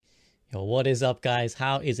Yo, what is up, guys?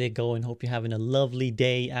 How is it going? Hope you're having a lovely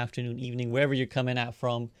day, afternoon, evening, wherever you're coming at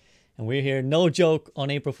from. And we're here, no joke, on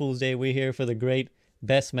April Fool's Day. We're here for the great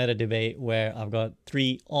best meta debate where I've got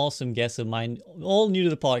three awesome guests of mine, all new to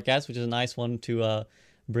the podcast, which is a nice one to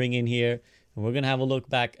bring in here. And we're going to have a look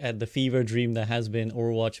back at the fever dream that has been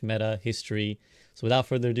Overwatch meta history. So without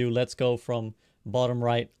further ado, let's go from bottom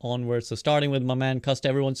right onwards. So starting with my man, Custa,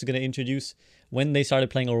 everyone's going to introduce when they started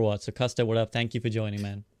playing Overwatch. So Custa, what up? Thank you for joining,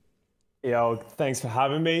 man. Yo, thanks for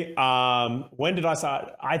having me. When did I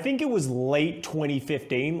start? I think it was late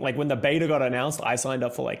 2015. Like when the beta got announced, I signed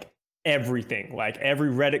up for like everything, like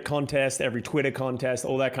every Reddit contest, every Twitter contest,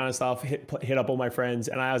 all that kind of stuff. Hit up all my friends,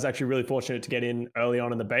 and I was actually really fortunate to get in early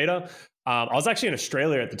on in the beta. I was actually in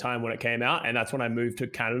Australia at the time when it came out, and that's when I moved to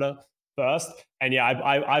Canada first. And yeah,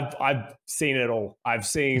 I've seen it all. I've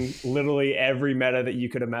seen literally every meta that you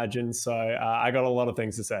could imagine. So I got a lot of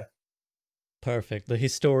things to say. Perfect. The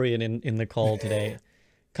historian in the call today.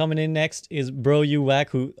 Coming in next is Bro Uwack,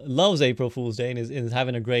 who loves April Fool's Day and is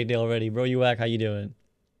having a great day already. Bro Uwack, how you doing?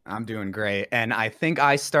 I'm doing great. And I think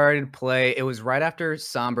I started play, it was right after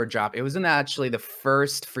Sombra dropped. It wasn't actually the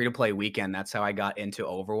first free-to-play weekend. That's how I got into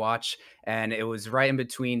Overwatch. And it was right in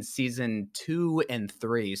between season 2 and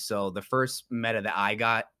 3. So the first meta that I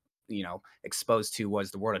got, exposed to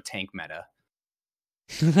was the World of Tank meta.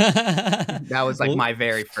 That was like my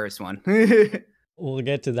very first one. We'll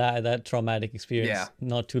get to that traumatic experience Yeah.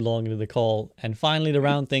 not too long into the call. And finally, to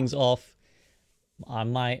round things off,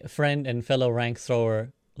 my friend and fellow rank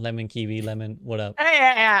thrower, Lemon Kiwi. Lemon, what up?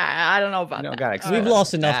 I don't know about No, that. gotta We've expect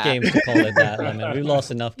lost enough that. games to call it that, Lemon. We've lost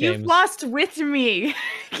enough games. You've lost with me.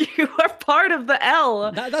 You are part of the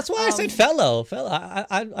L. That's why I said fellow.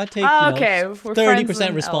 I take Okay, we're friends 30%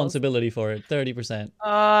 in responsibility for it. 30%.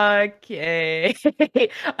 Okay.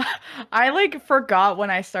 I forgot when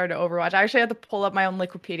I started Overwatch. I actually had to pull up my own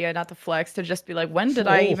Liquipedia, not the flex, to just be like, when did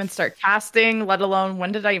I even start casting, let alone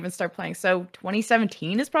when did I even start playing? So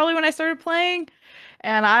 2017 is probably when I started playing.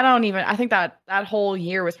 And I think that whole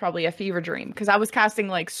year was probably a fever dream because I was casting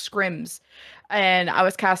like scrims and I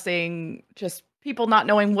was casting just people not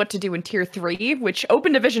knowing what to do in tier 3, which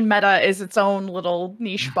open division meta is its own little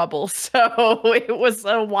niche bubble. So it was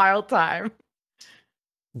a wild time.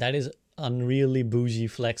 That is unreally bougie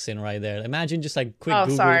flexing right there. Imagine just like quick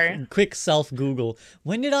Google, sorry. quick self Google.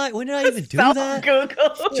 When did I even do that?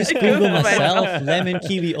 Google. Just Google myself. Lemon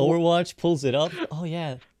Kiwi Overwatch pulls it up. Oh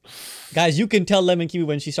yeah. Guys, you can tell Lemon Kiwi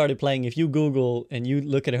when she started playing. If you Google and you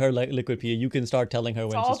look at her Liquipedia, you can start telling her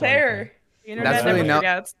when she started playing. Internet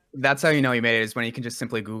That's how you know you made it, is when you can just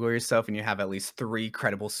simply Google yourself and you have at least 3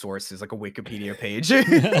 credible sources, like a Wikipedia page.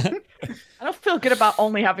 I don't feel good about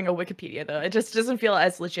only having a Wikipedia though. It just doesn't feel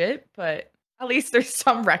as legit, but at least there's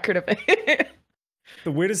some record of it.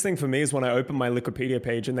 The weirdest thing for me is when I open my Wikipedia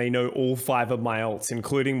page and they know all 5 of my alts,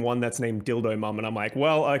 including one that's named Dildo Mum, and I'm like,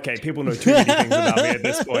 well, okay, people know too many things about me at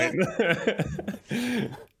this point.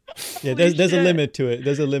 Yeah, there's a limit to it.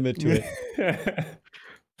 There's a limit to it.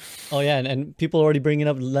 Oh yeah, and people are already bringing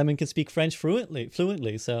up Lemon can speak French fluently.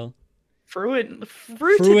 So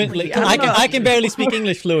Fluently. I can barely speak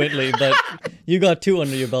English fluently, but you got 2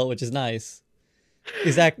 under your belt, which is nice.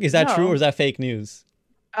 Is that true or is that fake news?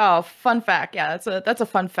 Oh, fun fact. Yeah, that's a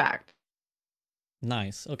fun fact.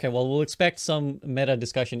 Nice. Okay, well, we'll expect some meta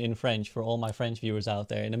discussion in French for all my French viewers out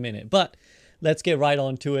there in a minute. But let's get right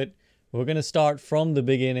on to it. We're going to start from the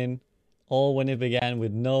beginning, all when it began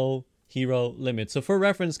with no hero limit. So for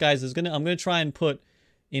reference, guys, I'm going to try and put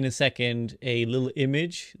in a second a little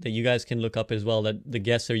image that you guys can look up as well that the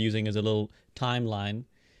guests are using as a little timeline.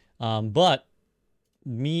 But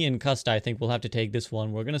me and Custa, I think we'll have to take this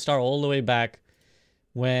one. We're going to start all the way back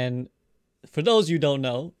when, for those you don't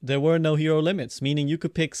know, there were no hero limits, meaning you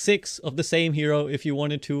could pick 6 of the same hero if you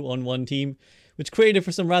wanted to on one team, which created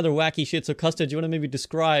for some rather wacky shit. So Custa, do you want to maybe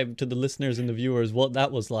describe to the listeners and the viewers what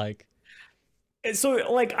that was like?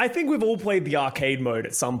 So, I think we've all played the arcade mode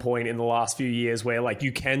at some point in the last few years where,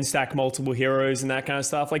 you can stack multiple heroes and that kind of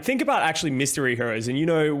stuff. Think about actually mystery heroes. And,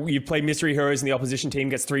 you play mystery heroes and the opposition team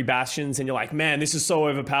gets 3 bastions and you're like, man, this is so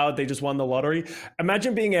overpowered. They just won the lottery.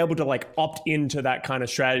 Imagine being able to, opt into that kind of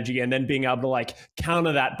strategy and then being able to,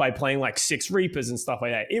 counter that by playing, 6 Reapers and stuff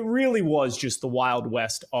like that. It really was just the Wild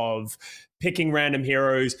West of picking random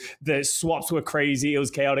heroes. The swaps were crazy. It was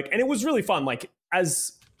chaotic. And it was really fun.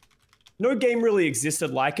 No game really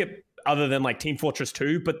existed like it other than Team Fortress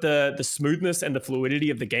 2, but the smoothness and the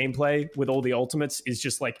fluidity of the gameplay with all the ultimates is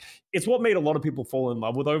just it's what made a lot of people fall in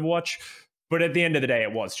love with Overwatch. But at the end of the day,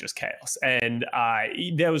 it was just chaos. And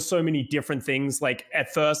there was so many different things.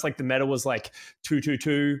 At first, the meta was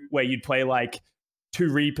 2-2-2, where you'd play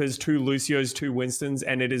 2 Reapers, 2 Lucios, 2 Winstons,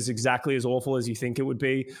 and it is exactly as awful as you think it would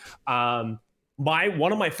be.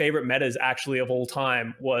 One of my favorite metas actually of all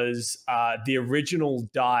time was the original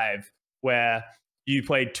Dive, where you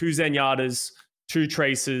played 2 Zenyatas, 2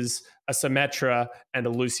 Tracers, a Symmetra, and a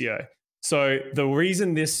Lucio. So the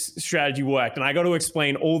reason this strategy worked, and I got to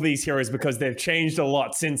explain all these heroes because they've changed a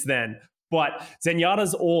lot since then, but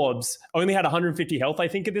Zenyatta's orbs only had 150 health, I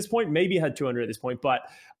think, at this point. Maybe it had 200 at this point, but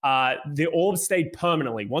the orbs stayed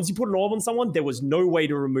permanently. Once you put an orb on someone, there was no way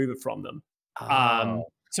to remove it from them.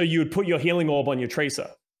 So you would put your healing orb on your Tracer.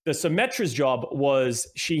 The Symmetra's job was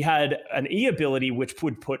she had an E ability which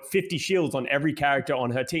would put 50 shields on every character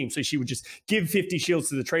on her team. So she would just give 50 shields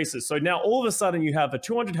to the Tracers. So now all of a sudden you have a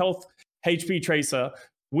 200 health HP Tracer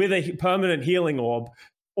with a permanent healing orb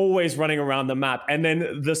always running around the map. And then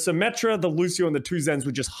the Symmetra, the Lucio, and the 2 Zens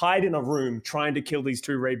would just hide in a room trying to kill these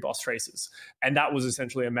 2 raid boss Tracers. And that was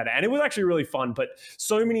essentially a meta. And it was actually really fun, but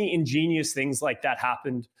so many ingenious things like that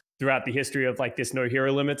happened throughout the history of like this no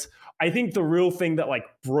hero limits. I think the real thing that like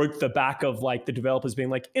broke the back of like the developers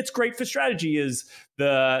being like, it's great for strategy is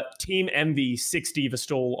the Team Envy 6 Diva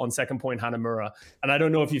stall on second point Hanamura. And I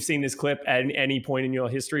don't know if you've seen this clip at any point in your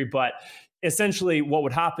history, but essentially what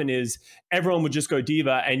would happen is everyone would just go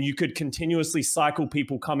Diva and you could continuously cycle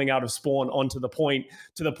people coming out of spawn onto the point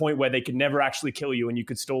to the point where they could never actually kill you and you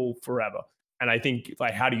could stall forever. And I think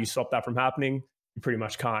like, how do you stop that from happening? You pretty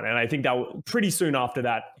much can't. And I think that pretty soon after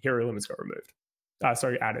that, hero limits got removed.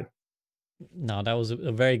 Added. No, that was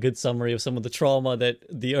a very good summary of some of the trauma that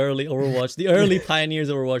the early Overwatch, the early pioneers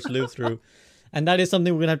of Overwatch lived through. And that is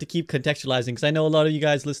something we're going to have to keep contextualizing because I know a lot of you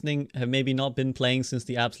guys listening have maybe not been playing since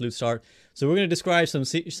the absolute start. So we're going to describe some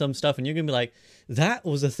stuff and you're going to be like, that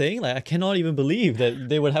was a thing? Like, I cannot even believe that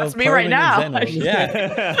they would have That's me right now.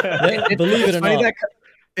 Yeah. Believe it or not.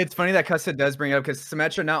 It's funny that Custa does bring it up because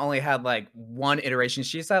Symmetra not only had like 1 iteration,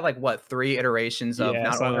 she's had like 3 iterations of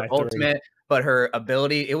not only her ultimate, but her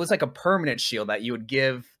ability. It was like a permanent shield that you would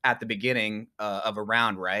give at the beginning of a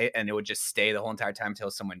round, right? And it would just stay the whole entire time until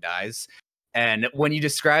someone dies. And when you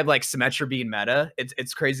describe like Symmetra being meta,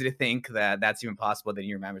 it's crazy to think that that's even possible. Then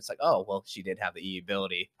you remember it's like, oh, well, she did have the E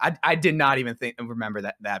ability. I did not even remember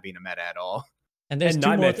that being a meta at all. And there's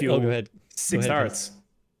 2 more. Go ahead. 6 turrets.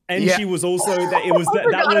 And she was also that it was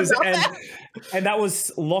that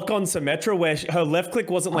was lock on Symmetra where her left click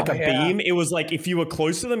wasn't like a beam. It was like if you were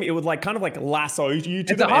close to them, it would like kind of like lasso you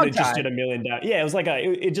to them and it just did 1 million damage. Yeah, it was like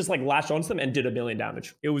it just like lashed onto them and did 1 million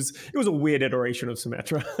damage. It was a weird iteration of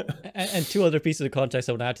Symmetra. and 2 other pieces of context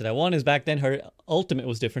I would add to that. One is back then her ultimate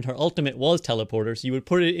was different. Her ultimate was teleporter, so you would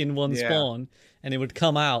put it in one spawn and it would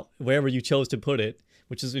come out wherever you chose to put it,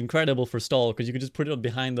 which is incredible for stall because you could just put it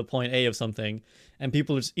behind the point A of something and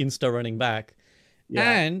people are just insta running back. Yeah.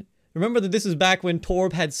 And remember that this is back when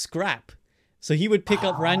Torb had scrap. So he would pick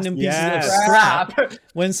up random pieces of scrap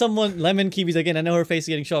when someone, Lemon Kiwis again, I know her face is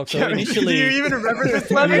getting shocked. So initially... Do you even remember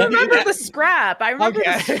this? I remember the scrap. I remember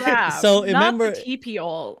the scrap. So remember... Not the TP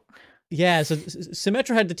ult. Yeah, so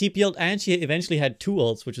Symmetra had the TP ult and she eventually had 2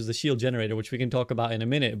 ults, which is the shield generator, which we can talk about in a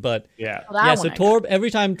minute. But so Torb,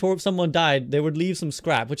 every time someone died, they would leave some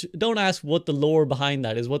scrap, which don't ask what the lore behind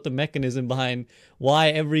that is, what the mechanism behind why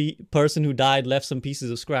every person who died left some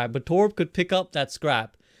pieces of scrap. But Torb could pick up that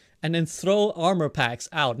scrap and then throw armor packs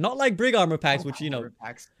out. Not like Brig armor packs, which,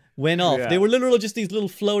 went off. They were literally just these little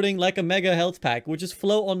floating, like a mega health pack, would just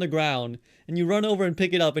float on the ground. And you run over and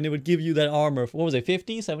pick it up, and it would give you that armor. What was it,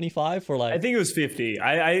 50, 75 for like? I think it was 50.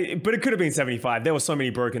 But it could have been 75. There were so many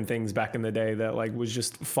broken things back in the day that like was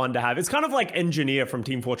just fun to have. It's kind of like Engineer from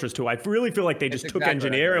Team Fortress 2. I really feel like they just took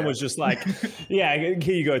Engineer and was just like, yeah,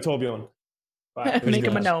 here you go, Torbjorn. Make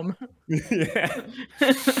him a gnome. Yeah.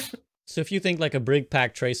 So if you think like a Brig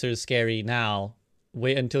pack Tracer is scary now,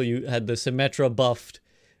 wait until you had the Symmetra buffed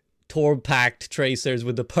Torb packed Tracers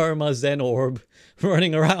with the Perma Zen Orb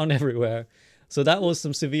running around everywhere. So that was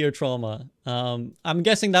some severe trauma. I'm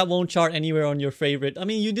guessing that won't chart anywhere on your favorite. I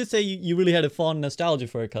mean, you did say you really had a fond nostalgia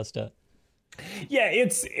for it, Custa. Yeah,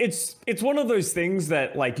 it's one of those things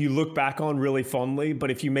that like you look back on really fondly,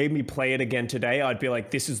 but if you made me play it again today, I'd be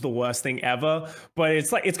like, this is the worst thing ever. But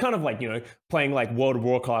it's kind of like, playing like World of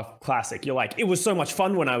Warcraft Classic. You're like, it was so much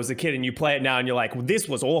fun when I was a kid, and you play it now and you're like, well, this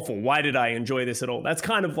was awful. Why did I enjoy this at all? That's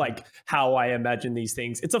kind of like how I imagine these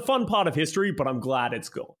things. It's a fun part of history, but I'm glad it's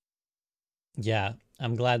gone. Yeah,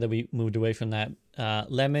 I'm glad that we moved away from that.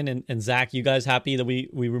 Lemon and Zach, you guys happy that we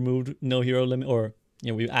removed no hero limit, or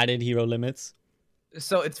we added hero limits?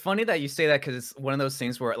 So it's funny that you say that because it's one of those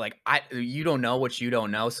things where like you don't know what you don't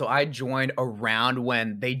know. So I joined around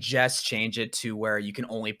when they just changed it to where you can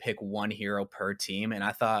only pick one hero per team, and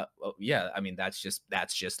I thought, well, yeah, I mean that's just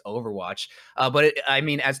Overwatch. But I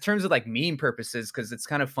mean, as terms of like meme purposes, because it's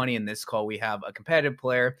kind of funny in this call we have a competitive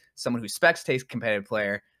player, someone who specs takes competitive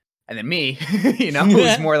player, and then me,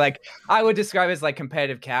 who's more like I would describe as like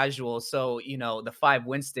competitive casual. So the 5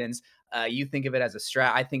 Winstons. You think of it as a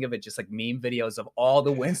strat. I think of it just like meme videos of all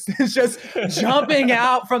the Winstons just jumping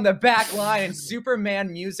out from the back line, and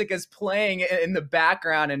Superman music is playing in the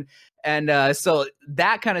background, and so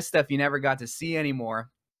that kind of stuff you never got to see anymore.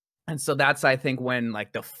 And so that's, I think, when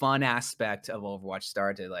like the fun aspect of Overwatch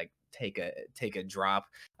started to like take a drop.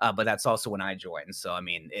 But that's also when I joined. So I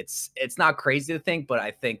mean, it's not crazy to think, but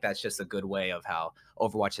I think that's just a good way of how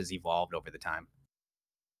Overwatch has evolved over the time.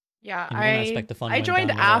 Yeah, In one aspect, the fun I went joined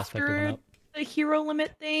down, another aspect, it went after up. the hero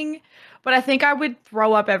limit thing, but I think I would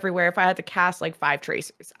throw up everywhere if I had to cast like 5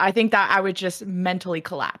 tracers. I think that I would just mentally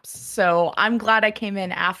collapse. So I'm glad I came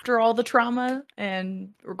in after all the trauma and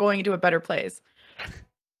we're going into a better place.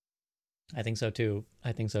 I think so too.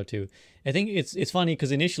 I think it's funny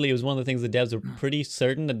because initially it was one of the things the devs were pretty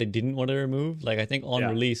certain that they didn't want to remove. Like I think on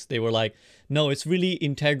release they were like, no, it's really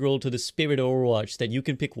integral to the spirit of Overwatch that you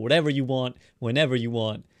can pick whatever you want whenever you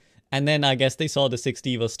want. And then I guess they saw the 6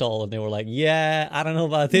 Diva stall and they were like, yeah, I don't know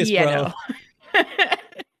about this, bro. No.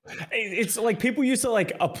 It's like people used to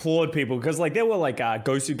like applaud people because like there were like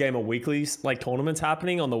Gosu Gamer weeklies like tournaments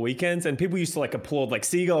happening on the weekends, and people used to like applaud. Like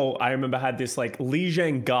Seagull, I remember, had this like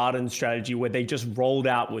Lijiang Garden strategy where they just rolled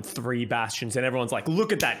out with 3 bastions, and everyone's like,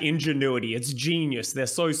 look at that ingenuity, it's genius, they're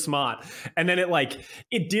so smart. And then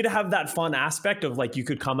it did have that fun aspect of like you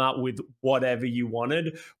could come out with whatever you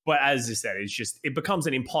wanted, but as I said, it becomes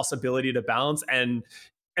an impossibility to balance, and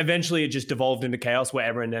eventually it just devolved into chaos where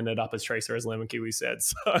everyone ended up as Tracer, as Lemon Kiwi said.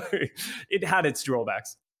 So it had its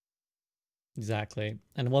drawbacks. Exactly.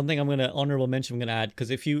 And one thing honorable mention I'm going to add, because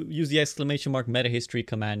if you use the ! Meta history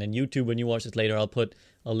command, and YouTube, when you watch this later, I'll put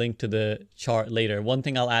a link to the chart later. One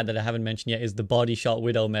thing I'll add that I haven't mentioned yet is the body shot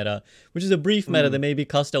Widow meta, which is a brief meta that maybe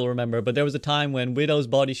Custa will remember, but there was a time when Widow's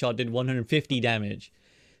body shot did 150 damage.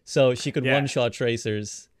 So she could one-shot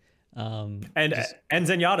Tracers. And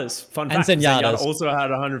Zenyatta's fun fact. Zenyatta also had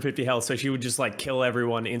 150 health, so she would just like kill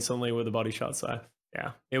everyone instantly with a body shot. So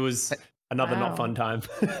yeah, it was another not fun time.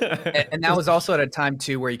 and that was also at a time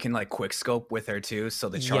too where you can like quick scope with her too, so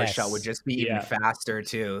the charge shot would just be even faster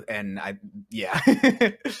too. And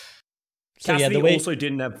Cassidy also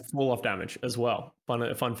didn't have fall off damage as well.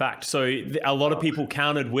 Fun fact. So a lot of people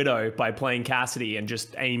countered Widow by playing Cassidy and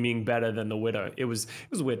just aiming better than the Widow. It was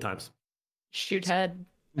weird times. Shoot head.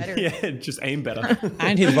 Better. Yeah, just aim better.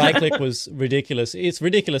 And his right click was ridiculous. It's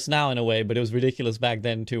ridiculous now in a way, but it was ridiculous back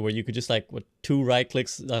then too, where you could just like 2 right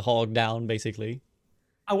clicks hog down basically.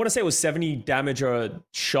 I want to say it was 70 damage a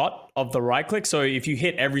shot of the right click. So if you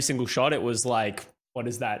hit every single shot, it was like, what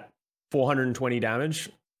is that? 420 damage.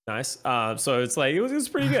 Nice. So it's like it was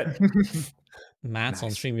pretty good. Matt's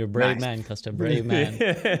on stream. You're a brave man, Custa. Brave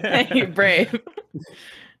man. You're brave.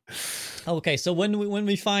 Okay, so when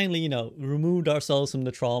we finally, removed ourselves from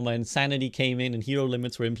the trauma and sanity came in and hero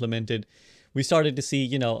limits were implemented, we started to see,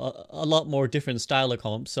 a lot more different style of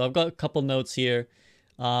comps. So I've got a couple notes here.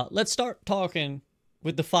 Let's start talking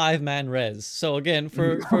with the 5-man res. So again,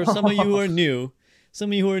 for some of you who are new, to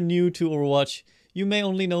Overwatch, you may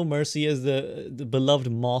only know Mercy as the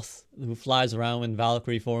beloved moth who flies around in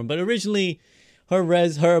Valkyrie form, but originally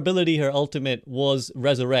her ability, her ultimate was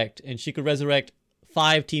resurrect, and she could resurrect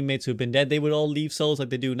 5 teammates who've been dead. They would all leave souls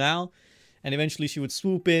like they do now, and eventually she would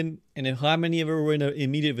swoop in, and if how many of them were in the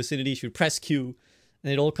immediate vicinity, she would press Q, and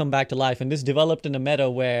they'd all come back to life. And this developed in a meta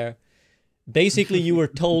where basically you were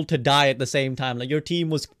told to die at the same time. Like your team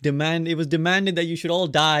was demanded that you should all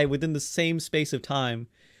die within the same space of time.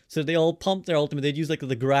 So they all pumped their ultimate. They'd use like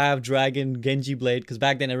the Grav, Dragon, Genji Blade, because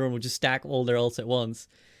back then everyone would just stack all their ults at once,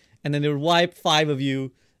 and then they would wipe 5 of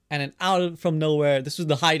you. And then out from nowhere, this was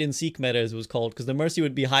the hide and seek meta, as it was called, because the Mercy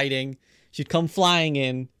would be hiding. She'd come flying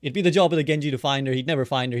in. It'd be the job of the Genji to find her. He'd never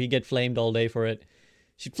find her. He'd get flamed all day for it.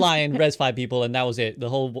 She'd fly in, res 5 people, and that was it. The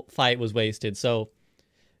whole fight was wasted. So,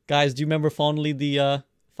 guys, do you remember fondly the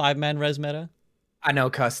 5-man res meta? I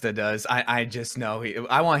know Custa does. I just know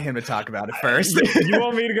I want him to talk about it first. You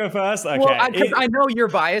want me to go first? Okay. Well, I know you're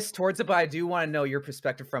biased towards it, but I do want to know your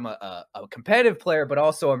perspective from a competitive player, but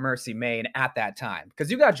also a Mercy main at that time,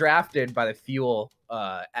 because you got drafted by the Fuel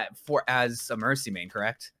as a Mercy main,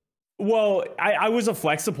 correct? Well, I was a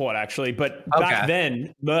flex support actually, but back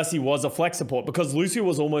then Mercy was a flex support because Lucio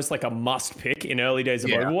was almost like a must pick in early days of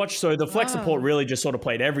Overwatch. So the flex support really just sort of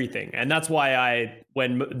played everything. And that's why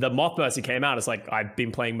when the Moth Mercy came out, it's like I've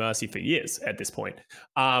been playing Mercy for years at this point.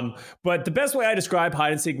 But the best way I describe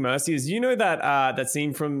hide and seek Mercy is, you know, that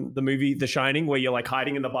scene from the movie The Shining where you're like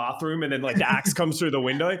hiding in the bathroom and then like the axe comes through the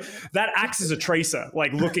window. That axe is a tracer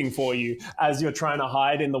like looking for you as you're trying to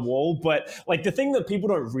hide in the wall. But like the thing that people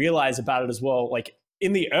don't realize about it as well, like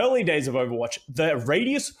in the early days of Overwatch, the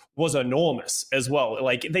radius was enormous as well.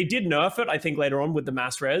 Like they did nerf it, I think, later on with the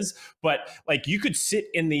mass res, but like you could sit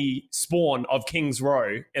in the spawn of King's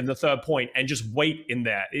Row in the third point and just wait in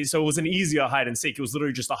there. So it was an easier hide and seek. It was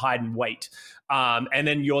literally just a hide and wait. And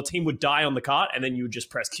then your team would die on the cart and then you would just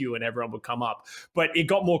press Q and everyone would come up. But it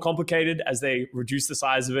got more complicated as they reduced the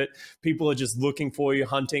size of it. People are just looking for you,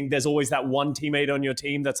 hunting. There's always that one teammate on your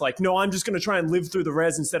team that's like, no, I'm just going to try and live through the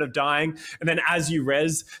res instead of dying. And then as you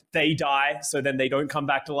res, they die. So then they don't come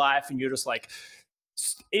back to life. And you're just like,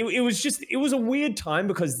 it was a weird time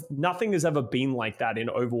because nothing has ever been like that in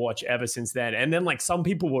Overwatch ever since then. And then like some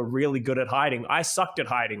people were really good at hiding. I sucked at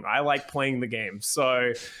hiding. I like playing the game.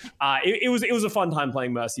 So it was a fun time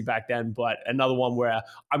playing Mercy back then, but another one where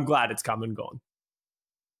I'm glad it's come and gone.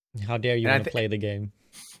 How dare you want to play the game?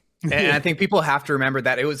 And I think people have to remember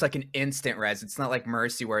that it was like an instant res. It's not like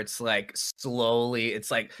Mercy where it's like slowly, it's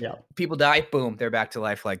like people die, boom, they're back to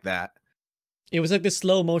life like that. It was like this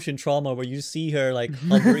slow motion trauma where you see her like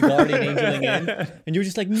guardian angeling in, and you're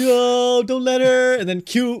just like, no, don't let her. And then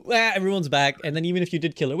Q, everyone's back. And then even if you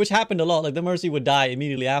did kill her, which happened a lot, like the Mercy would die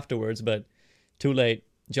immediately afterwards, but too late.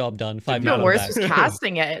 Job done. 5 minutes. The worst is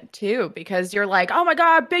casting it too, because you're like, oh my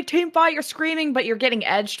god, big team fight, you're screaming, but you're getting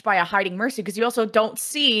edged by a hiding Mercy because you also don't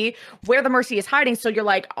see where the Mercy is hiding. So you're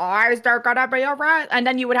like, oh, is there gonna be a res? And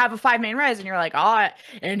then you would have a 5-man res, and you're like, oh,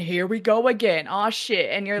 and here we go again. Oh shit.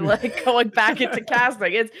 And you're like going back into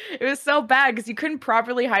casting. It was so bad because you couldn't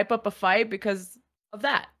properly hype up a fight because of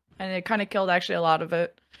that. And it kind of killed actually a lot of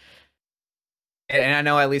it. And I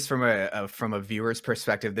know, at least from a viewer's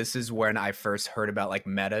perspective, this is when I first heard about like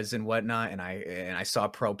metas and whatnot, and I saw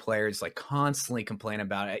pro players like constantly complain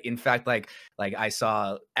about it. In fact, like I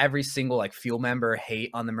saw every single like Fuel member hate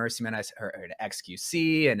on the Mercy Man. I heard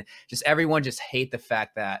XQC and just everyone just hate the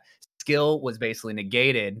fact that skill was basically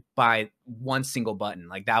negated by one single button.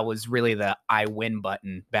 Like that was really the I win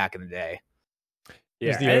button back in the day. Yeah, it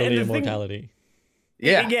was the early immortality.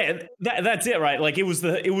 Yeah, that's it, right? Like it was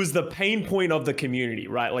the pain point of the community,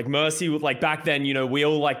 right? Like Mercy, like back then, you know, we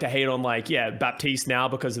all like to hate on like, Baptiste now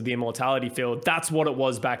because of the immortality field. That's what it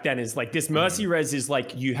was back then. Is like this Mercy res is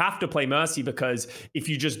like you have to play Mercy because if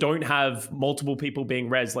you just don't have multiple people being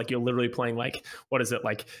res, like you're literally playing like what is it,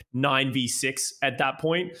 like 9v6 at that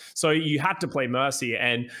point. So you had to play Mercy,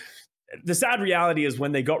 and the sad reality is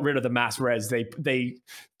when they got rid of the mass res, they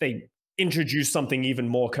introduced something even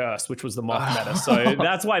more cursed, which was the Moth meta. So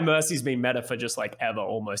that's why Mercy's been meta for just like ever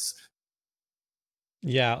almost.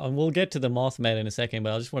 Yeah, and we'll get to the Moth meta in a second,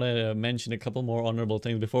 but I just wanted to mention a couple more honorable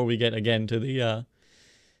things before we get again to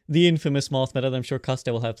the infamous Moth meta that I'm sure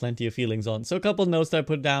Custa will have plenty of feelings on. So a couple notes that I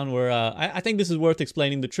put down were, I think this is worth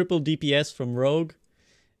explaining, the triple DPS from Rogue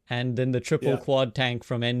and then the triple quad tank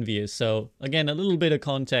from Envious. So again, a little bit of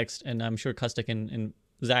context, and I'm sure Custa and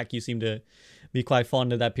Zach, you seem to be quite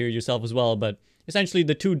fond of that period yourself as well. But essentially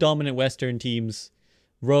the two dominant Western teams,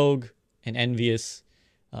 Rogue and Envious.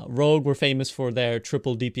 Rogue were famous for their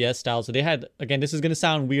triple DPS style. So they had, again, this is going to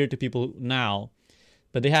sound weird to people now,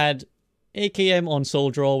 but they had AKM on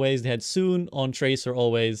Soldier always. They had Soon on Tracer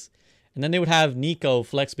always. And then they would have Nico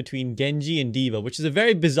flex between Genji and D.Va, which is a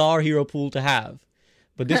very bizarre hero pool to have.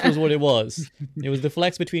 But this was what it was. It was the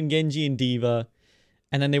flex between Genji and D.Va.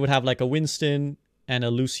 And then they would have like a Winston and a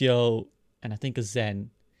Lucio and I think a Zen,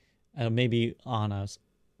 maybe Ana's.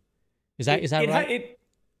 Is that right?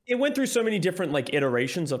 It went through so many different like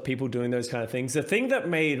iterations of people doing those kind of things. The thing that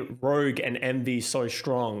made Rogue and Envy so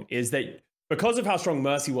strong is that because of how strong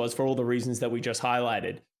Mercy was for all the reasons that we just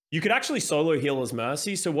highlighted, you could actually solo heal as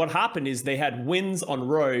Mercy. So what happened is they had wins on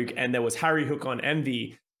Rogue and there was Harry Hook on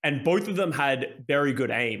Envy, and both of them had very good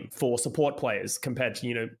aim for support players compared to,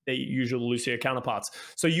 you know, their usual Lucio counterparts.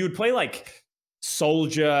 So you would play like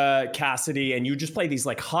Soldier, Cassidy, and you just play these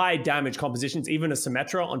like high damage compositions, even a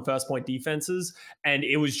Symmetra on first point defenses. And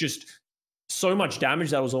it was just so much damage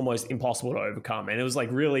that was almost impossible to overcome. And it was like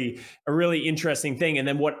a really interesting thing. And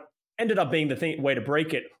then what ended up being the way to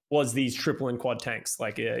break it was these triple and quad tanks,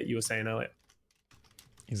 like you were saying earlier.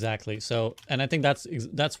 Exactly. So, and I think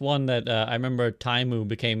that's one that I remember Taimu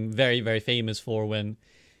became very, very famous for when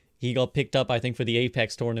he got picked up, I think, for the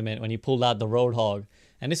Apex tournament when he pulled out the Roadhog.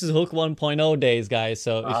 And this is Hook 1.0 days, guys.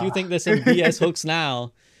 So if you think there's some BS hooks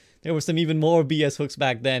now, there were some even more BS hooks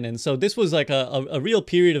back then. And so this was like a real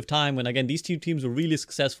period of time when, again, these two teams were really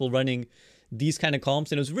successful running these kind of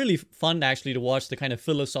comps. And it was really fun actually to watch the kind of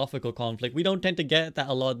philosophical conflict. We don't tend to get that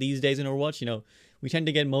a lot these days in Overwatch. You know, we tend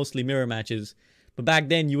to get mostly mirror matches. But back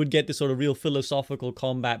then you would get this sort of real philosophical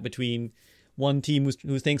combat between one team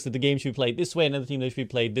who thinks that the game should be played this way, another team that should be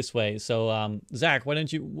played this way. So, Zach, what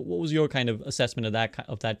was your kind of assessment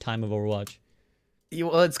of that time of Overwatch?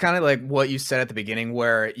 Well, it's kind of like what you said at the beginning,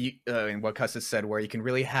 where you and what Custis said, where you can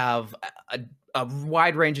really have a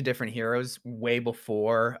wide range of different heroes way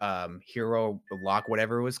before hero lock,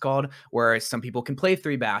 whatever it was called, where some people can play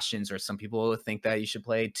 3 Bastions, or some people think that you should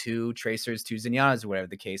play 2 Tracers, 2 Zenyatas, whatever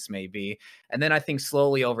the case may be. And then I think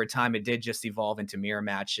slowly over time, it did just evolve into mirror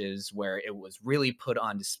matches where it was really put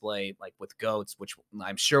on display, like with GOATs, which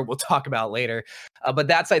I'm sure we'll talk about later. But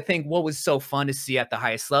that's, I think, what was so fun to see at the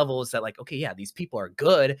highest level, is that, like, okay, yeah, these people are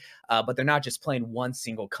good, but they're not just playing one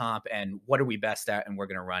single comp, and what are we best at, and we're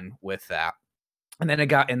going to run with that. And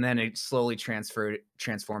then it slowly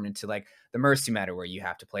transformed into like the Mercy meta, where you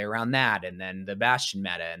have to play around that, and then the Bastion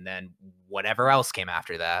meta, and then whatever else came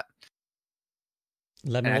after that.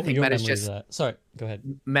 Let me know your memories of that. Sorry, go ahead.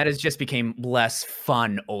 Metas just became less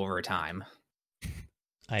fun over time.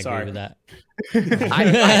 I agree with that.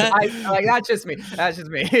 I like, that's just me. That's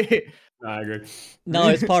just me. I agree. No,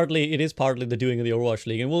 it is partly the doing of the Overwatch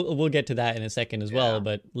League, and we'll get to that in a second as well.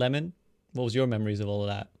 But Lemon, what was your memories of all of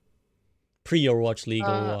that? Pre-Overwatch League,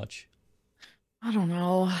 Overwatch. I don't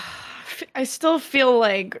know. I still feel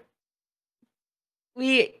like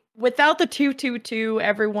without the 2-2-2,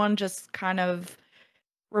 everyone just kind of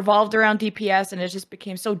revolved around DPS, and it just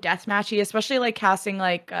became so deathmatchy, especially like casting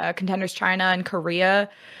like Contenders China and Korea.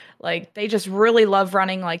 Like they just really love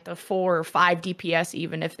running like the 4 or 5 DPS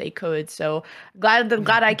even if they could. So glad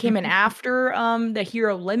I came in after the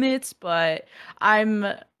hero limits, but I'm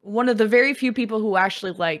one of the very few people who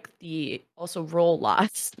actually like the also role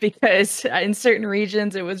lots, because in certain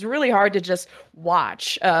regions it was really hard to just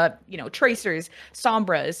watch Tracers,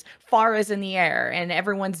 Sombras, Pharahs in the air, and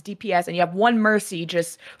everyone's DPS, and you have one Mercy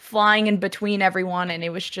just flying in between everyone, and it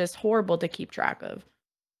was just horrible to keep track of.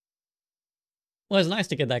 Well, it's nice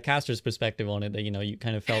to get that caster's perspective on it, that, you know, you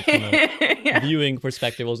kind of felt from a viewing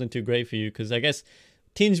perspective wasn't too great for you, because I guess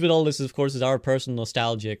tinged with all this, of course, is our personal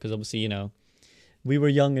nostalgia, because obviously, you know, we were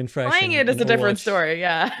young and fresh. Playing it is a different story,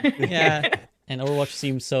 yeah. Yeah, and Overwatch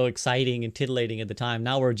seemed so exciting and titillating at the time.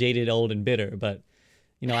 Now we're jaded, old, and bitter, but,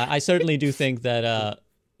 you know, I certainly do think that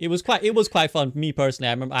it was quite fun. Me personally,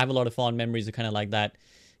 I remember I have a lot of fond memories of kind of like that,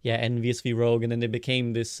 Envious v Rogue, and then it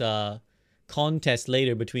became this contest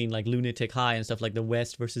later between like Lunatic High and stuff, like the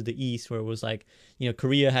West versus the East, where it was like, you know,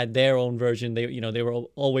 Korea had their own version. They were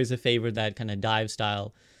always a favorite, that kind of dive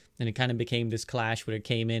style, and it kind of became this clash where it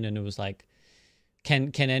came in, and it was like,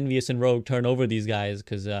 can Envious and Rogue turn over these guys?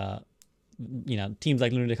 Because you know, teams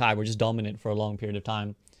like Lunatic High were just dominant for a long period of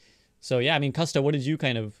time. So yeah, I mean, Custa, what did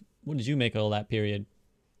you make of all that period?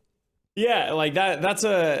 Yeah, like that's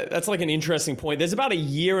like an interesting point. There's about a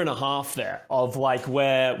year and a half there of like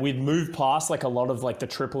where we'd moved past like a lot of like the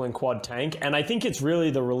triple and quad tank, and I think it's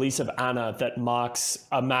really the release of Ana that marks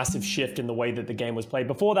a massive shift in the way that the game was played.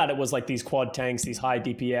 Before that, it was like these quad tanks, these high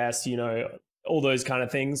DPS, you know, all those kind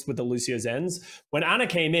of things with the Lucio Zens. When Ana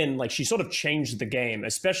came in, like she sort of changed the game,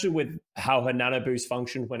 especially with how her nano boost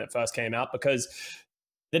functioned when it first came out, because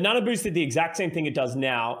the nano boost did the exact same thing it does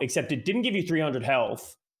now, except it didn't give you 300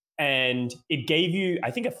 health, and it gave you,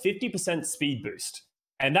 I think, a 50% speed boost.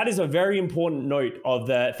 And that is a very important note of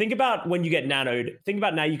think about when you get nanoed, think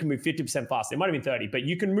about now you can move 50% faster. It might have been 30, but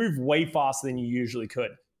you can move way faster than you usually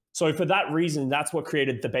could. So for that reason, that's what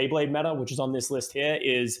created the Beyblade meta, which is on this list here,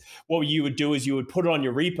 is what you would do is you would put it on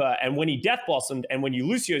your Reaper, and when he Death Blossomed and when you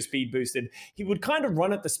Lucio speed boosted, he would kind of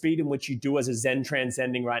run at the speed in which you do as a Zen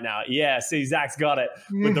transcending right now. Yeah, see, Zach's got it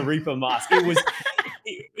with the Reaper mask.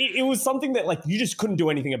 It was something that like you just couldn't do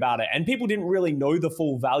anything about it. And people didn't really know the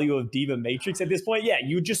full value of D.Va Matrix at this point. Yeah,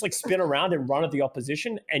 you would just like spin around and run at the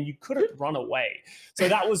opposition, and you couldn't run away. So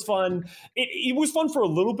that was fun. It was fun for a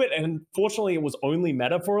little bit, and fortunately it was only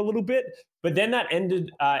meta for a little bit. But then that entered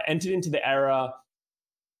into the era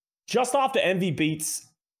just after Envy beats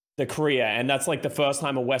the Korea, and that's like the first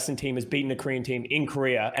time a Western team has beaten a Korean team in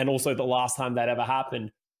Korea, and also the last time that ever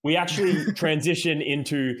happened. We actually transition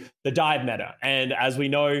into the dive meta. And as we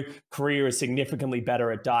know, Korea is significantly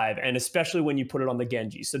better at dive, and especially when you put it on the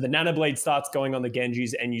Genji. So the Nanoblade starts going on the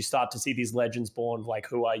Genjis, and you start to see these legends born like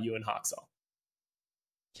Huayu and Haksal.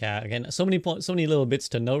 Yeah, again, so many little bits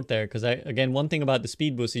to note there, because again, one thing about the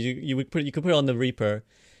speed boost is you could put it on the Reaper,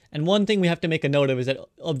 And one thing we have to make a note of is that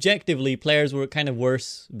objectively, players were kind of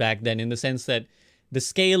worse back then in the sense that the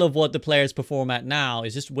scale of what the players perform at now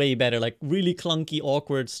is just way better. Like really clunky,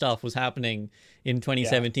 awkward stuff was happening in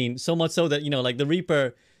 2017. So much so that, like the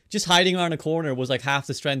Reaper just hiding around a corner was like half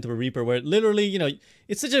the strength of a Reaper, where literally,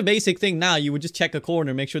 it's such a basic thing now. You would just check a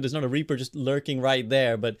corner, make sure there's not a Reaper just lurking right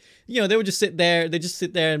there. But, they would just sit there. They just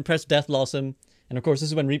sit there and press Death Blossom. And of course, this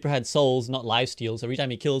is when Reaper had souls, not lifesteal. So every time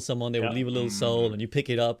he kills someone, they would leave a little soul and you pick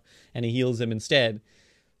it up and he heals them instead.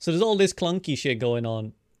 So there's all this clunky shit going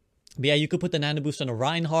on. But yeah, you could put the nano boost on a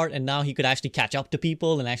Reinhardt and now he could actually catch up to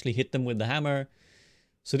people and actually hit them with the hammer.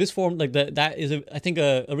 So this form, like that is, I think,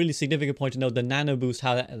 a really significant point to note. The nano boost,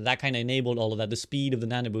 how that kind of enabled all of that, the speed of the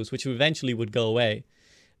nano boost, which eventually would go away.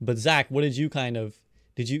 But Zach, what did you kind of,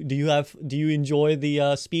 do you enjoy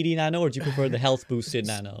the speedy nano, or do you prefer the health boosted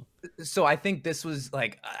nano? So I think this was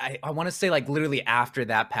like, I want to say like literally after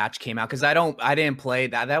that patch came out, because I didn't play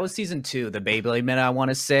that. That was season 2, the Beyblade meta, I want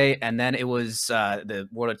to say. And then it was the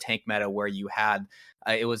World of Tank meta where you had,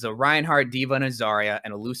 it was a Reinhardt, D.Va, and a Zarya,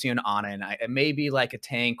 and a Lucio and Ana, and maybe like a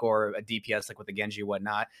tank or a DPS like with the Genji and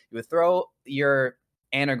whatnot. You would throw your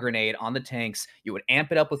Ana grenade on the tanks. You would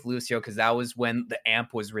amp it up with Lucio because that was when the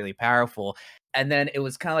amp was really powerful. And then it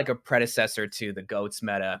was kind of like a predecessor to the GOATS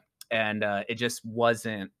meta. And it just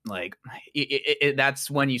wasn't like that's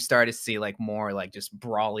when you start to see like more like just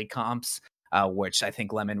brawly comps, which I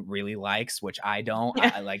think Lemon really likes, which I don't.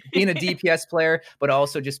 I like being a DPS player, but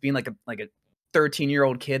also just being like a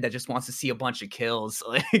 13-year-old kid that just wants to see a bunch of kills.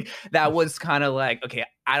 Like that was kind of like, okay,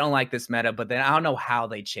 I don't like this meta, but then I don't know how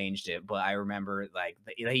they changed it. But I remember like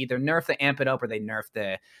they either nerf the amp it up or they nerf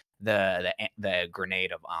the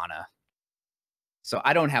grenade of Ana. So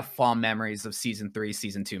I don't have fond memories of season 3,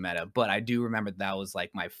 season 2 meta, but I do remember that was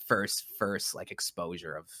like my first like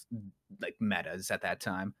exposure of like metas at that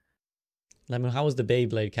time. Lemon, how was the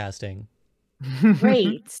Beyblade casting?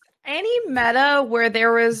 Great. Any meta where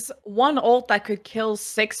there was one ult that could kill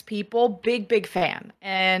 6 people, big fan.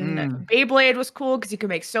 And Beyblade was cool because you could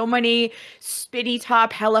make so many spitty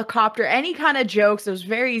top, helicopter, any kind of jokes. It was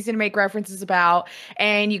very easy to make references about.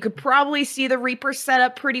 And you could probably see the Reaper set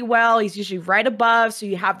up pretty well. He's usually right above, so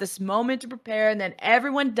you have this moment to prepare, and then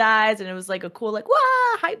everyone dies, and it was like a cool, like,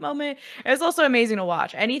 wah, hype moment. It was also amazing to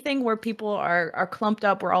watch. Anything where people are clumped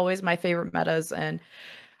up were always my favorite metas, and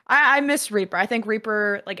I miss Reaper. I think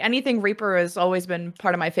Reaper, like anything Reaper, has always been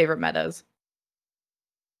part of my favorite metas.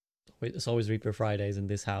 It's always Reaper Fridays in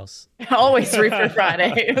this house. Always Reaper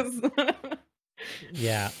Fridays.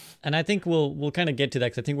 Yeah, and I think we'll kind of get to that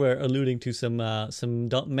because I think we're alluding to some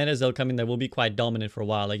metas that'll come in that will be quite dominant for a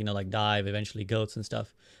while, like like Dive, eventually Goats and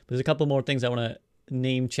stuff. But there's a couple more things I want to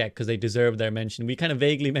name check because they deserve their mention. We kind of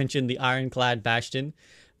vaguely mentioned the Ironclad Bastion.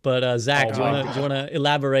 But Zach, do you want to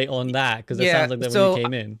elaborate on that? Because that sounds like that when you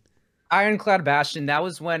came in. Ironclad Bastion, that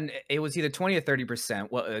was when it was either 20 or 30%.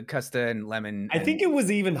 Well, Custa and Lemon. I think it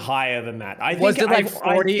was even higher than that. Was it like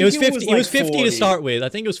 40? It was 50. It was 50 to start with. I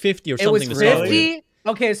think it was 50 or something. It was 50?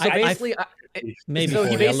 Okay, so basically, maybe so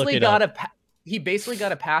 40. he basically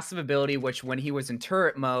got a passive ability, which when he was in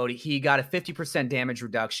turret mode, he got a 50% damage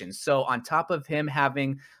reduction. So on top of him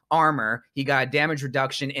having armor, he got a damage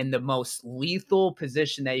reduction in the most lethal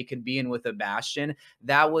position that you could be in with a Bastion.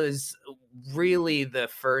 That was really the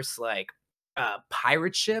first like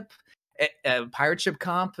pirate ship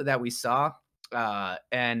comp that we saw.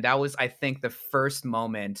 And that was, I think, the first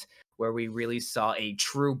moment where we really saw a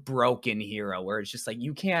true broken hero, where it's just like,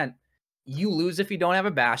 you lose if you don't have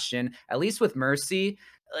a Bastion. At least with Mercy,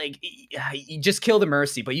 like you just kill the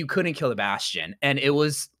Mercy, but you couldn't kill the Bastion. And it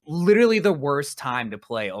was literally the worst time to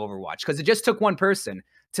play Overwatch because it just took one person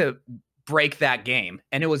to break that game,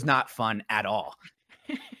 and it was not fun at all.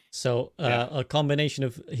 So a combination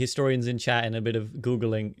of historians in chat and a bit of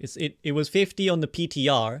Googling. It was 50 on the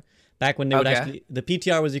PTR back when they would actually, the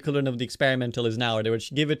PTR was the equivalent of the experimental is now, or they would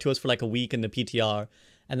give it to us for like a week in the PTR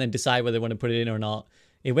and then decide whether they want to put it in or not.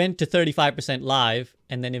 It went to 35% live,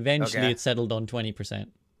 and then eventually it settled on 20%.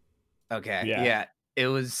 Okay. Yeah. It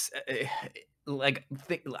was like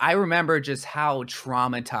I remember just how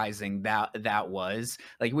traumatizing that was.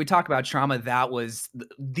 Like we talk about trauma, that was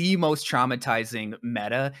the most traumatizing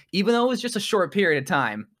meta, even though it was just a short period of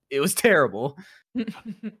time. It was terrible.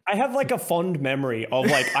 I have like a fond memory of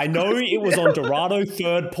like, I know it was on Dorado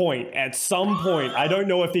third point at some point. I don't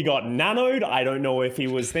know if he got nanoed. I don't know if he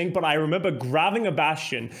was but I remember grabbing a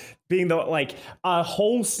Bastion, being like a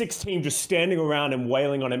whole 16 just standing around and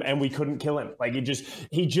wailing on him, and we couldn't kill him. Like he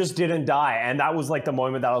just didn't die. And that was like the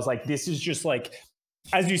moment that I was like, this is just like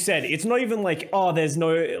as you said, it's not even like, oh, there's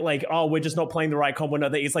no, like, oh, we're just not playing the right combo. No,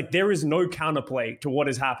 it's like there is no counterplay to what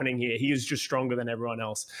is happening here. He is just stronger than everyone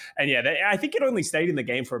else. And yeah, I think it only stayed in the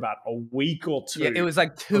game for about a week or two. Yeah, it was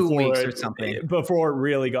like 2 weeks or something. Before it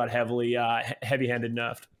really got heavy-handed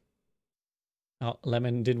nerfed. Oh,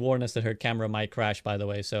 Lemon did warn us that her camera might crash, by the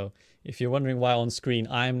way. So if you're wondering why on screen,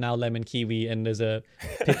 I'm now Lemon Kiwi, and there's a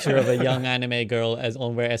picture of a young anime girl as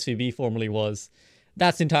on where SVB formerly was.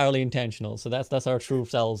 That's entirely intentional. So that's our true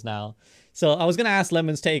selves now. So I was gonna ask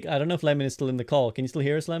Lemon's take. I don't know if Lemon is still in the call. Can you still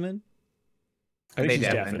hear us, Lemon? I think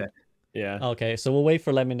she's deafened. Yeah. Okay, so we'll wait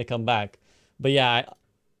for Lemon to come back. But yeah,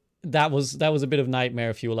 that was a bit of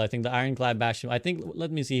nightmare fuel. I think the Ironclad Bastion. I think, let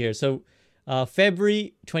me see here. So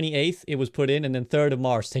February 28th it was put in, and then 3rd of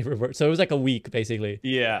March they reversed. So it was like a week basically.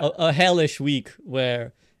 Yeah. A hellish week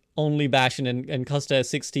where only Bastion and Costa has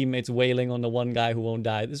 6 teammates wailing on the one guy who won't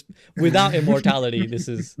die. This without immortality. This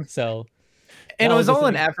is so. And it was all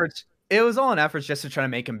an effort. It was all an effort just to try to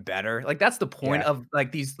make him better. Like that's the point of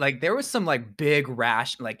like these. Like there was some like big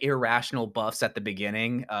irrational buffs at the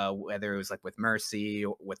beginning. Whether it was like with Mercy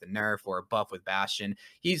or with the nerf or a buff with Bastion.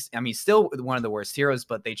 He's still one of the worst heroes,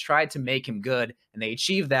 but they tried to make him good and they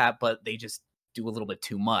achieved that, but they just do a little bit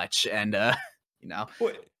too much. And you know.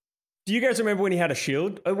 Do you guys remember when he had a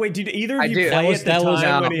shield? Oh, wait, did either of you play at the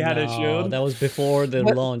time when he had a shield? That was before the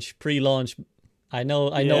launch, pre-launch. I know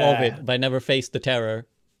of it, but I never faced the terror.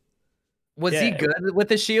 Was he good with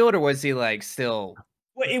the shield, or was he like still?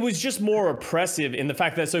 Well, it was just more oppressive in the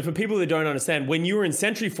fact that, so for people that don't understand, when you were in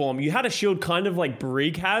sentry form, you had a shield kind of like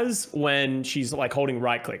Brig has when she's like holding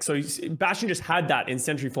right click. So Bastion just had that in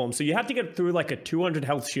sentry form. So you had to get through like a 200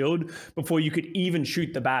 health shield before you could even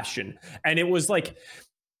shoot the Bastion. And it was like,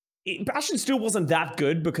 Bastion still wasn't that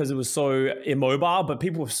good because it was so immobile, but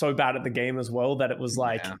people were so bad at the game as well that it was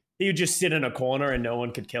like he would just sit in a corner and no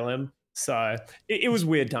one could kill him. So it was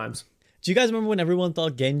weird times. Do you guys remember when everyone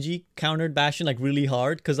thought Genji countered Bastion like really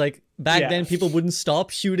hard? Because like back then people wouldn't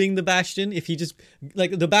stop shooting the Bastion if he just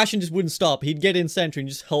like the Bastion just wouldn't stop. He'd get in sentry and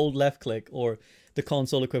just hold left click or the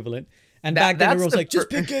console equivalent. And back then everyone was like,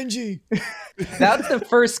 just pick Genji. That's the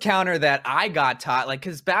first counter that I got taught. Like,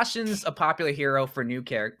 because Bastion's a popular hero for new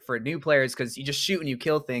players because you just shoot and you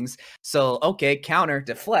kill things. So, okay, counter,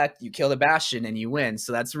 deflect, you kill the Bastion and you win.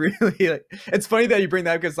 So that's really, like, it's funny that you bring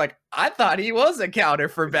that up because, like, I thought he was a counter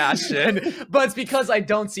for Bastion, but it's because I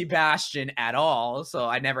don't see Bastion at all. So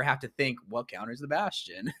I never have to think, what counters the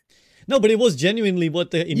Bastion? No, but it was genuinely what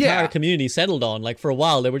the entire community settled on. Like for a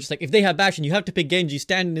while, they were just like, if they have Bastion, you have to pick Genji,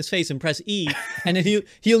 stand in his face, and press E, and then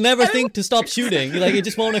he'll never think to stop shooting. Like it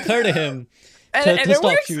just won't occur to him to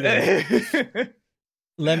stop shooting.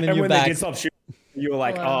 Lemon, and you're when back. They did stop shooting, you were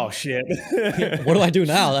like, oh shit. What do I do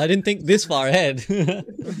now? I didn't think this far ahead.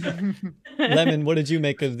 Lemon, what did you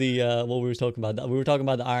make of the what we were talking about? We were talking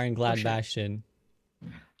about the Ironclad Bastion.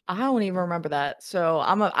 I don't even remember that, so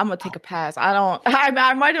I'm gonna take a pass. I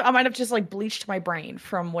might have just like bleached my brain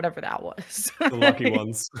from whatever that was. The lucky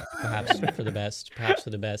ones. Perhaps for the best. Perhaps for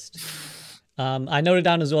the best. I noted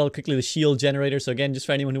down as well quickly the shield generator. So again, just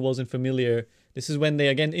for anyone who wasn't familiar, this is when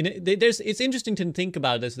it's interesting to think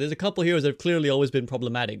about this. There's a couple heroes that have clearly always been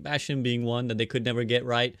problematic. Bastion being one that they could never get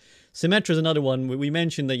right. Symmetra's another one. We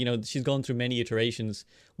mentioned that, you know, she's gone through many iterations.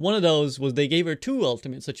 One of those was they gave her 2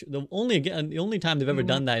 ultimates. The only time they've ever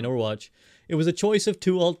done that in Overwatch. It was a choice of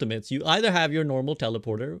 2 ultimates. You either have your normal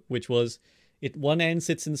teleporter, which was one end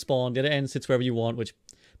sits in spawn, the other end sits wherever you want, which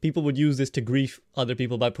people would use this to grief other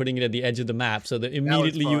people by putting it at the edge of the map. So that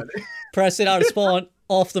immediately you press it out of spawn,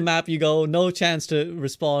 off the map you go, no chance to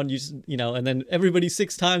respawn. You know, and then everybody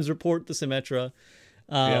 6 times report the Symmetra.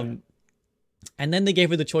 And then they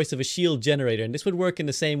gave her the choice of a shield generator. And this would work in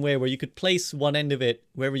the same way where you could place one end of it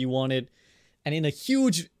wherever you wanted. And in a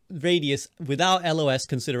huge radius, without LOS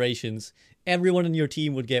considerations, everyone in your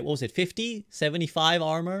team would get, what was it, 50, 75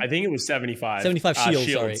 armor? I think it was 75. 75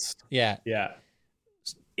 shields, sorry. Yeah. Yeah.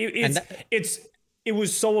 It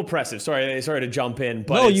was so oppressive. Sorry to jump in.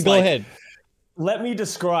 But no, you go ahead. Let me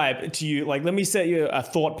describe to you, like, let me set you a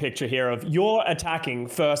thought picture here of you're attacking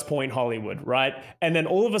first point Hollywood, right? And then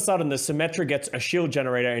all of a sudden the Symmetra gets a shield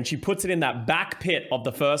generator and she puts it in that back pit of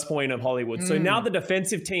the first point of Hollywood. So now the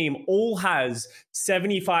defensive team all has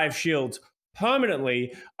 75 shields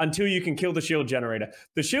permanently until you can kill the shield generator.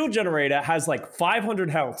 The shield generator has like 500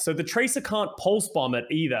 health, so the Tracer can't pulse bomb it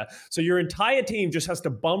either. So your entire team just has to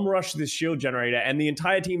bum rush this shield generator, and the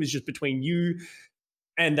entire team is just between you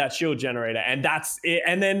and that shield generator, and that's it.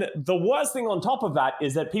 And then the worst thing on top of that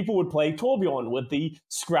is that people would play Torbjorn with the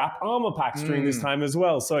scrap armor packs during this time as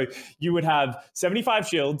well. So you would have 75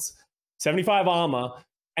 shields, 75 armor,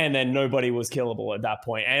 and then nobody was killable at that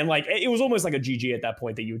point. And like it was almost like a GG at that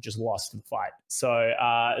point that you just lost the fight. So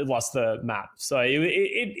lost the map. So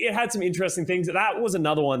it had some interesting things. That was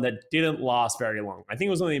another one that didn't last very long. I think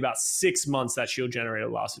it was only about 6 months that shield generator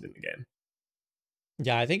lasted in the game.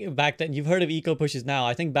 Yeah, I think back then, you've heard of eco pushes now.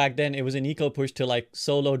 I think back then it was an eco push to like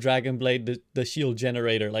solo Dragon Blade the shield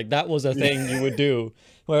generator. Like that was a thing you would do.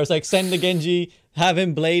 Where it's like send the Genji, have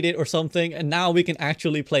him blade it or something, and now we can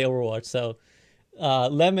actually play Overwatch. So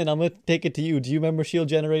Lemon, I'm gonna take it to you. Do you remember shield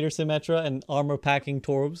generator Symmetra and armor packing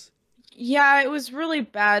Torbs? Yeah, it was really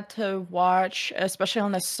bad to watch, especially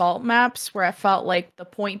on assault maps where I felt like the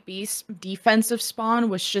point B defensive spawn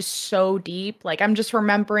was just so deep. Like I'm just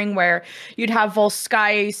remembering where you'd have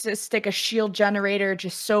Volskaya stick a shield generator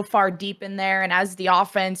just so far deep in there, and as the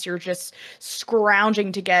offense, you're just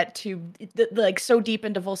scrounging to get to like so deep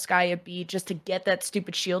into Volskaya B just to get that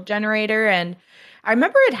stupid shield generator. And I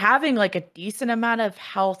remember it having like a decent amount of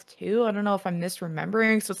health too. I don't know if I'm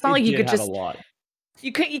misremembering. So it's not like you could just a lot.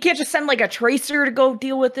 you can't just send like a tracer to go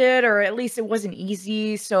deal with it, or at least it wasn't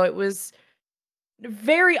easy. So it was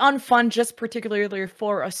very unfun, just particularly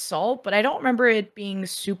for assault. But I don't remember it being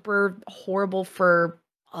super horrible for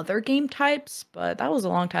other game types. But that was a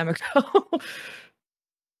long time ago.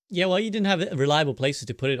 Yeah, well, you didn't have reliable places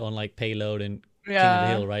to put it on, like payload and King of the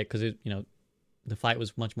Hill, right? Because the fight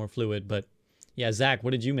was much more fluid. But yeah, Zach,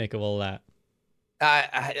 what did you make of all that?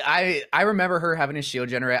 I remember her having a shield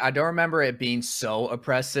generator. I don't remember it being so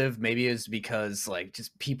oppressive. Maybe it's because like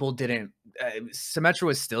just people didn't. Symmetra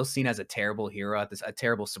was still seen as a terrible hero a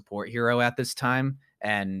terrible support hero at this time,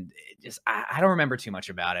 and I don't remember too much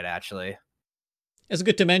about it actually. It's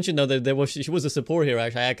good to mention though that she was a support hero.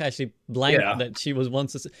 Actually, I actually blanked that she was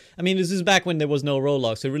once. I mean, this is back when there was no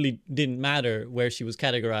Roblox, so it really didn't matter where she was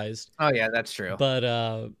categorized. Oh yeah, that's true.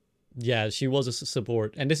 But yeah, she was a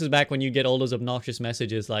support. And this is back when you get all those obnoxious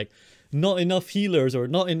messages like, not enough healers or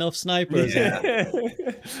not enough snipers. Yeah.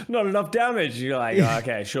 Not enough damage. You're like, oh,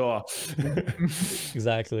 okay, sure.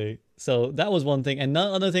 Exactly. So that was one thing. And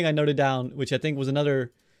another thing I noted down, which I think was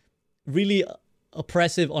another really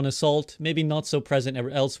oppressive on assault, maybe not so present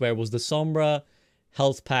elsewhere, was the Sombra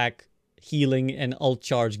health pack healing and ult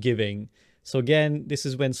charge giving. So again, this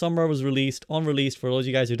is when Sombra was released, for those of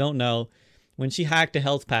you guys who don't know. When she hacked a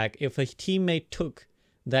health pack, if a teammate took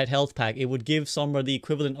that health pack, it would give Sombra the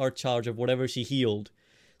equivalent art charge of whatever she healed.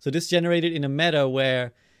 So this generated in a meta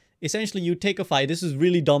where essentially you take a fight. This is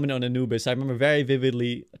really dominant on Anubis. I remember very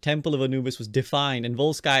vividly, Temple of Anubis was defined, and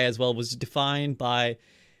Volskaya as well was defined by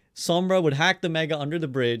Sombra would hack the Mega under the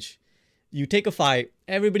bridge. You take a fight,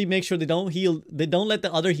 everybody make sure they don't heal. They don't let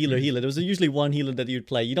the other healer heal it. There was usually one healer that you'd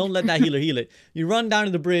play. You don't let that healer heal it. You run down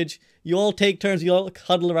to the bridge. You all take turns. You all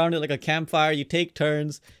huddle around it like a campfire. You take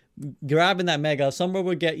turns grabbing that Mega. Sombra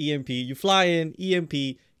would get EMP. You fly in,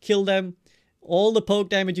 EMP, kill them. All the poke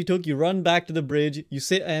damage you took, you run back to the bridge. You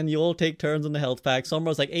sit and you all take turns on the health pack.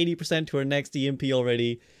 Sombra's like 80% to her next EMP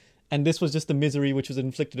already. And this was just the misery which was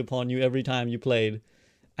inflicted upon you every time you played.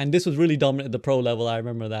 And this was really dominant at the pro level. I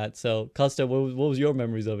remember that. So, Costa, what was your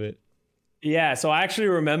memories of it? Yeah, so I actually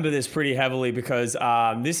remember this pretty heavily because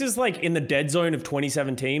this is like in the dead zone of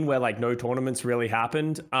 2017 where like no tournaments really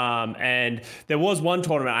happened. And there was one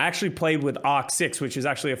tournament. I actually played with Arc 6, which is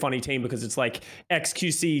actually a funny team because it's like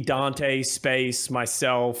XQC, Dante, Space,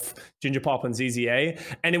 myself, Ginger Pop, and ZZA.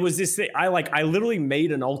 And it was this thing, I literally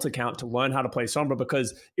made an alt account to learn how to play Sombra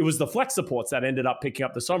because it was the flex supports that ended up picking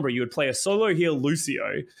up the Sombra. You would play a solo heal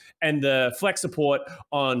Lucio, and the flex support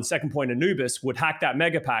on second point Anubis would hack that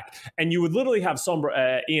mega pack, and you would literally have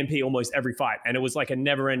Sombra EMP almost every fight, and it was like a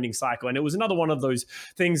never-ending cycle. And it was another one of those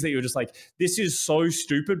things that you're just like, this is so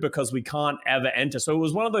stupid because we can't ever enter. So it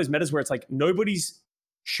was one of those metas where it's like nobody's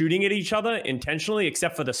shooting at each other intentionally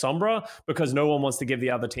except for the Sombra because no one wants to give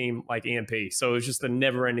the other team like EMP. So it was just a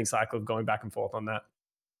never-ending cycle of going back and forth on that.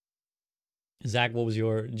 Zach, do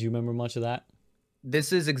you remember much of that?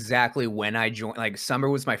 This is exactly when I joined. Like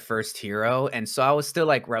Sombra was my first hero, and so I was still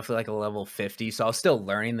like roughly like a level 50, so I was still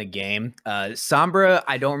learning the game. Sombra,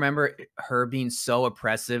 I don't remember her being so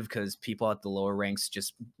oppressive because people at the lower ranks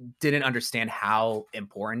just didn't understand how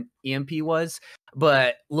important EMP was.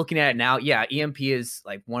 But looking at it now, yeah, EMP is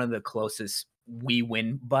like one of the closest we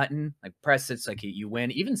win button. Like press it's like you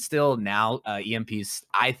win. Even still now, EMP is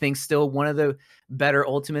I think still one of the better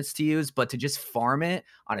ultimates to use, but to just farm it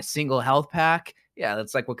on a single health pack, yeah,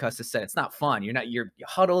 that's like what Custis said. It's not fun. You're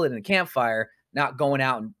huddled in a campfire, not going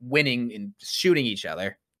out and winning and shooting each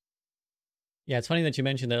other. Yeah, it's funny that you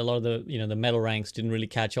mentioned that a lot of the the metal ranks didn't really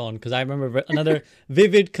catch on, because I remember another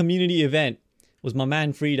vivid community event was my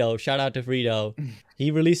man Frito. Shout out to Frito.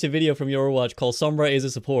 He released a video from Overwatch called Sombra is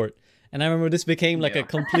a Support. And I remember this became like a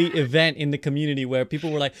complete event in the community where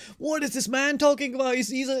people were like, what is this man talking about?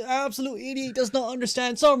 He's an absolute idiot. He does not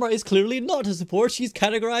understand. Sombra is clearly not a support. She's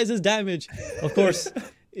categorized as damage. Of course,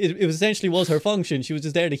 it essentially was her function. She was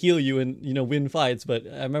just there to heal you and, you know, win fights. But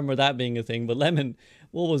I remember that being a thing. But Lemon,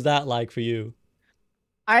 what was that like for you?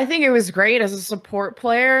 I think it was great as a support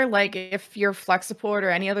player. Like, if your flex support or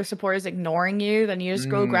any other support is ignoring you, then you just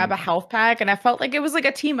go grab a health pack. And I felt like it was like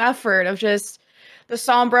a team effort of just the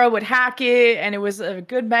Sombra would hack it, and it was a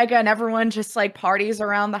good mega, and everyone just like parties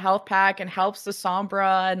around the health pack and helps the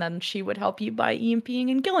Sombra, and then she would help you by EMPing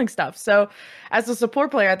and killing stuff. So, as a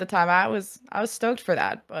support player at the time, I was stoked for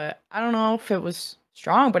that. But I don't know if it was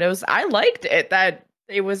strong, but I liked it that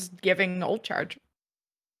it was giving ult charge.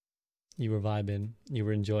 You were vibing. You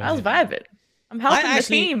were enjoying I was it. vibing. I'm helping the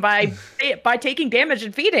team by taking damage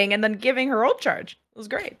and feeding, and then giving her ult charge. It was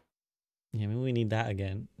great. Yeah, maybe we need that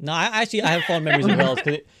again. No, I have fond memories of Wells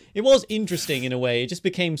because it was interesting in a way. It just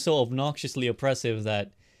became so obnoxiously oppressive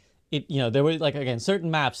that it, you know, there were like, again, certain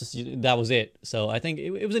maps, that was it. So I think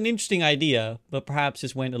it was an interesting idea, but perhaps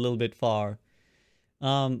just went a little bit far.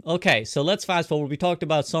 Okay, so let's fast forward. We talked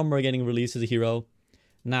about Sombra getting released as a hero.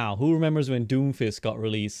 Now, who remembers when Doomfist got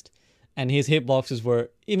released? And his hitboxes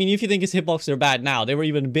were, I mean, if you think his hitboxes are bad now, they were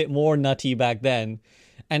even a bit more nutty back then.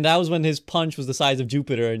 And that was when his punch was the size of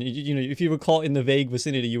Jupiter. And, you know, if you were caught in the vague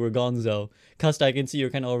vicinity, you were gonzo. Custa, I can see you're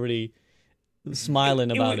kind of already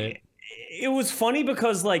smiling about it. It was funny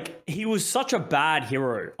because, like, he was such a bad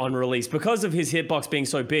hero on release because of his hitbox being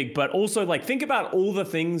so big. But also, like, think about all the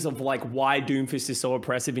things of, like, why Doomfist is so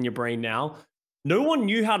oppressive in your brain now. No one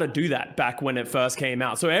knew how to do that back when it first came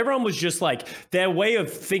out. So everyone was just like, their way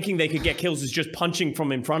of thinking they could get kills is just punching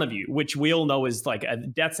from in front of you, which we all know is like a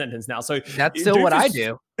death sentence now. So that's still what I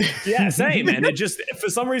do. Yeah, same. And it just, for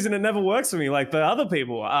some reason, it never works for me like the other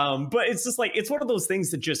people. But it's just like, it's one of those things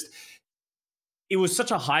that just, it was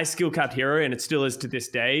such a high skill capped hero, and it still is to this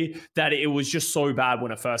day, that it was just so bad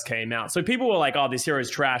when it first came out. So people were like, oh, this hero is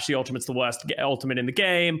trash. The ultimate's the worst ultimate in the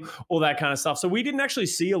game, all that kind of stuff. So we didn't actually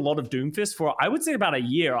see a lot of Doomfist for, I would say, about a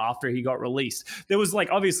year after he got released. There was like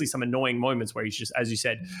obviously some annoying moments where he's just, as you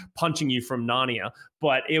said, punching you from Narnia,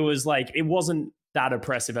 but it was like, it wasn't that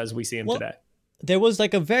oppressive as we see him today. There was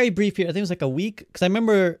like a very brief period, I think it was like a week, because I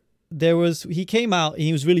remember he came out and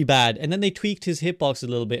he was really bad, and then they tweaked his hitbox a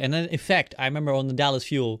little bit, and then Effect, I remember on the Dallas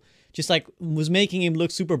Fuel, just like was making him look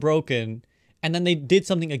super broken, and then they did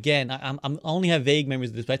something again. I only have vague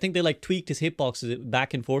memories of this, but I think they like tweaked his hitboxes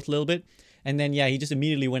back and forth a little bit, and then yeah, he just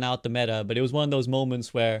immediately went out the meta. But it was one of those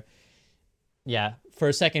moments where, yeah, for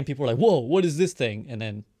a second people were like, whoa, what is this thing? And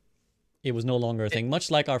then it was no longer a thing, much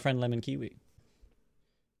like our friend Lemon Kiwi.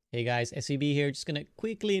 Hey guys, SVB here, just gonna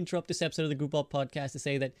quickly interrupt this episode of the Group Up Podcast to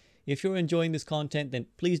say that if you're enjoying this content, then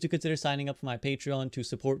please do consider signing up for my Patreon to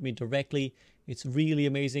support me directly. It's really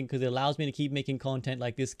amazing because it allows me to keep making content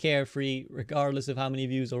like this carefree, regardless of how many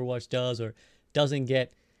views Overwatch does or doesn't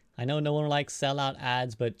get. I know no one likes sellout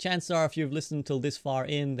ads, but chances are if you've listened till this far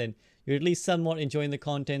in, then you're at least somewhat enjoying the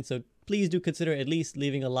content. So please do consider at least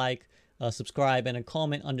leaving a like, subscribe, and a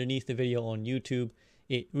comment underneath the video on YouTube.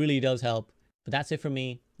 It really does help. But that's it for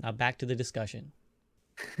me. Now back to the discussion.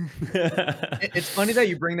 It's funny that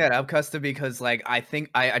you bring that up, Custa, because like I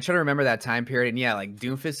think I try to remember that time period, and yeah, like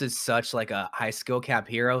Doomfist is such like a high skill cap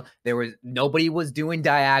hero. Nobody was doing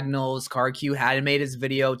diagonals. CarQ hadn't made his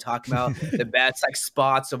video talking about the best like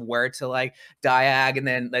spots of where to like diag, and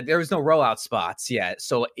then like there was no rollout spots yet.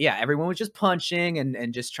 So yeah, everyone was just punching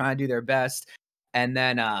and just trying to do their best. And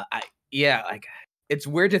then like it's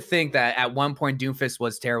weird to think that at one point Doomfist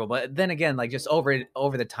was terrible, but then again, like just over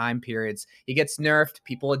the time periods, he gets nerfed,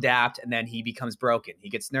 people adapt, and then he becomes broken. He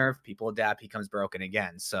gets nerfed, people adapt, he becomes broken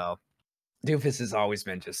again. So Doomfist has always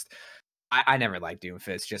been just, I never liked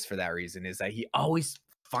Doomfist just for that reason, is that he always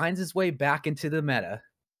finds his way back into the meta,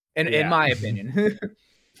 in my opinion.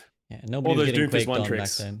 Yeah, nobody was getting quaked on back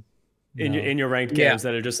then. In your ranked games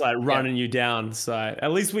that are just like running you down. So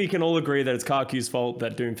at least we can all agree that it's CarQ's fault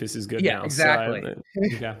that Doomfist is good now. Yeah, exactly. So,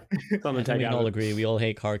 yeah, something to take we can out. all agree. We all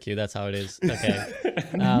hate CarQ. That's how it is. Okay.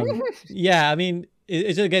 Yeah, I mean,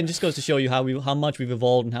 it again just goes to show you how much we've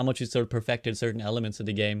evolved and how much we've sort of perfected certain elements of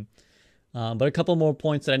the game. But a couple more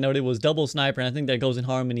points that I noted was double sniper, and I think that goes in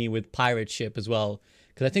harmony with pirate ship as well,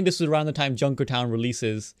 because I think this was around the time Junkertown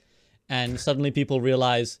releases, and suddenly people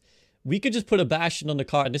realize we could just put a Bastion on the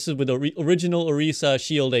card. This is with original Orisa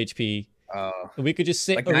shield HP. We could just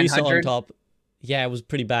sit like Orisa on top. Yeah, it was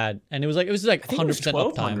pretty bad, and it was like 100%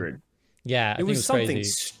 uptime. Yeah, it was something crazy.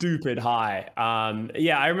 Stupid high.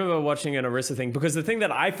 Yeah, I remember watching an Orisa thing, because the thing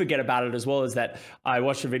that I forget about it as well is that I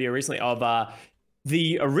watched a video recently of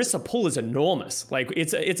the Orisa pull is enormous. Like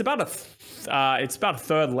it's about a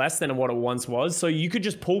third less than what it once was. So you could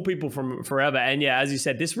just pull people from forever. And yeah, as you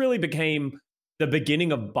said, this really became the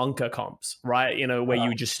beginning of bunker comps, right? You know, where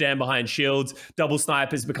you just stand behind shields, double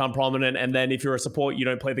snipers become prominent, and then if you're a support, you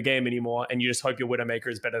don't play the game anymore, and you just hope your Widowmaker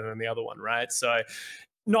is better than the other one, right? So,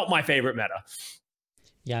 not my favorite meta.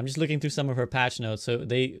 Yeah, I'm just looking through some of her patch notes. So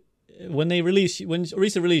when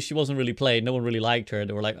Orisa released, she wasn't really played. No one really liked her.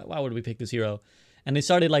 They were like, why would we pick this hero? And they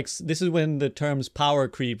started like, this is when the terms power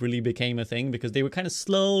creep really became a thing, because they were kind of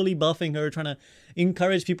slowly buffing her, trying to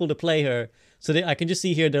encourage people to play her. So I can just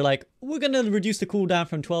see here, they're like, we're going to reduce the cooldown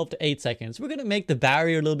from 12 to 8 seconds. We're going to make the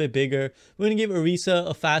barrier a little bit bigger. We're going to give Orisa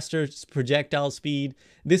a faster projectile speed.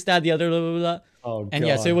 This, that, the other, blah, blah, blah. Oh, and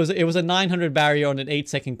yes, it was a 900 barrier on an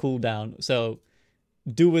 8-second cooldown. So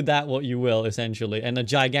do with that what you will, essentially. And a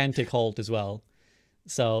gigantic halt as well.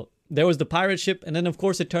 So there was the pirate ship. And then, of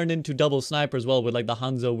course, it turned into double sniper as well with like the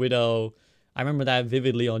Hanzo Widow. I remember that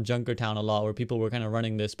vividly on Junkertown a lot, where people were kind of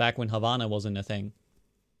running this back when Havana wasn't a thing.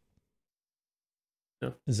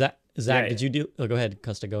 Zach, did you do? Oh, go ahead,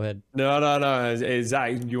 Custa. Go ahead. No.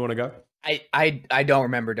 Zach, you want to go? I don't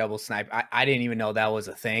remember double snipe. I didn't even know that was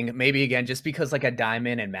a thing. Maybe again, just because like a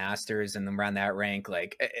diamond and masters and around that rank,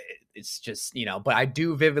 like it's just, you know. But I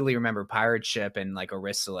do vividly remember pirate ship and like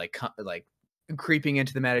Orisa like creeping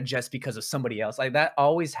into the meta just because of somebody else. Like that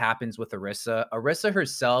always happens with Orisa. Orisa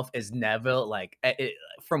herself is never like,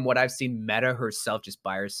 from what I've seen, meta herself just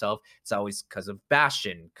by herself. It's always because of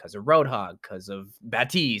Bastion, because of Roadhog, because of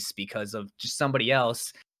Baptiste, because of just somebody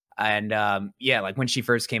else. And yeah, like when she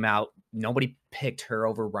first came out, nobody picked her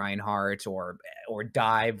over Reinhardt or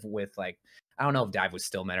Dive with like, I don't know if Dive was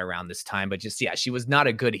still meta around this time, but just, yeah, she was not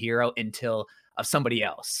a good hero until of somebody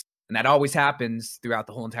else. And that always happens throughout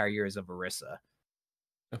the whole entire years of Orisa.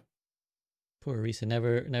 Poor Orisa,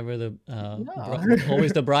 never the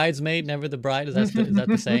always the bridesmaid, never the bride. Is that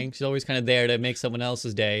the saying? She's always kind of there to make someone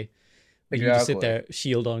else's day. But you just sit there,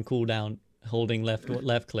 shield on cooldown, holding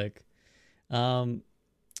left click.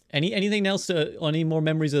 Anything else? Any more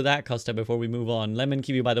memories of that, Costa, before we move on? Lemon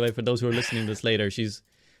Kiwi, by the way, for those who are listening to this later, she's,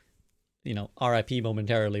 RIP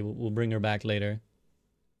momentarily. We'll bring her back later.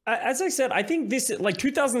 As I said, I think this, like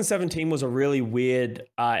 2017 was a really weird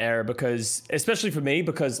era because, especially for me,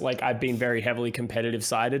 because like I've been very heavily competitive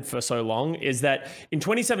sided for so long, is that in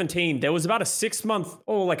 2017, there was about a 6-month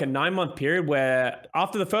or like a 9-month period where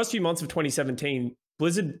after the first few months of 2017,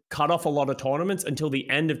 Blizzard cut off a lot of tournaments until the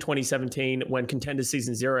end of 2017 when Contender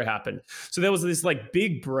Season 0 happened. So there was this like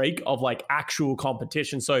big break of like actual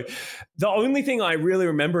competition. So the only thing I really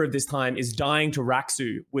remember of this time is dying to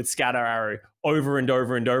Raksu with Scatter Arrow over and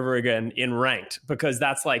over and over again in ranked, because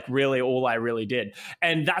that's like really all I really did.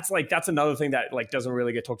 And that's another thing that like doesn't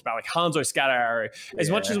really get talked about. Like Hanzo Scatter Arrow, as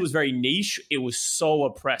much as it was very niche, it was so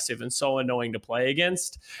oppressive and so annoying to play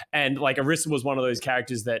against. And like Orisa was one of those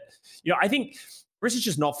characters that, I think Orisa's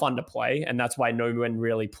just not fun to play, and that's why no one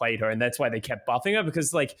really played her, and that's why they kept buffing her,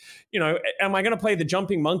 because like, am I going to play the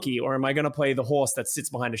jumping monkey, or am I going to play the horse that sits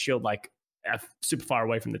behind a shield like super far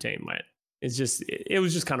away from the team, right? It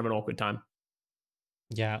was just kind of an awkward time.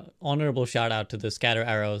 Yeah, honorable shout out to the Scatter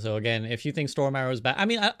Arrow. So again, if you think Storm Arrow is bad, I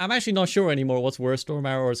mean, I'm actually not sure anymore what's worse, Storm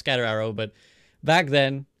Arrow or Scatter Arrow, but back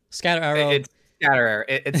then, Scatter Arrow... It's Scatter Arrow.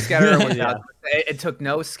 It's Scatter Arrow without... It took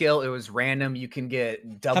no skill. It was random. You can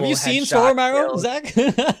get double. Have you seen Storm Arrow, Zach?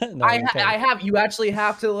 No, I have. You actually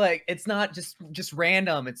have to like. It's not just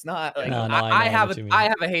random. It's not like I have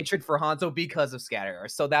a hatred for Hanzo because of Scatter Arrow.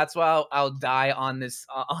 So that's why I'll die on this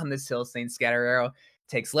hill saying Scatter Arrow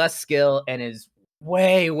takes less skill and is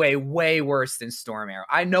way worse than Storm Arrow.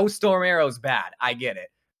 I know Storm Arrow's bad. I get it.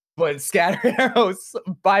 But Scatter Arrow's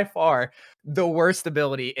by far the worst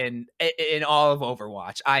ability in all of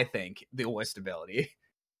Overwatch. I think the worst ability.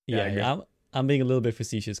 Yeah. I'm being a little bit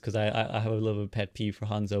facetious because I have a little bit of pet peeve for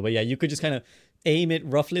Hanzo. But yeah, you could just kind of aim it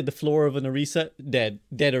roughly at the floor of an Orisa, dead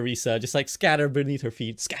Orisa, just like scatter beneath her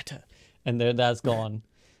feet, scatter, and there that's gone.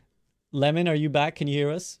 Lemon, are you back? Can you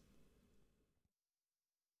hear us?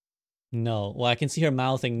 No. Well, I can see her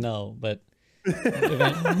mouthing no, but.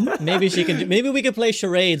 Maybe we could play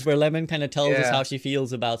charades where Lemon kind of tells us how she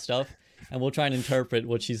feels about stuff, and we'll try and interpret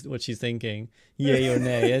what she's thinking, yay or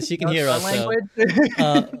nay. Yes, she can hear us.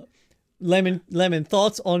 Lemon,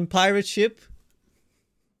 thoughts on pirate ship?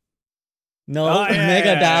 No,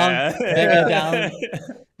 mega down.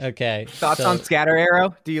 Okay. Thoughts on Scatter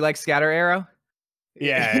Arrow? Do you like Scatter Arrow?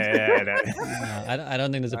 Yeah. No, I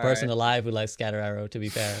don't think there's a person alive who likes Scatter Arrow. To be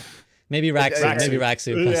fair. Maybe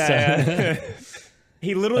Raksu. Yeah.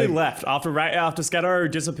 He literally left after Scatter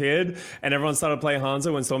disappeared and everyone started playing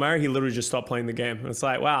Hanzo and Stormare. He literally just stopped playing the game. And it's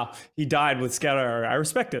like, wow, he died with Scatter. I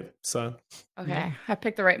respect it. So Okay, I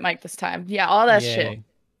picked the right mic this time. Yeah, all that shit.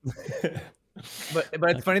 But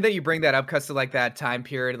it's funny that you bring that up because of like that time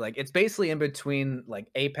period. Like it's basically in between like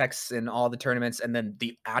Apex and all the tournaments and then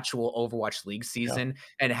the actual Overwatch League season,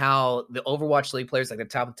 and how the Overwatch League players like the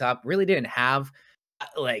top really didn't have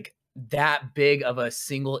like that big of a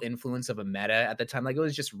single influence of a meta at the time. Like it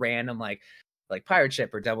was just random like Pirate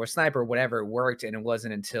Ship or Double or Sniper, whatever worked, and it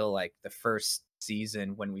wasn't until like the first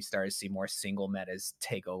season when we started to see more single metas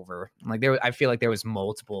take over. Like I feel like there was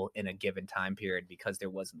multiple in a given time period because there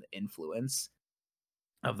wasn't the influence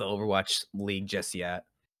of the Overwatch League just yet.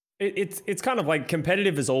 It's kind of like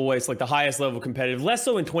competitive is always like the highest level competitive, less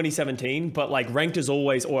so in 2017, but like ranked is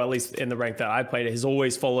always, or at least in the rank that I played, it has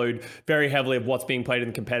always followed very heavily of what's being played in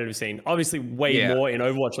the competitive scene. Obviously way more in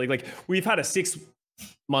Overwatch League. Like we've had a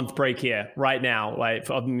 6-month break here right now, like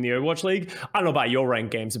in the Overwatch League. I don't know about your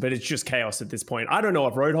ranked games, but it's just chaos at this point. I don't know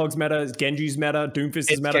if Roadhog's meta, Genji's meta,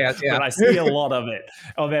 Doomfist is meta, chaos, but I see a lot of it,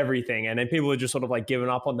 of everything. And then people are just sort of like giving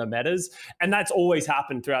up on the metas. And that's always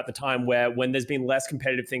happened throughout the time where when there's been less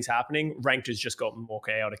competitive things happening, ranked has just gotten more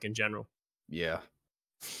chaotic in general. Yeah.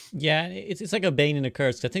 Yeah, it's like a bane and a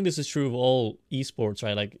curse. I think this is true of all esports,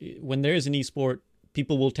 right? Like when there is an esport,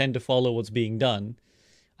 people will tend to follow what's being done.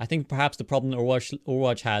 I think perhaps the problem that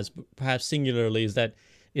Overwatch has, perhaps singularly, is that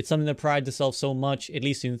it's something that prides itself so much, at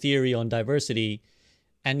least in theory, on diversity,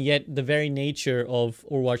 and yet the very nature of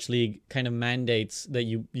Overwatch League kind of mandates that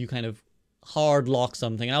you kind of hard lock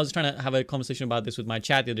something. And I was trying to have a conversation about this with my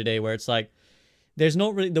chat the other day, where it's like, there's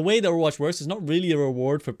not really, the way that Overwatch works is not really a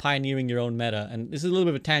reward for pioneering your own meta. And this is a little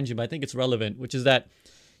bit of a tangent, but I think it's relevant, which is that,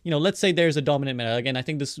 you know, let's say there's a dominant meta. Again, I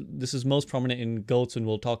think this is most prominent in GOATs, and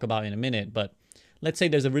we'll talk about in a minute, but let's say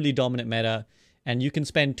there's a really dominant meta and you can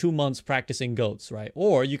spend 2 months practicing GOATs, right?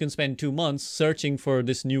 Or you can spend 2 months searching for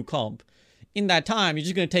this new comp. In that time, you're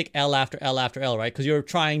just going to take L after L after L, right? Because you're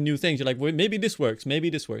trying new things. You're like, well, maybe this works,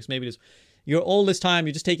 maybe this works, maybe this. You're all this time,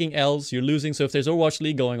 you're just taking L's, you're losing. So if there's Overwatch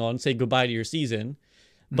League going on, say goodbye to your season.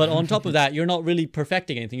 But on top of that, you're not really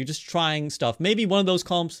perfecting anything. You're just trying stuff. Maybe one of those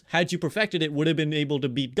comps, had you perfected it, would have been able to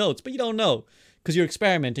beat GOATs, but you don't know because you're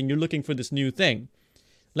experimenting. You're looking for this new thing.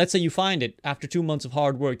 Let's say you find it after 2 months of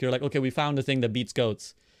hard work. You're like, okay, we found a thing that beats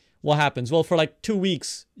GOATs. What happens? Well, for like 2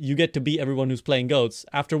 weeks, you get to beat everyone who's playing GOATs,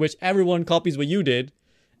 after which everyone copies what you did.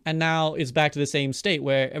 And now it's back to the same state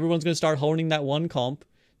where everyone's going to start honing that one comp.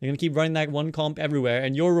 They're going to keep running that one comp everywhere.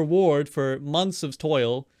 And your reward for months of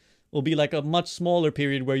toil will be like a much smaller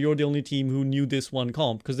period where you're the only team who knew this one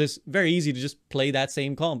comp. Because it's very easy to just play that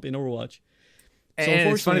same comp in Overwatch. So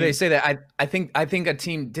and it's funny they say that. I think a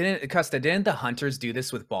team didn't the Hunters do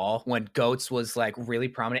this with Ball when GOATs was like really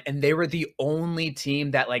prominent, and they were the only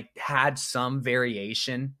team that like had some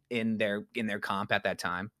variation in their comp at that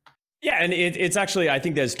time. Yeah, and it's actually, I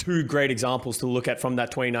think there's 2 great examples to look at from that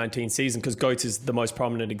 2019 season, because GOATs is the most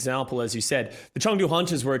prominent example, as you said. The Chengdu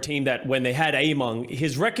Hunters were a team that when they had Among,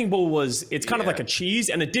 his Wrecking Ball it's kind of like a cheese,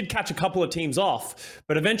 and it did catch a couple of teams off,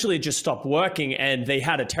 but eventually it just stopped working, and they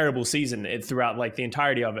had a terrible season throughout like the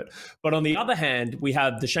entirety of it. But on the other hand, we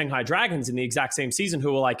have the Shanghai Dragons in the exact same season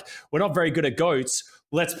who were like, we're not very good at GOATs.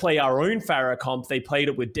 Let's play our own Pharah comp. They played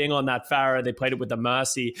it with Ding on that Pharah. They played it with the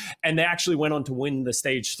Mercy. And they actually went on to win the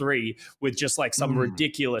stage 3 with just like some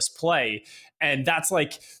ridiculous play. And that's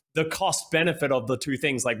like the cost benefit of the 2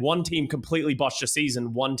 things. Like one team completely botched a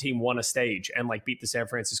season. One team won a stage and like beat the San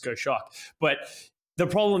Francisco Shock. But the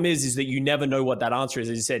problem is that you never know what that answer is.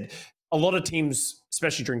 As you said, a lot of teams,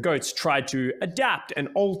 especially during GOATs, tried to adapt and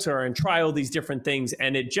alter and try all these different things.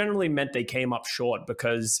 And it generally meant they came up short,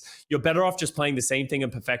 because you're better off just playing the same thing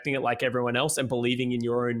and perfecting it like everyone else and believing in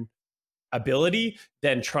your own ability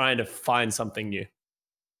than trying to find something new.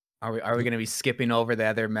 Are we going to be skipping over the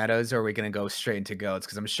other metas, or are we going to go straight into GOATs?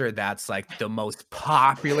 Because I'm sure that's like the most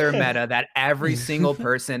popular meta that every single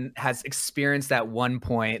person has experienced at one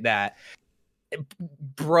point that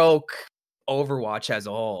broke Overwatch as a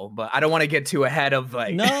whole. But I don't want to get too ahead of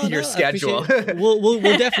like your schedule.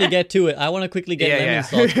 we'll definitely get to it. I want to quickly get Lemon's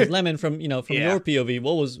thoughts, because Lemon, from your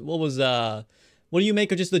POV, what do you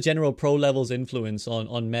make of just the general pro levels influence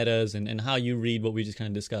on metas and how you read what we just kind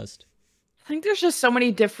of discussed? I think there's just so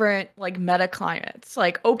many different like meta climates.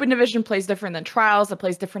 Like Open Division plays different than Trials, it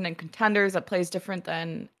plays different than Contenders, it plays different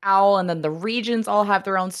than OWL, and then the regions all have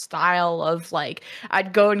their own style of like,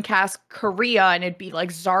 I'd go and cast Korea and it'd be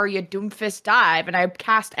like Zarya Doomfist Dive, and I'd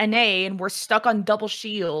cast NA and we're stuck on double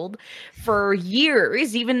shield for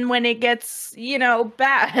years, even when it gets,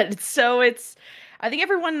 bad. So I think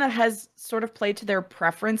everyone has sort of played to their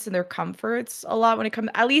preference and their comforts a lot when it comes,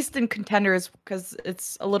 at least in contenders, because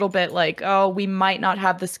it's a little bit like, oh, we might not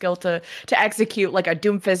have the skill to execute like a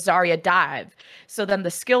Doomfist Zarya dive. So then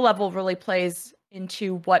the skill level really plays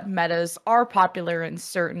into what metas are popular in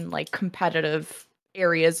certain like competitive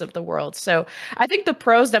areas of the world. So I think the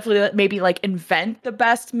pros definitely maybe like invent the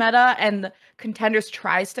best meta and the contenders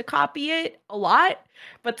tries to copy it a lot,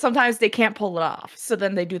 but sometimes they can't pull it off. So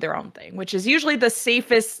then they do their own thing, which is usually the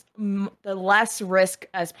safest, the less risk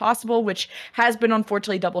as possible, which has been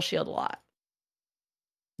unfortunately double shield a lot.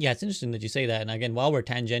 Yeah, it's interesting that you say that. And again, while we're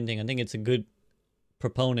tangenting, I think it's a good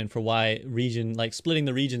proponent for why region, like splitting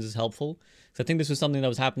the regions is helpful. So I think this was something that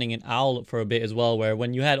was happening in OWL for a bit as well, where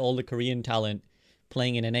when you had all the Korean talent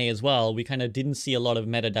playing in NA as well, we kind of didn't see a lot of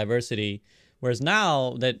meta diversity. Whereas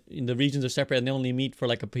now that the regions are separate and they only meet for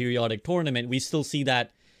like a periodic tournament, we still see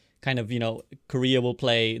that kind of, Korea will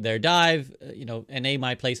play their dive, NA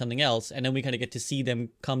might play something else, and then we kind of get to see them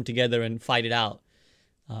come together and fight it out.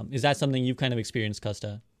 Is that something you've kind of experienced,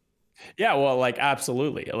 Custa? Yeah, well, like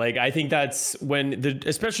absolutely. Like I think that's when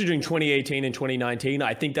especially during 2018 and 2019,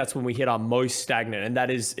 I think that's when we hit our most stagnant. And that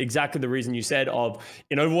is exactly the reason you said of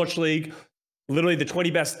in Overwatch League, literally the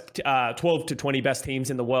 12 to 20 best teams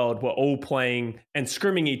in the world were all playing and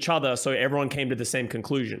scrimming each other. So everyone came to the same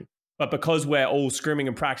conclusion. But because we're all scrimming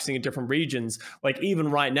and practicing in different regions, like even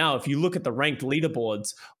right now, if you look at the ranked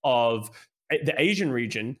leaderboards of the Asian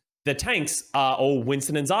region, the tanks are all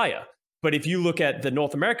Winston and Zarya. But if you look at the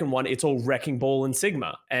North American one, it's all Wrecking Ball and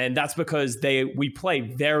Sigma. And that's because we play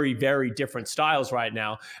very, very different styles right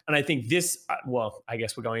now. And I think this, well, I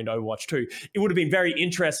guess we're going into Overwatch 2. It would have been very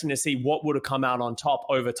interesting to see what would have come out on top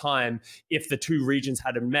over time if the two regions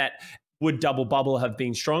hadn't met. Would Double Bubble have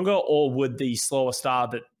been stronger, or would the slower star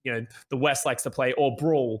that the West likes to play, or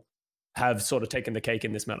Brawl, have sort of taken the cake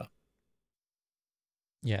in this meta?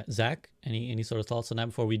 Yeah, Zach, any sort of thoughts on that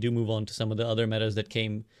before we do move on to some of the other metas that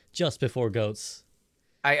came just before GOATS?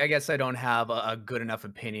 I guess I don't have a good enough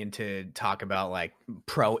opinion to talk about like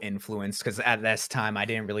pro influence, because at this time I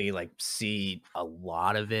didn't really like see a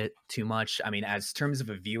lot of it too much. I mean, as terms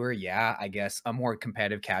of a viewer, yeah, I guess a more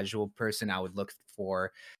competitive casual person, I would look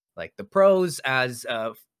for like the pros as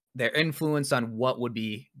their influence on what would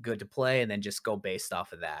be good to play, and then just go based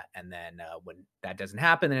off of that. And then when that doesn't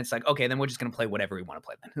happen, then it's like, okay, then we're just going to play whatever we want to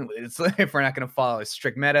play. Then it's like, if we're not going to follow a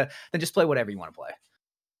strict meta, then just play whatever you want to play.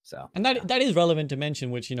 So, and that is relevant to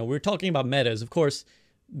mention, which, we're talking about metas. Of course,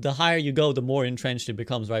 the higher you go, the more entrenched it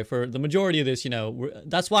becomes, right? For the majority of this,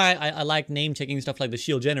 that's why I like name checking stuff like the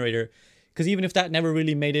shield generator, because even if that never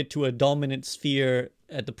really made it to a dominant sphere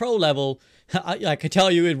at the pro level, I could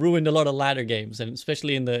tell you it ruined a lot of ladder games, and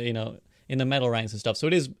especially in the, in the medal ranks and stuff. So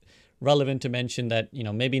it is relevant to mention that,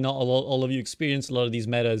 maybe not all of you experience a lot of these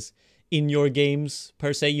metas in your games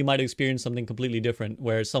per se. You might experience something completely different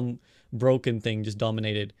where some broken thing just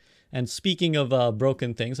dominated. And speaking of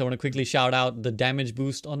broken things, I want to quickly shout out the damage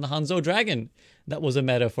boost on the Hanzo Dragon. That was a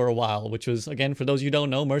meta for a while, which was, again, for those of you who don't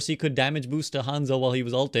know, Mercy could damage boost a Hanzo while he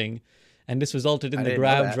was ulting. And this resulted in the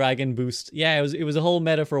Grab Dragon boost. Yeah, it was a whole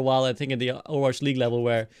meta for a while, I think, at the Overwatch League level,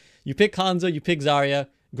 where you pick Hanzo, you pick Zarya,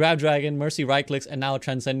 Grab Dragon, Mercy right clicks, and now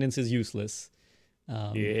Transcendence is useless.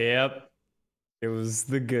 Yep. It was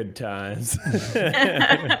the good times.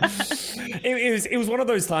 it was one of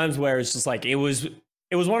those times where it's just like it was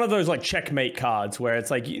one of those like checkmate cards where it's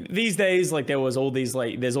like these days, like there's always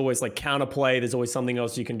like counterplay, there's always something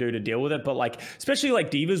else you can do to deal with it. But like especially like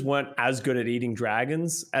divas weren't as good at eating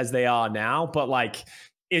dragons as they are now. But like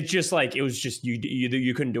it was just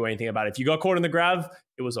you couldn't do anything about it. If you got caught in the grab,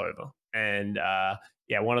 it was over. And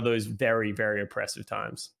one of those very, very oppressive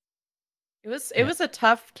times. It was a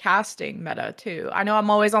tough casting meta too. I know I'm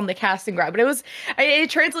always on the casting grab, but it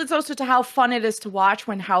translates also to how fun it is to watch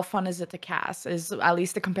when how fun is it to cast is at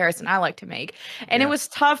least the comparison I like to make. And it was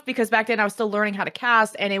tough because back then I was still learning how to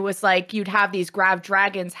cast, and it was like you'd have these grab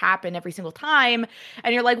dragons happen every single time,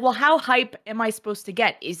 and you're like, well, how hype am I supposed to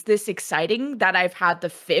get? Is this exciting that I've had the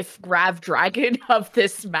 5th grab dragon of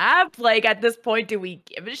this map? Like at this point, do we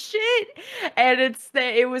give a shit? And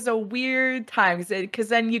it was a weird time because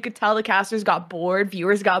then you could tell the cast got bored,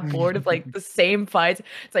 viewers got bored of like the same fights.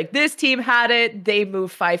 It's like this team had it, they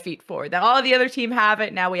moved 5 feet forward. Then all the other team have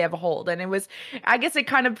it, now we have a hold. And I guess it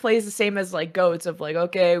kind of plays the same as like GOATS of like,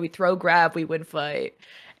 okay, we throw grab, we win fight.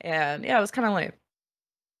 And yeah, it was kind of lame.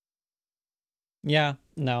 Yeah,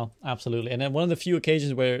 no, absolutely. And then one of the few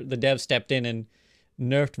occasions where the dev stepped in and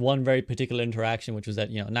nerfed one very particular interaction, which was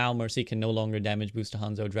that, now Mercy can no longer damage boost a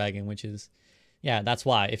Hanzo Dragon, which is, yeah, that's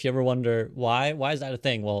why. If you ever wonder why is that a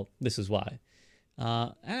thing? Well, this is why.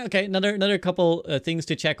 Okay, another couple things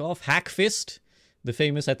to check off. Hack Fist. the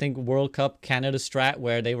famous, I think, World Cup Canada strat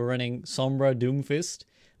where they were running Sombra Doomfist.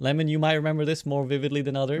 Lemon, you might remember this more vividly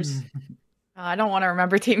than others. I don't want to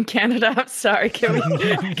remember Team Canada. I'm sorry.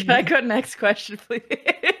 Can I go next question, please?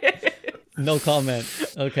 No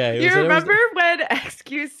comment. Okay. You remember when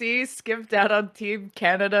XQC skipped out on Team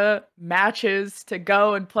Canada matches to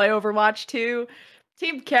go and play Overwatch 2?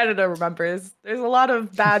 Team Canada remembers. There's a lot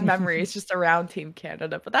of bad memories just around Team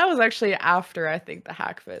Canada, but that was actually after, I think, the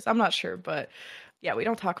Hackfest. I'm not sure, but yeah, we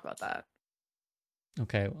don't talk about that.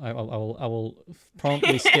 Okay, I will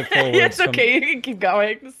promptly skip forward. It's okay, you can keep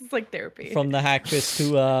going. This is like therapy. From the Hackfest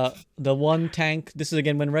to the one tank. This is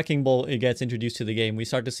again when Wrecking Ball gets introduced to the game. We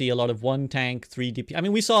start to see a lot of one tank, 3 DPS. I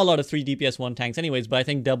mean, we saw a lot of 3 DPS one tanks anyways, but I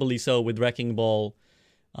think doubly so with Wrecking Ball.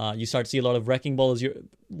 You start to see a lot of Wrecking Ball as your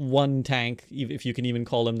one tank, if you can even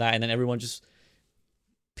call him that, and then everyone just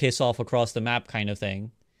piss off across the map kind of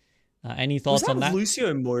thing. Any thoughts on that?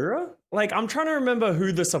 Lucio Moira? Like, I'm trying to remember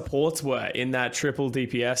who the supports were in that triple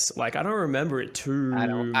DPS. Like, I don't remember it too I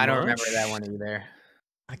don't remember that one either.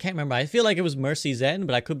 I can't remember. I feel like it was Mercy Zen,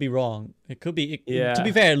 but I could be wrong. It could be. Yeah. To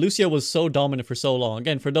be fair, Lucio was so dominant for so long.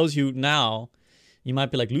 Again, for those who now, you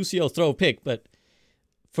might be like, Lucio, throw pick. But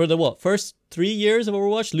for the first 3 years of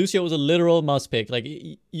Overwatch, Lucio was a literal must pick. Like,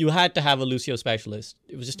 you had to have a Lucio specialist.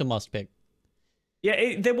 It was just a must pick.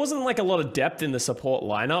 Yeah, there wasn't like a lot of depth in the support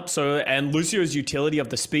lineup. And Lucio's utility of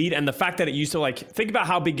the speed and the fact that it used to, like, think about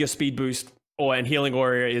how big your speed boost and healing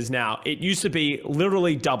warrior is now. It used to be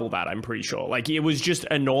literally double that, I'm pretty sure. Like, it was just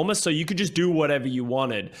enormous, so you could just do whatever you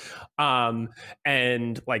wanted.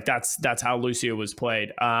 And like that's how Lucio was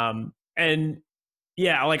played. And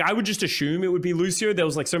yeah, like I would just assume it would be Lucio. There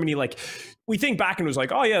was like so many, like, we think back and it was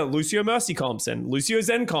like, oh yeah, Lucio Mercy comps and Lucio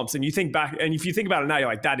Zen comps. And you think back, and if you think about it now, you're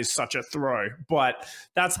like, that is such a throw. But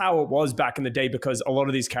that's how it was back in the day, because a lot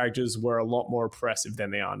of these characters were a lot more oppressive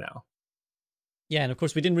than they are now. Yeah, and of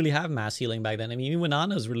course we didn't really have mass healing back then. I mean, even when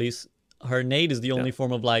Ana's released, her nade is the only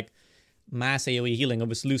form of like mass AoE healing.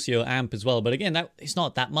 Obviously Lucio amp as well, but again, that it's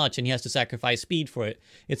not that much, and he has to sacrifice speed for it.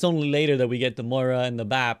 It's only later that we get the Moira and the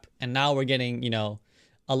BAP, and now we're getting,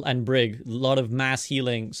 and Brig, a lot of mass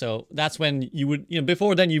healing. So that's when you would,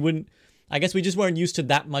 before then you wouldn't, I guess we just weren't used to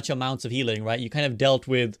that much amounts of healing, right? You kind of dealt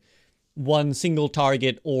with one single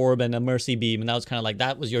target orb and a mercy beam, and that was kind of like,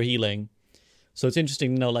 that was your healing. So it's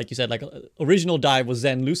interesting to know, like you said, like original dive was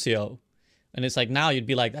Zen Lucio. And it's like now you'd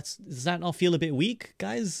be like, does that not feel a bit weak,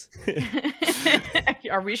 guys?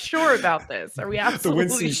 Are we sure about this? Are we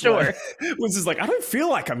absolutely sure? Winston's like, I don't feel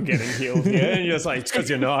like I'm getting healed here. And you're just like, it's because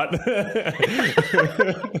you're not.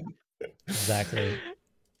 Exactly.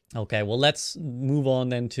 Okay, well, let's move on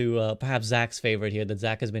then to perhaps Zach's favorite here that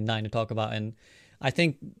Zach has been dying to talk about. And I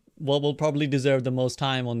think what will probably deserve the most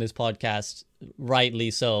time on this podcast,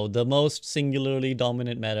 rightly so, the most singularly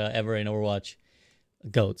dominant meta ever in Overwatch,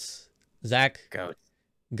 GOATs. Zach,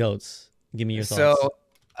 Goats. Give me your thoughts.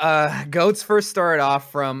 So, Goats first started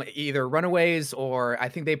off from either Runaways, or I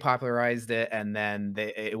think they popularized it, and then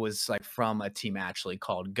it was like from a team actually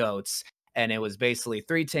called Goats, and it was basically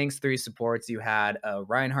 3 tanks, 3 supports. You had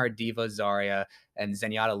Reinhardt, D.Va, Zarya, and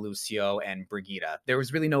Zenyatta, Lucio, and Brigitte. There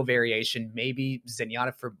was really no variation. Maybe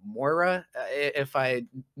Zenyatta for Moira, if I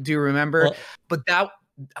do remember. Well, but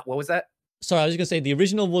what was that? Sorry, I was just gonna say the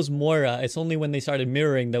original was Moira. It's only when they started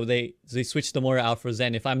mirroring that they switched the Moira out for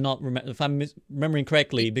Zen. If I'm remembering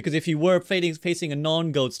correctly, because if you were facing a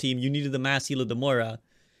non-Goats team, you needed the mass heal of the Moira,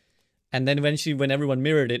 and then eventually, when everyone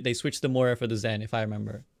mirrored it, they switched the Moira for the Zen. If I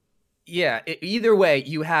remember. Yeah, either way,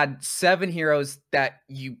 you had 7 heroes that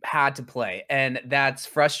you had to play, and that's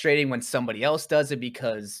frustrating when somebody else does it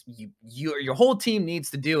because your whole team needs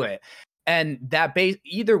to do it. And that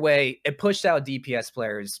either way, it pushed out DPS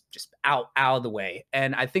players just out of the way.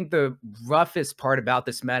 And I think the roughest part about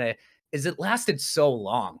this meta is it lasted so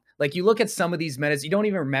long. Like, you look at some of these metas, you don't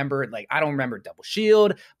even remember, like, I don't remember Double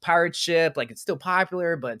Shield, Pirate Ship, like, it's still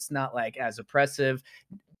popular, but it's not like as oppressive.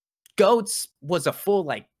 Goats was a full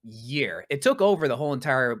like year. It took over the whole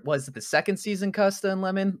entire, was it the 2nd season, Custa and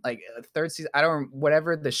Lemon? Like 3rd season,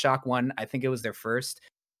 whatever the Shock one, I think it was their first.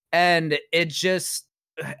 And it just,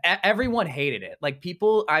 everyone hated it. Like,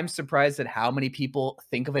 people, I'm surprised at how many people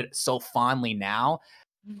think of it so fondly now.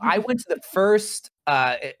 I went to the first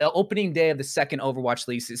opening day of the 2nd Overwatch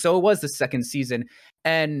League, so it was the 2nd season,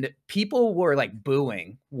 and people were like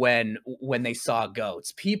booing when they saw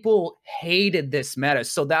Goats. People hated this meta,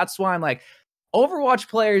 so that's why I'm like, Overwatch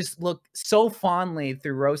players look so fondly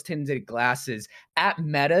through rose-tinted glasses at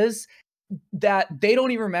metas that they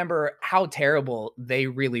don't even remember how terrible they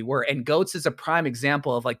really were. And Goats is a prime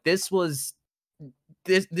example of like, this was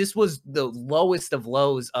this was the lowest of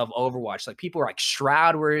lows of Overwatch. Like people were like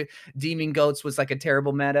Shroud were deeming goats was like a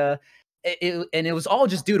terrible meta. And it was all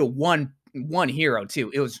just due to one hero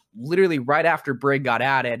too. It was literally right after Brig got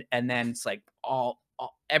added, and then it's like all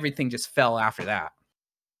everything just fell after that.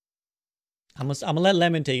 I'm gonna let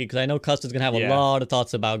Lemon take it because I know Custer's gonna have a lot of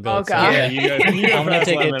thoughts about goats. Oh god, yeah, you go I'm gonna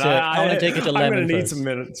take it to Lemon. I'm gonna need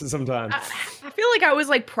first. some time. I feel like I was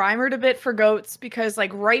like primered a bit for goats because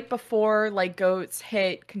like right before like goats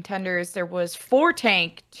hit contenders, there was 4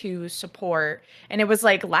 tank to support, and it was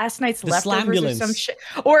like last night's leftovers or some shit,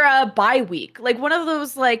 or a bye week. Like one of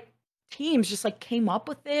those like teams just like came up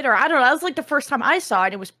with it, or I don't know. That was like the first time I saw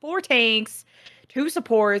it. It was 4 tanks, 2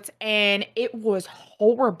 supports, and it was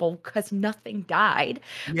horrible because nothing died.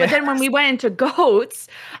 Yes. But then when we went into goats,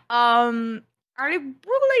 I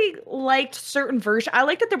really liked certain versions. I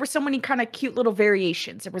liked that there were so many kind of cute little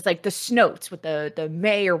variations. There was like the Snoats with the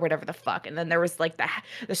May or whatever the fuck, and then there was like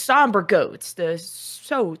the somber goats, the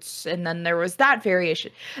Soats, and then there was that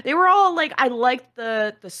variation. They were all like, I liked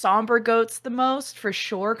the somber goats the most for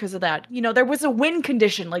sure because of that. You know, there was a win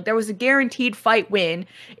condition, like there was a guaranteed fight win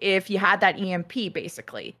if you had that EMP.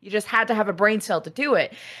 Basically, you just had to have a brain cell to do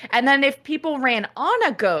it. And then if people ran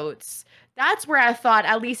Ana goats, that's where I thought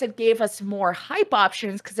at least it gave us more hype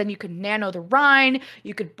options, because then you could nano the Rein,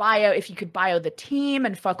 you could bio, if you could bio the team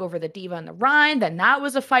and fuck over the D.Va and the Rein, then that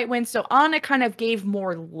was a fight win. So Ana kind of gave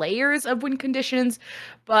more layers of win conditions,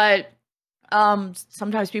 but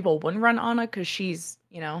sometimes people wouldn't run Ana because she's,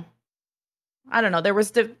 you know, I don't know. There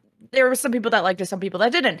were some people that liked it, some people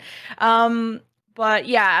that didn't. But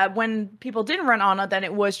yeah, when people didn't run Ana, then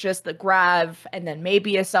it was just the Grav and then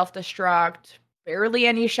maybe a self-destruct. Barely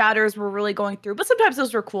any shatters were really going through, but sometimes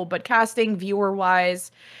those were cool. But casting, viewer-wise,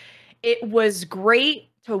 it was great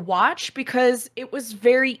to watch because it was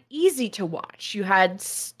very easy to watch. You had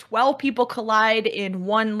 12 people collide in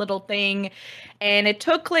one little thing, and it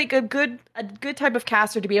took like a good type of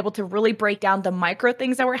caster to be able to really break down the micro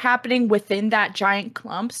things that were happening within that giant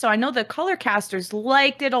clump. So I know the color casters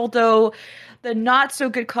liked it, although the not so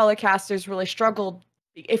good color casters really struggled.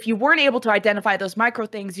 If you weren't able to identify those micro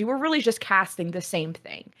things, you were really just casting the same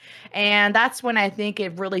thing. And that's when I think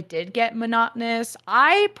it really did get monotonous.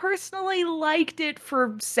 I personally liked it for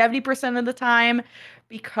 70% of the time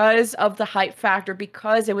because of the hype factor,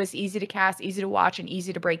 because it was easy to cast, easy to watch, and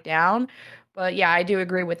easy to break down. But yeah, I do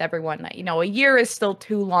agree with everyone that, you know, a year is still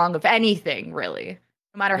too long of anything, really.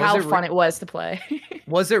 No matter how fun it was to play.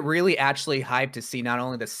 Was it really actually hype to see not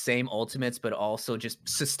only the same ultimates, but also just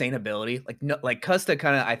sustainability? Like, no, like Custa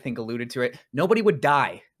kind of, I think, alluded to it. Nobody would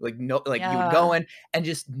die. Like, no, like you would go in and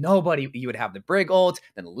just nobody, you would have the Brig ult,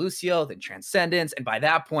 then Lucio, then Transcendence. And by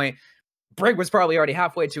that point, Brig was probably already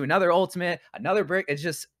halfway to another ultimate, another Brig. It's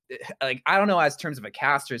just like, I don't know, as terms of a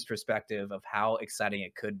caster's perspective of how exciting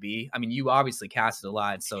it could be. I mean, you obviously casted a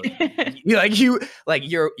lot, so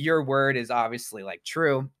your word is obviously like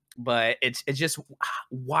true, but it's just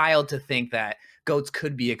wild to think that goats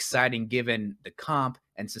could be exciting given the comp,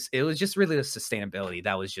 and it was just really the sustainability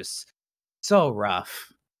that was just so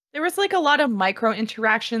rough. There was like a lot of micro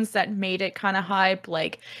interactions that made it kind of hype.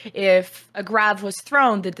 Like if a Grav was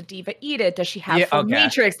thrown, did the D.Va eat it? Does she have full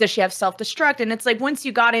matrix? Does she have self-destruct? And it's like once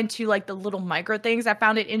you got into like the little micro things, I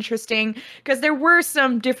found it interesting because there were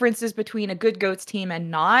some differences between a good goats team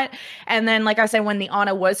and not. And then like I said, when the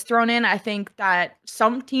Ana was thrown in, I think that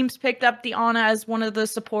some teams picked up the Ana as one of the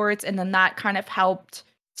supports, and then that kind of helped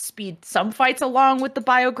speed some fights along with the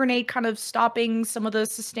bio grenade kind of stopping some of the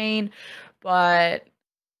sustain. But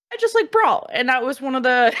I just like Brawl, and that was one of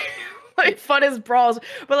the like funnest brawls.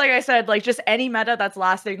 But like I said, like just any meta that's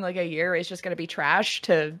lasting like a year is just gonna be trash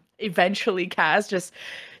to eventually cast. Just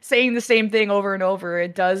saying the same thing over and over,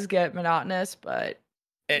 it does get monotonous. But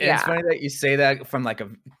it's funny that you say that from like a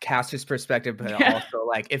caster's perspective, but also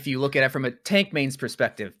like if you look at it from a tank main's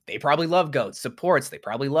perspective, they probably love goats. Supports, they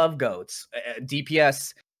probably love goats.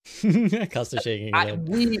 DPS. Custer shaking I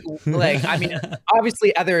mean,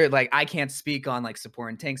 obviously other like I can't speak on like support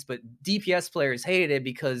and tanks, but DPS players hated it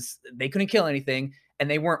because they couldn't kill anything and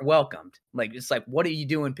they weren't welcomed. Like it's like, what are you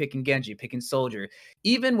doing picking Genji, picking Soldier?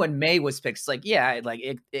 Even when May was picked, it's like, yeah, like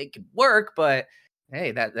it could work, but hey,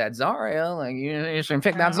 that Zarya, like you should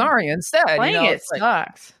pick that Zarya instead. Playing it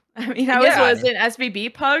sucks. I mean, I was in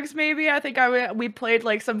SBB Pugs, maybe. I think we played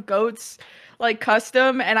like some goats like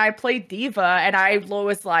custom, and I played D.Va, and I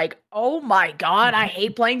was like, oh my god, I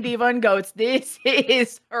hate playing D.Va and goats. This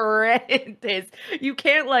is horrendous. You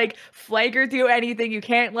can't like flag or do anything. You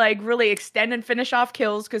can't like really extend and finish off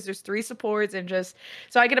kills because there's 3 supports, and just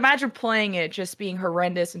so I can imagine playing it just being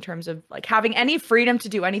horrendous in terms of like having any freedom to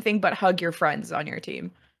do anything but hug your friends on your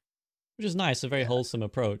team. which is nice. A very wholesome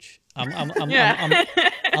approach. Yeah.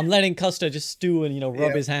 I'm letting Custa just stew and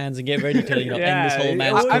rub his hands and get ready to end this whole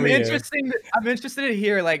man's I'm career. interested to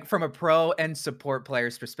hear like from a pro and support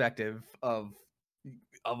player's perspective of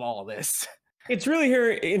all this. It's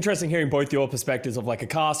really interesting hearing both your perspectives of like a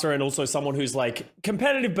caster and also someone who's like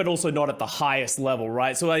competitive, but also not at the highest level,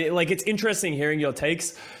 right? So it's interesting hearing your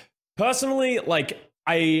takes. Personally, like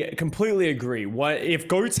I completely agree. If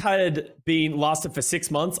GOATS had been lasted for 6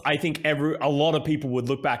 months, I think a lot of people would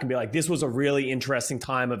look back and be like, this was a really interesting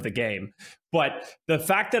time of the game. But the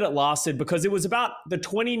fact that it lasted, because it was about the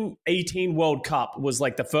 2018 World Cup was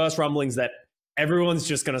like the first rumblings that everyone's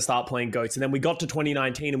just going to start playing GOATS. And then we got to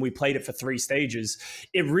 2019 and we played it for 3 stages.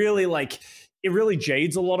 It really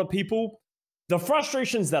jades a lot of people. The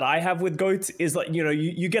frustrations that I have with GOATS is like,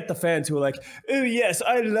 you get the fans who are like, oh yes,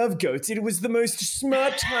 I love GOATS. It was the most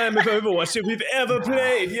smart time of Overwatch that we've ever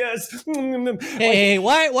played. Yes. Hey,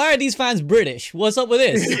 why are these fans British? What's up with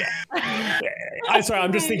this? I'm sorry,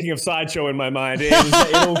 I'm just thinking of Sideshow in my mind.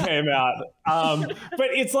 It all came out. But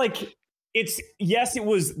it's like, yes, it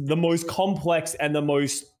was the most complex and the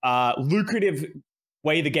most lucrative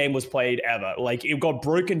way the game was played ever. Like it got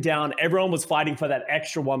broken down. Everyone was fighting for that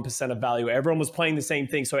extra 1% of value. Everyone was playing the same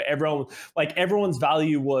thing. So everyone's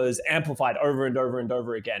value was amplified over and over and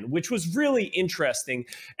over again, which was really interesting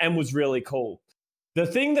and was really cool. The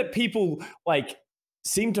thing that people like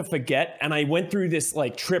seem to forget, and I went through this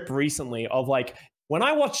like trip recently of like, when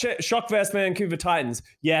I watched Shock vs Vancouver Titans,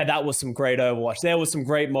 yeah, that was some great Overwatch. There was some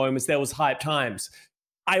great moments. There was hype times.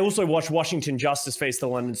 I also watched Washington Justice face the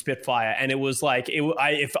London Spitfire, and it was like,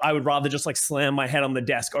 if I would rather just like slam my head on the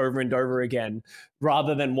desk over and over again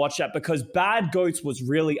rather than watch that, because bad GOATS was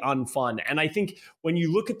really unfun. And I think when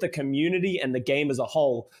you look at the community and the game as a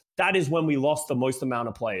whole, that is when we lost the most amount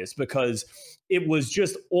of players, because it was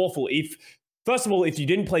just awful. First of all, if you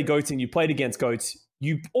didn't play GOATS and you played against GOATS,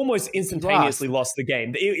 you almost instantaneously lost the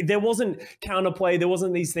game. There wasn't counterplay. There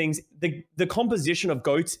wasn't these things. The composition of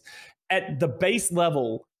GOATS at the base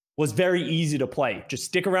level was very easy to play. Just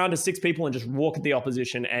stick around to 6 people and just walk at the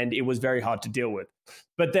opposition, and it was very hard to deal with.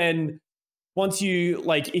 But then once you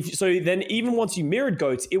even once you mirrored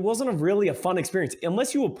GOATS, it wasn't really a fun experience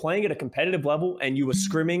unless you were playing at a competitive level and you were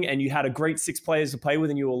scrimming and you had a great 6 players to play with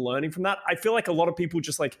and you were learning from that. I feel like a lot of people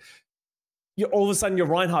just like, all of a sudden your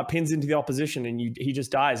Reinhardt pins into the opposition and he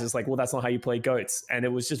just dies. It's like, well, that's not how you play GOATS. And it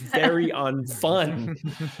was just very unfun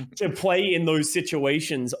to play in those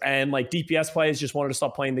situations. And like DPS players just wanted to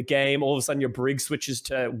stop playing the game. All of a sudden your Brig switches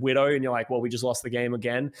to Widow and you're like, well, we just lost the game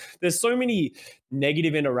again. There's so many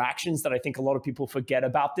negative interactions that I think a lot of people forget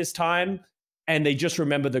about this time. And they just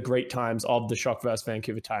remember the great times of the Shock vs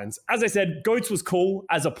Vancouver Titans. As I said, GOATS was cool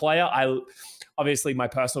as a player. Obviously, my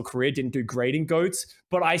personal career didn't do great in GOATS,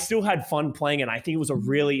 but I still had fun playing, and I think it was a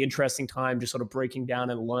really interesting time just sort of breaking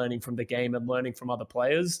down and learning from the game and learning from other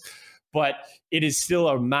players. But it is still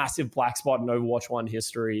a massive black spot in Overwatch 1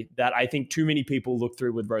 history that I think too many people look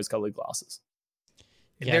through with rose-colored glasses.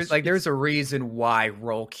 Yes. There's a reason why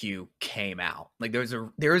Roll Q came out. Like there's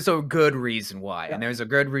a good reason why, and there's a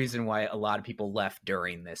good reason why a lot of people left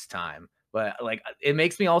during this time. But like, it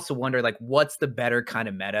makes me also wonder, like, what's the better kind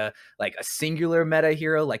of meta? Like a singular meta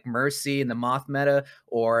hero, like Mercy in the Moth meta,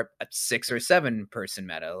 or a 6 or 7 person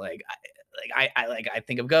meta? I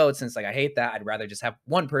think of GOATS, and it's like, I hate that. I'd rather just have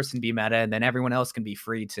one person be meta, and then everyone else can be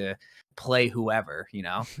free to play whoever,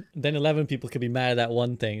 Then 11 people could be mad at that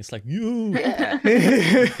one thing. It's like, you.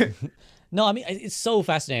 No, I mean, it's so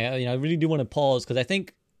fascinating. I really do want to pause because I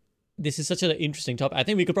think this is such an interesting topic. I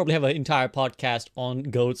think we could probably have an entire podcast on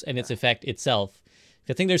GOATS and its effect itself.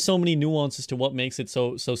 I think there's so many nuances to what makes it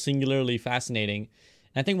so singularly fascinating.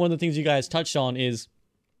 And I think one of the things you guys touched on is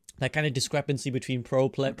that kind of discrepancy between pro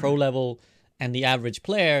level and the average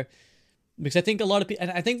player. Because I think a lot of people,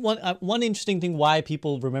 and I think one interesting thing why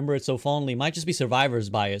people remember it so fondly might just be survivor's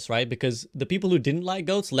bias, right? Because the people who didn't like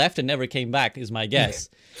GOATS left and never came back, is my guess.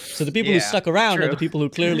 So the people who stuck around are the people who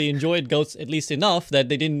clearly enjoyed GOATS at least enough that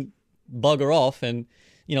they didn't bugger off and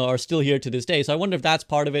are still here to this day. So I wonder if that's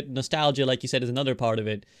part of it. Nostalgia, like you said, is another part of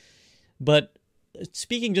it. But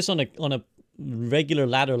speaking just on a regular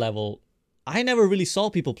ladder level, I never really saw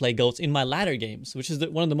people play GOATS in my ladder games, which is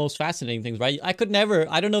one of the most fascinating things, right? I don't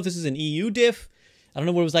know if this is an EU diff. I don't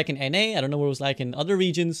know what it was like in NA. I don't know what it was like in other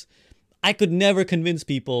regions. I could never convince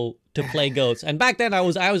people to play GOATS. And back then I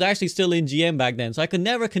was actually still in GM back then. So I could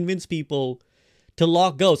never convince people to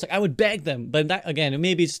lock GOATS. Like I would beg them, but that, again,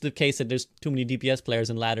 maybe it's the case that there's too many DPS players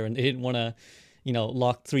in ladder and they didn't want to,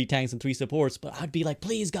 lock 3 tanks and 3 supports. But I'd be like,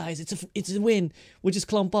 please, guys, it's a win. We'll just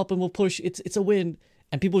clump up and we'll push. It's a win,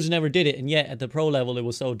 and people just never did it. And yet at the pro level, it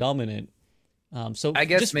was so dominant. So I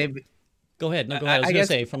guess maybe Go ahead. No, go ahead. I was going to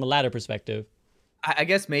say from a ladder perspective. I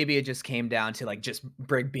guess maybe it just came down to like just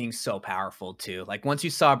Brig being so powerful too. Like once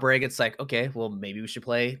you saw Brig, it's like, okay, well maybe we should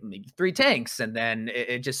play maybe 3 tanks, and then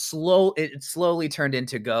it slowly turned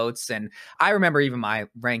into goats. And I remember even my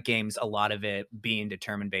ranked games, a lot of it being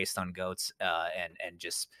determined based on goats, and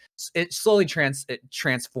just it slowly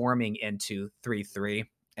transforming into 3-3,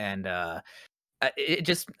 and it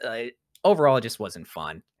just overall it just wasn't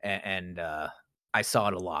fun, and I saw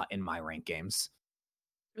it a lot in my ranked games.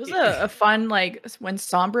 It was a fun, like, when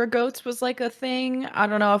Sombra Goats was, like, a thing. I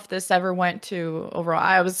don't know if this ever went to overall.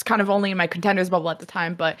 I was kind of only in my contenders bubble at the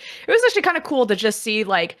time, but it was actually kind of cool to just see,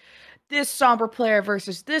 like, this Sombra player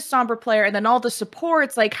versus this Sombra player, and then all the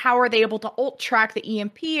supports, like, how are they able to ult track the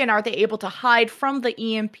EMP, and are they able to hide from the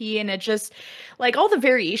EMP, and it just, like, all the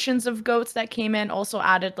variations of Goats that came in also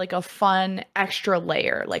added, like, a fun extra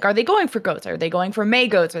layer. Like, are they going for Goats? Are they going for Mei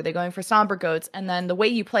Goats? Are they going for Sombra Goats? And then the way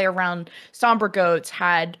you play around Sombra Goats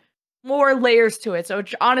had more layers to it. So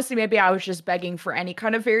honestly, maybe I was just begging for any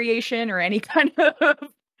kind of variation or any kind of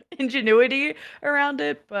ingenuity around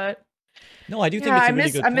it, but no, I do think it's a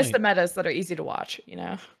really good point. I miss the metas that are easy to watch, you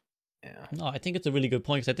know? Yeah. No, I think it's a really good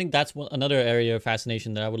point, because I think that's another area of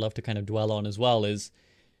fascination that I would love to kind of dwell on as well. Is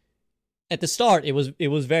at the start it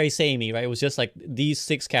was very samey, right? It was just like these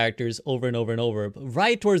 6 characters over and over and over. But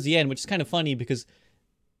right towards the end, which is kind of funny because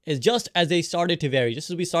it's just as they started to vary, just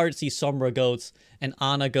as we started to see Sombra Goats and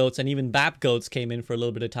Ana Goats and even Bap Goats came in for a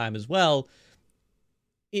little bit of time as well,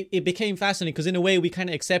 it became fascinating, because in a way we kind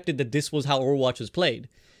of accepted that this was how Overwatch was played.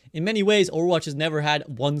 In many ways, Overwatch has never had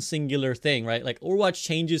one singular thing, right? Like, Overwatch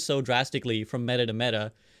changes so drastically from meta to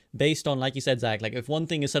meta based on, like you said, Zach, like if one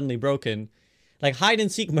thing is suddenly broken, like Hide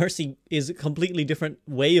and Seek Mercy is a completely different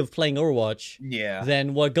way of playing Overwatch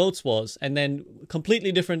than what Goats was, and then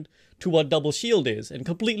completely different to what Double Shield is, and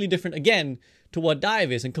completely different again to what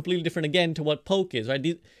Dive is, and completely different again to what Poke is,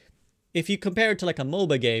 right? If you compare it to like a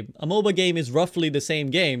MOBA game is roughly the same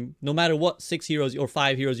game no matter what 6 heroes or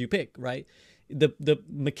 5 heroes you pick, right? The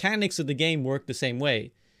mechanics of the game work the same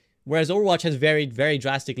way. Whereas Overwatch has varied very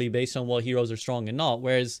drastically based on what heroes are strong and not.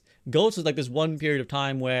 Whereas Goats was like this one period of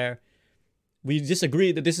time where we just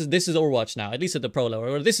agreed that this is Overwatch now, at least at the pro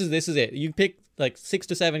level. Or this is it. You pick like 6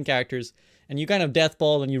 to 7 characters and you kind of death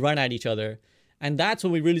ball and you run at each other. And that's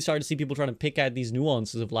when we really started to see people trying to pick at these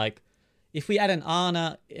nuances of like, if we add an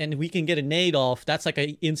Ana and we can get a nade off, that's like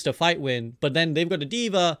an insta fight win. But then they've got a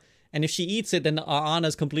D.Va, and if she eats it, then our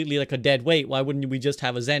Ana's completely like a dead weight. Why wouldn't we just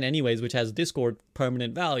have a Zen anyways, which has Discord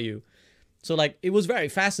permanent value? So like, it was very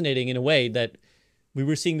fascinating in a way that we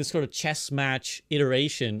were seeing this sort of chess match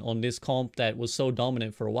iteration on this comp that was so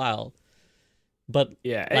dominant for a while. But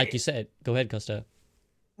yeah, like you said, go ahead, Costa.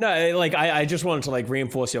 No, like I just wanted to like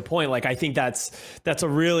reinforce your point. Like I think that's a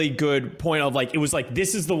really good point of like, it was like,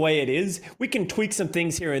 this is the way it is. We can tweak some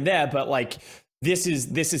things here and there, but like this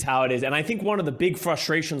is how it is. And I think one of the big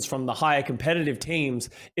frustrations from the higher competitive teams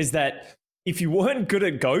is that if you weren't good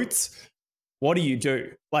at goats, what do you do?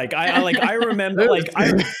 Like I remember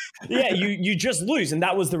you just lose. And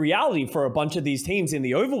that was the reality for a bunch of these teams in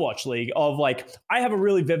the Overwatch League of like, I have a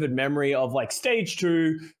really vivid memory of like stage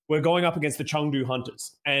 2, we're going up against the Chengdu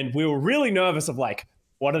Hunters. And we were really nervous of like,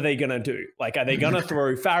 what are they going to do? Like, are they going to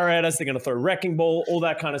throw Pharah at us? They're going to throw Wrecking Ball, all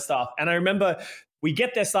that kind of stuff. And I remember we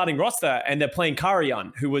get their starting roster and they're playing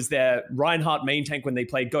Karyan, who was their Reinhardt main tank when they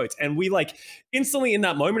played Goats. And we like instantly in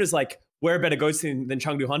that moment is like, we're a better Goats than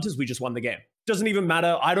Chengdu Hunters. We just won the game. Doesn't even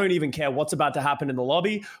matter. I don't even care what's about to happen in the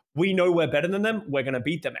lobby. We know we're better than them. We're going to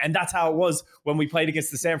beat them. And that's how it was when we played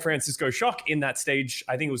against the San Francisco Shock in that stage.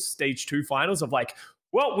 I think it was stage 2 finals of like,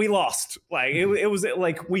 well, we lost. Like it was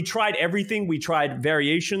like we tried everything. We tried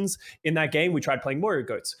variations in that game. We tried playing Warrior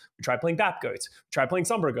Goats. We tried playing Bap Goats. We tried playing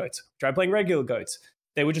Sombra Goats. We tried playing regular Goats.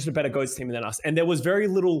 They were just a better Goats team than us. And there was very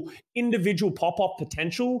little individual pop-off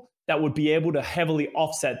potential that would be able to heavily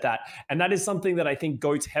offset that. And that is something that I think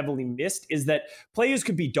Goats heavily missed, is that players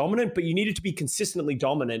could be dominant, but you needed to be consistently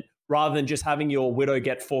dominant rather than just having your Widow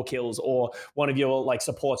get 4 kills or one of your like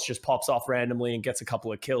supports just pops off randomly and gets a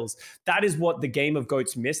couple of kills. That is what the game of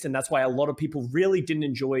Goats missed. And that's why a lot of people really didn't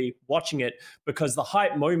enjoy watching it, because the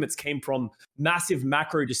hype moments came from massive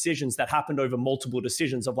macro decisions that happened over multiple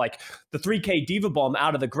decisions of like the 3K D.Va bomb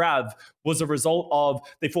out of the Grav was a result of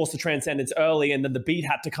they forced the Transcendence early and then the beat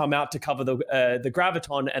had to come out to cover the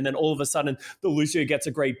Graviton. And then all of a sudden the Lucio gets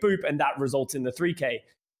a great boop and that results in the 3K.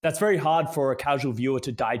 That's very hard for a casual viewer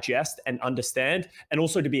to digest and understand, and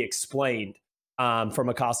also to be explained. from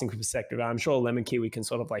a casting perspective. I'm sure Lemon Kiwi can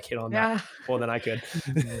sort of like hit on Yeah. that more than I could.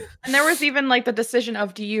 And there was even like the decision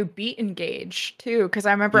of, do you beat engage too? Because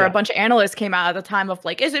I remember Yeah. a bunch of analysts came out at the time of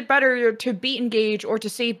like, is it better to beat engage or to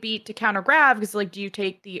save beat to counter grab? Because like, do you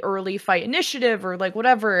take the early fight initiative or like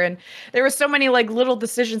whatever? And there were so many like little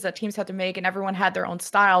decisions that teams had to make, and everyone had their own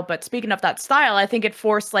style. But speaking of that style, I think it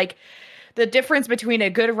forced like the difference between a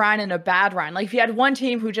good Rein and a bad Rein. Like if you had one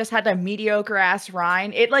team who just had a mediocre ass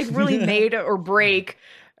Rein, it like really make or break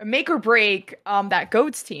that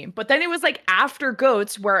Goats team. But then it was like after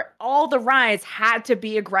Goats where all the Reins had to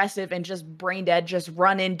be aggressive and just brain dead, just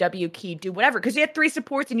run in W key, do whatever. Because you had 3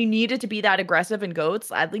 supports and you needed to be that aggressive in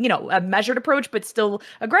Goats. A measured approach, but still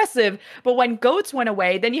aggressive. But when Goats went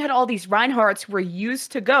away, then you had all these Reinhardts who were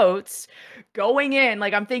used to Goats going in.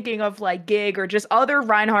 Like I'm thinking of like Gig or just other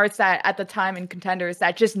Reinhardts that at the time in contenders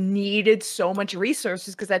that just needed so much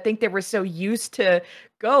resources because I think they were so used to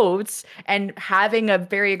Goats and having a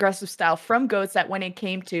very aggressive style from Goats that when it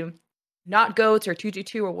came to not Goats or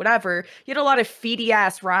 222 or whatever, you had a lot of feedy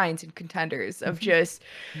ass Reins and contenders of just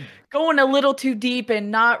going a little too deep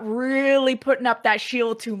and not really putting up that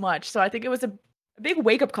shield too much. So I think it was a big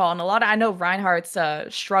wake up call, and I know Reinhardt's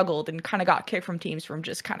struggled and kind of got kicked from teams from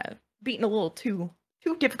just kind of being a little too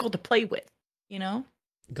difficult to play with, you know?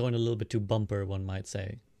 Going a little bit too bumper, one might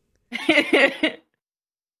say.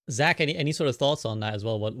 Zach, any sort of thoughts on that as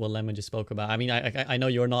well? What Lemon just spoke about. I mean, I know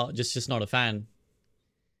you're not just not a fan.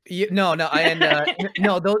 Yeah, no,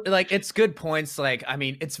 no, like it's good points. Like, I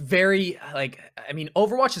mean, it's very like, I mean,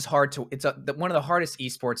 Overwatch is hard to. It's one of the hardest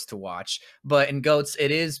esports to watch. But in Goats,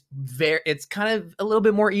 it's kind of a little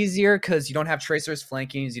bit more easier because you don't have tracers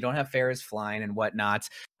flanking, you don't have Pharahs flying and whatnot.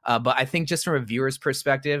 But I think just from a viewer's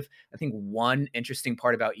perspective, I think one interesting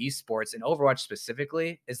part about esports and Overwatch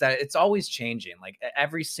specifically is that it's always changing. Like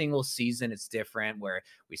every single season, it's different. Where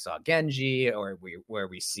we saw Genji or where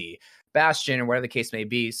we see Bastion or whatever the case may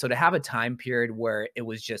be. So to have a time period where it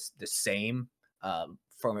was just the same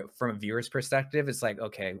from a viewer's perspective, it's like,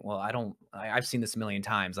 okay, well, I've seen this a million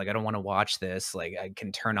times. Like I don't want to watch this. Like I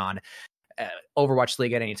can turn on Overwatch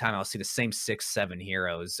League at any time. I'll see the same 6-7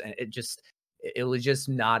 heroes, and it was just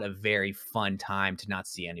not a very fun time to not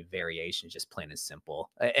see any variations, just plain and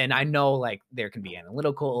simple. And I know like there can be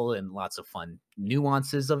analytical and lots of fun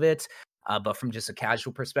nuances of it. But from just a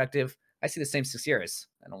casual perspective, I see the same 6 heroes.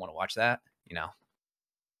 I don't want to watch that, you know.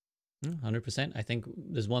 100%. I think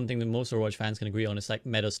there's one thing that most Overwatch fans can agree on. It's like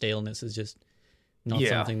meta staleness is just not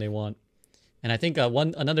something they want. And I think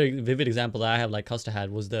another vivid example that I have, like Custa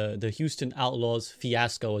had, was the Houston Outlaws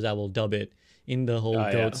fiasco, as I will dub it, in the whole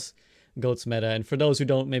Goats meta. And for those who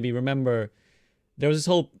don't maybe remember, there was this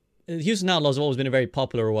whole Houston Outlaws have always been a very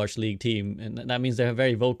popular Overwatch League team, and that means they have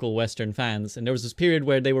very vocal Western fans. And there was this period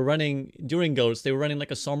where they were running, during Goats, they were running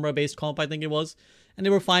like a Sombra based comp, I think it was, and they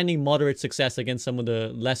were finding moderate success against some of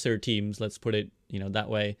the lesser teams, let's put it, that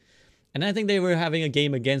way. And I think they were having a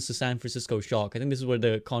game against the San Francisco Shock. I think this is where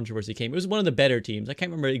the controversy came. It was one of the better teams. I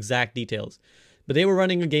can't remember exact details, but they were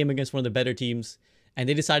running a game against one of the better teams, and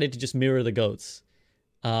they decided to just mirror the Goats.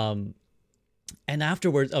 And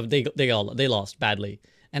afterwards, they lost badly.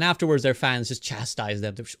 And afterwards, their fans just chastised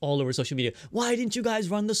them. They're all over social media. Why didn't you guys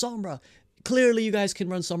run the Sombra? Clearly, you guys can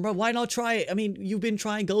run Sombra. Why not try it? I mean, you've been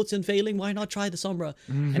trying Goats and failing. Why not try the Sombra?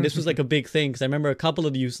 And this was like a big thing, because I remember a couple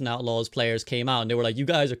of the Houston Outlaws players came out and they were like, you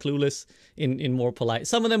guys are clueless in more polite.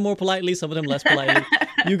 Some of them more politely, some of them less politely.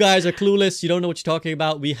 You guys are clueless. You don't know what you're talking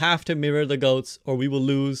about. We have to mirror the Goats or we will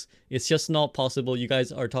lose. It's just not possible. You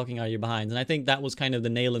guys are talking out of your behinds. And I think that was kind of the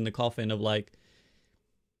nail in the coffin of like,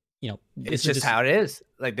 it's just how it is.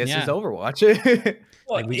 Like, this is Overwatch.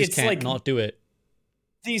 Like, we just can't not do it.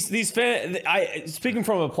 Speaking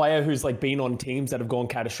from a player who's like been on teams that have gone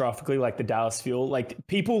catastrophically, like the Dallas Fuel, like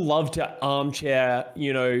people love to armchair,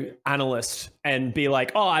 analyst and be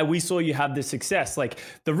like, oh, we saw you have this success. Like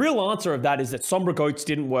the real answer of that is that Sombra Goats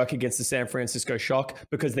didn't work against the San Francisco Shock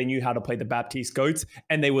because they knew how to play the Baptiste Goats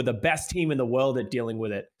and they were the best team in the world at dealing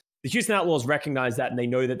with it. The Houston Outlaws recognize that and they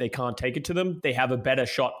know that they can't take it to them. They have a better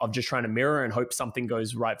shot of just trying to mirror and hope something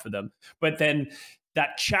goes right for them. But then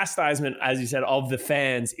that chastisement, as you said, of the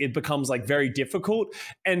fans, it becomes like very difficult.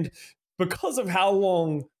 And because of how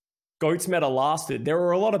long Goats meta lasted, there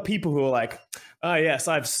were a lot of people who were like, oh yes,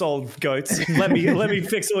 I've solved Goats. Let me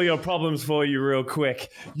fix all your problems for you real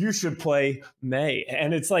quick. You should play Mei.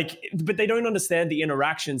 And it's like, but they don't understand the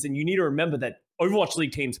interactions. And you need to remember that Overwatch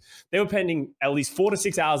League teams, they were spending at least 4 to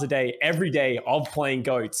 6 hours a day, every day of playing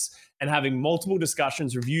Goats and having multiple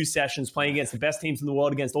discussions, review sessions, playing against the best teams in the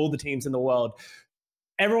world, against all the teams in the world.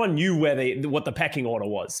 Everyone knew what the pecking order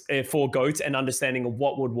was for Goats and understanding of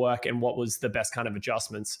what would work and what was the best kind of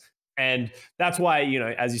adjustments. And that's why,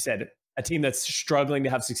 as you said, a team that's struggling to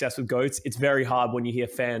have success with GOATs, it's very hard when you hear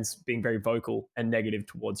fans being very vocal and negative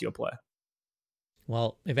towards your player.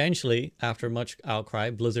 Well, eventually, after much outcry,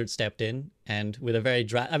 Blizzard stepped in and with a very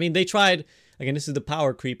they tried, again, this is the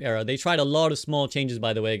power creep era. They tried a lot of small changes,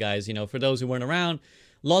 by the way, guys. For those who weren't around,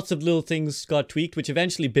 lots of little things got tweaked, which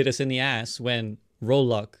eventually bit us in the ass when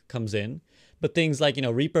Rolluck comes in. But things like,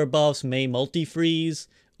 Reaper buffs, Mei multi-freeze,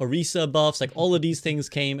 Orisa buffs, like all of these things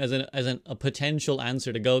came as a potential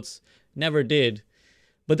answer to GOATs. Never did.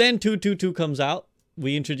 But then 222 comes out.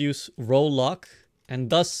 We introduce Rolluck, and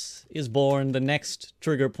thus is born the next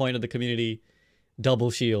trigger point of the community,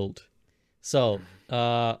 Double Shield. So,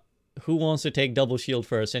 who wants to take Double Shield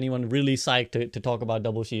first? Anyone really psyched to talk about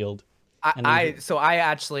Double Shield? I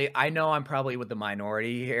know I'm probably with the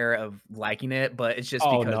minority here of liking it, but it's just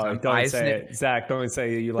because I'm biased. Don't say it. Zach, don't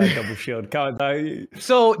say you like Double Shield. Come on.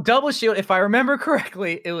 So Double Shield, if I remember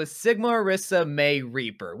correctly, it was Sigma, Orisa, Mei,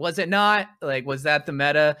 Reaper. Was it not? Like, was that the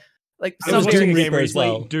meta? Like, it was Doom Reaper as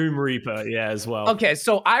well. Doom Reaper, yeah, as well. Okay,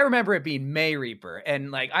 so I remember it being Mei Reaper, and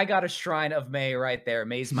like I got a shrine of Mei right there.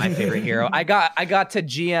 Mei's my favorite hero. I got to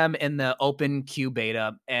GM in the open queue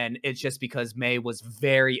beta, and it's just because Mei was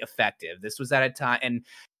very effective. This was at a time, and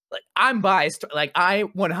like I'm biased. Like I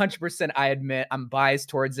 100%, I admit I'm biased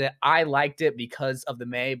towards it. I liked it because of the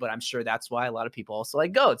Mei, but I'm sure that's why a lot of people also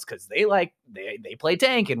like GOATs because they play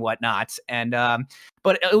tank and whatnot. And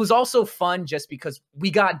but it was also fun just because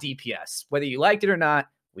we got DPS, whether you liked it or not.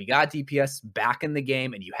 We got DPS back in the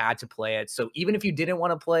game, and you had to play it. So even if you didn't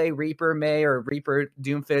want to play Reaper Mei or Reaper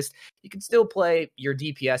Doomfist, you could still play your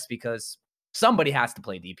DPS because somebody has to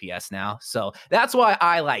play DPS now. So that's why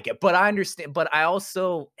I like it. But I understand. But I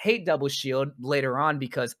also hate Double Shield later on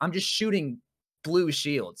because I'm just shooting blue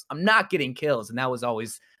shields. I'm not getting kills. And that was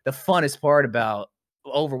always the funnest part about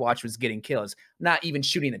Overwatch was getting kills. Not even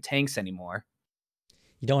shooting the tanks anymore.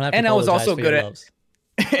 You don't have to. And I was also good at.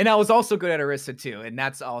 And I was also good at Orisa too. And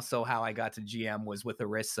that's also how I got to GM was with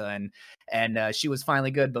Orisa. And she was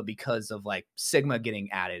finally good, but because of like Sigma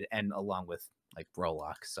getting added and along with like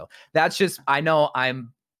Rolluck. So that's just, I know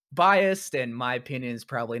I'm biased and my opinion is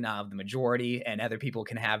probably not of the majority and other people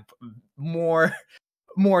can have more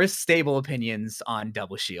stable opinions on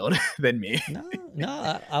Double Shield than me. No,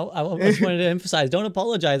 I just wanted to emphasize, don't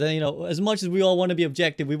apologize. And, as much as we all want to be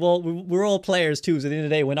objective, we're all players too. So at the end of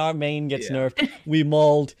the day, when our main gets nerfed, we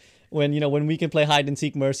mauled. When we can play hide and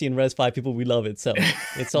seek Mercy and Res 5 people, we love it. So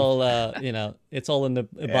it's all, it's all in the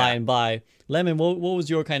by and by. Lemon, what was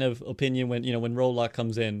your kind of opinion when Rolluck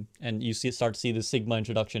comes in and you start to see the Sigma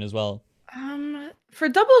introduction as well? For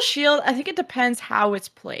Double Shield, I think it depends how it's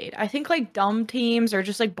played. I think like dumb teams or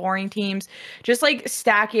just like boring teams, just like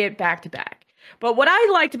stack it back to back. But what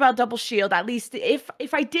I liked about Double Shield, at least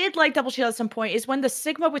if I did like Double Shield at some point, is when the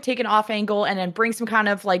Sigma would take an off angle and then bring some kind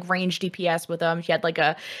of like range DPS with them. He had like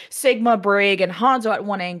a Sigma Brig and Hanzo at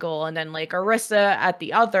one angle and then like Orisa at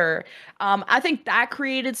the other. I think that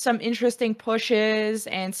created some interesting pushes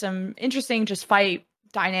and some interesting just fight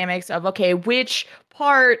dynamics of, okay, which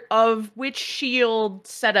part of which shield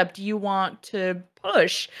setup do you want to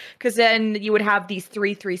push? Because then you would have these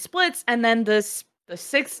 3-3 splits, and then the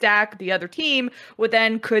 6 stack, the other team would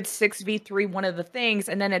then could 6v3 one of the things,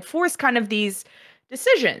 and then it forced kind of these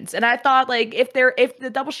decisions. And I thought like if the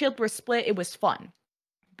Double Shield were split, it was fun.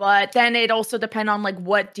 But then it also depend on like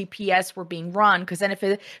what DPS were being run, because then if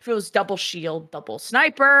it was Double Shield, Double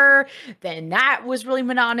Sniper, then that was really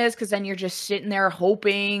monotonous, because then you're just sitting there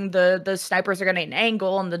hoping the snipers are gonna get an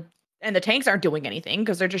angle and the tanks aren't doing anything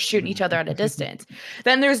because they're just shooting each other at a distance.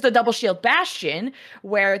 Then there's the Double Shield Bastion,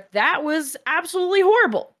 where that was absolutely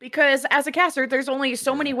horrible, because as a caster, there's only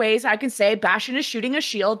so many ways I can say Bastion is shooting a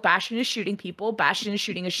shield, Bastion is shooting people, Bastion is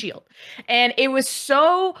shooting a shield. And it was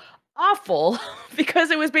so awful because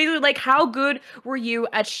it was basically like, how good were you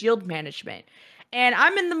at shield management? And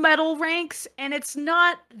I'm in the metal ranks, and it's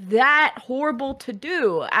not that horrible to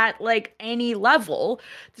do at like any level,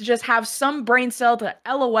 to just have some brain cell to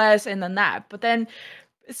LOS and then that. But then,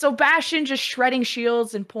 so Bastion just shredding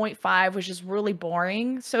shields in 0.5 was just really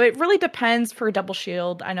boring. So it really depends for Double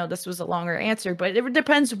Shield. I know this was a longer answer, but it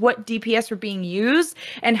depends what DPS were being used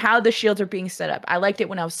and how the shields are being set up. I liked it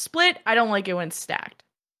when I was split. I don't like it when it's stacked.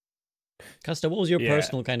 Custa, what was your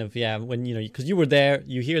personal kind of, when, because you were there,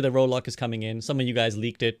 you hear the Rolluck is coming in. Some of you guys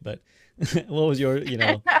leaked it, but what was your,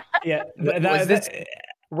 Yeah.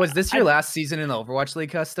 Was this your last season in the Overwatch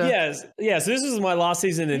League, Custa? Yes. Yeah, so this was my last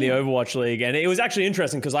season in the Overwatch League, and it was actually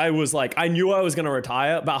interesting because I was like, I knew I was going to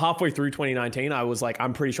retire. About halfway through 2019, I was like,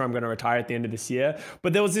 I'm pretty sure I'm going to retire at the end of this year.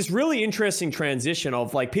 But there was this really interesting transition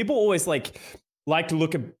of like, people always like, like to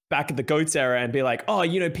look back at the GOATS era and be like, oh,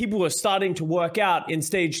 people were starting to work out in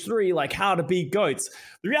stage 3, like how to beat GOATS.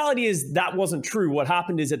 The reality is that wasn't true. What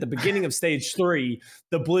happened is at the beginning of stage 3,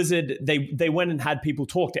 the Blizzard, they went and had people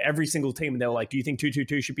talk to every single team. And they were like, do you think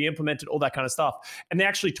 222 should be implemented? All that kind of stuff. And they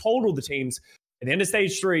actually told all the teams at the end of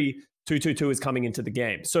stage 3, 222 is coming into the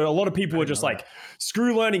game. So a lot of people were just like,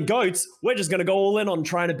 screw learning GOATS. We're just going to go all in on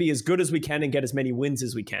trying to be as good as we can and get as many wins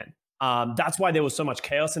as we can. That's why there was so much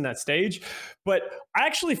chaos in that stage. But I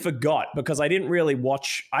actually forgot because I didn't really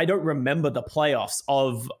watch. I don't remember the playoffs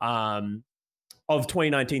of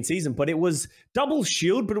 2019 season, but it was double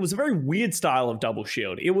shield, but it was a very weird style of double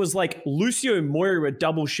shield. It was like Lucio Moira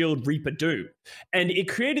double shield Reaper Doom. And it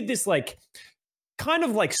created this like kind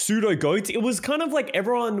of like pseudo GOATS. It was kind of like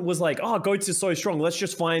everyone was like, oh, GOATS is so strong. Let's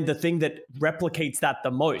just find the thing that replicates that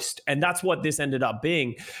the most. And that's what this ended up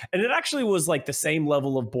being. And it actually was like the same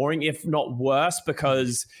level of boring, if not worse,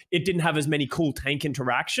 because it didn't have as many cool tank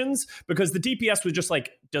interactions, because the DPS was just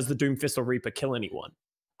like, does the Doomfist or Reaper kill anyone?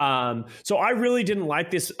 So I really didn't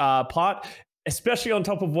like this part, especially on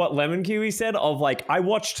top of what Lemon Kiwi said of like, I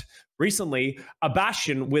watched recently a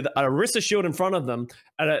Bastion with a Orisa shield in front of them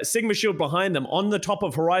and a Sigma shield behind them on the top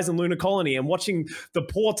of Horizon Lunar Colony, and watching the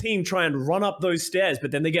poor team try and run up those stairs,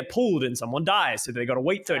 but then they get pulled and someone dies, so they got to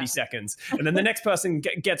wait 30 seconds, and then the next person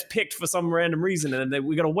gets picked for some random reason, and then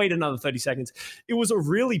we got to wait another 30 seconds. It was a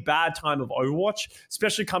really bad time of Overwatch,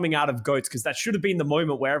 especially coming out of GOATS, because that should have been the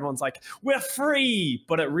moment where everyone's like, we're free,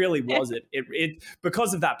 but it really wasn't. It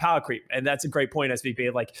because of that power creep. And that's a great point,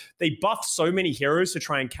 SVP. Like, they buffed so many heroes to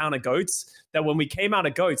try and counter GOATS that when we came out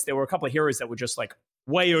of GOATS, there were a couple of heroes that were just like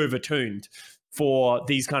way overtuned for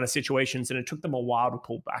these kind of situations, and it took them a while to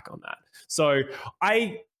pull back on that. So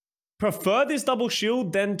I prefer this double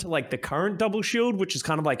shield than to like the current double shield, which is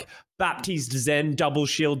kind of like Baptiste Zen double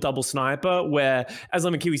shield, double sniper, where, as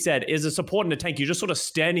Lemon Kiwi said, is a support and a tank. You're just sort of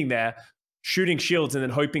standing there shooting shields and then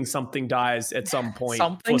hoping something dies at some point.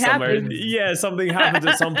 Something happens. Yeah, something happens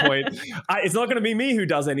at some point. It's not going to be me who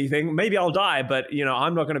does anything. Maybe I'll die, but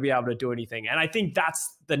I'm not going to be able to do anything. And I think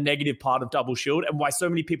that's the negative part of double shield, and why so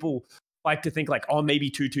many people like to think like, oh, maybe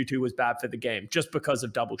 222 was bad for the game just because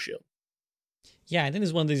of double shield. Yeah, I think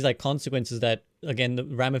it's one of these like consequences that, again, the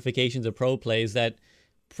ramifications of pro play is that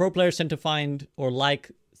pro players tend to find or like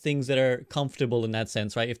things that are comfortable in that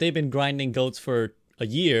sense, right? If they've been grinding GOATS for a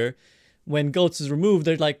year, when GOATS is removed,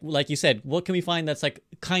 they're like you said, what can we find that's like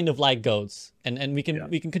kind of like GOATS, and we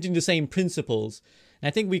can continue the same principles. And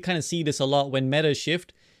I think we kind of see this a lot when metas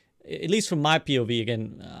shift. At least from my POV,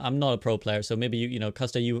 again, I'm not a pro player, so maybe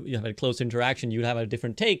Custa, you have a close interaction, you'd have a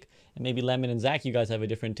different take, and maybe Lemon and Zach, you guys have a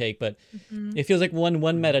different take. But it feels like when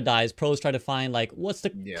one meta dies, pros try to find like what's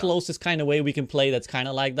the closest kind of way we can play that's kind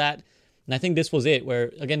of like that. And I think this was it,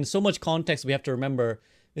 where again, so much context we have to remember.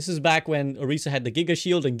 This is back when Orisa had the Giga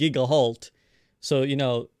Shield and Giga Halt. So,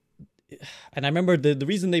 and I remember the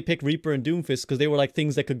reason they picked Reaper and Doomfist, because they were like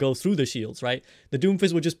things that could go through the shields, right? The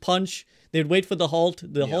Doomfist would just punch, they'd wait for the Halt,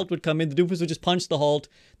 the Halt would come in, the Doomfist would just punch the Halt,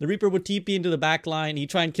 the Reaper would TP into the back line, he'd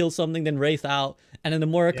try and kill something, then Wraith out, and then the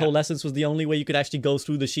Moira Coalescence was the only way you could actually go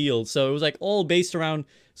through the shield. So it was like all based around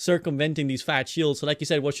circumventing these fat shields. So like you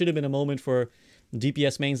said, what should have been a moment for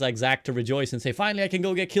DPS mains like Zach to rejoice and say, finally I can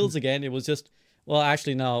go get kills again, it was just, well,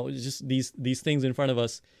 actually, no, it's just these things in front of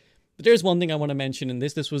us. But there's one thing I want to mention in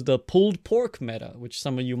this. This was the pulled pork meta, which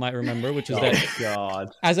some of you might remember, which is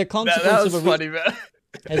as a consequence of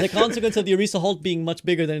as a consequence of the Orisa Halt being much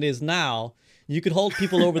bigger than it is now, you could hold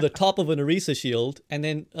people over the top of an Orisa shield and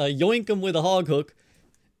then yoink them with a hog hook,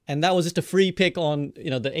 and that was just a free pick on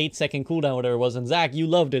the 8-second cooldown, whatever it was. And Zach, you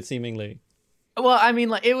loved it seemingly. Well, I mean,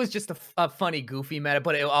 like, it was just a funny, goofy meta,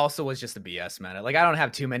 but it also was just a BS meta. Like, I don't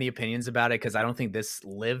have too many opinions about it because I don't think this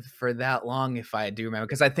lived for that long, if I do remember.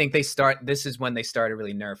 Because I think this is when they started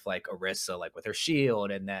really nerf, like, Orisa, like, with her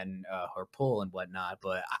shield and then her pull and whatnot.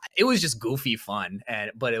 But it was just goofy fun.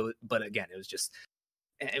 But again, it was just,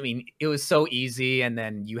 I mean, it was so easy. And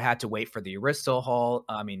then you had to wait for the Orisa Halt.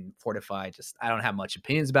 I mean, Fortify, I don't have much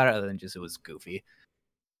opinions about it other than just it was goofy.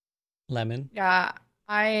 Lemon? Yeah,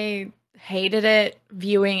 I hated it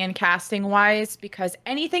viewing and casting wise, because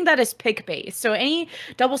anything that is pick based, so any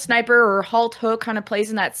double sniper or Halt hook kind of plays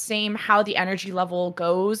in that same how the energy level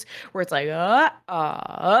goes, where it's like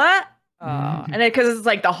and because it's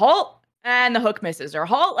like the Halt and the hook misses, or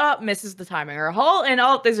Halt up misses the timing, or Halt and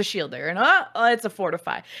there's a shield there, and it's a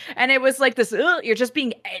Fortify, and it was like this you're just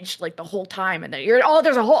being edged like the whole time, and then you're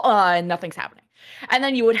there's a Halt and nothing's happening. And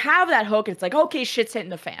then you would have that hook, and it's like, okay, shit's hitting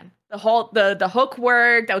the fan. The hook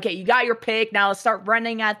worked. Okay, you got your pick. Now let's start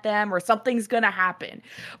running at them, or something's gonna happen.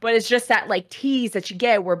 But it's just that like tease that you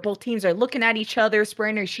get where both teams are looking at each other,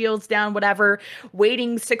 spraying their shields down, whatever,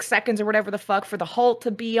 waiting 6 seconds or whatever the fuck for the halt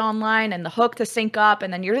to be online and the hook to sync up,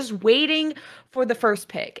 and then you're just waiting for the first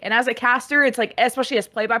pick. And as a caster, it's like, especially as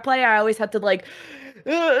play-by-play, I always have to like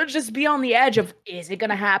just be on the edge of, is it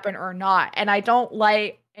gonna happen or not? And I don't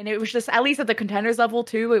like. And it was just, at least at the contenders level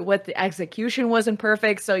too, what the execution wasn't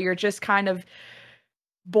perfect. So you're just kind of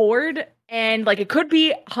bored. And like, it could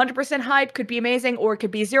be 100% hype, could be amazing, or it could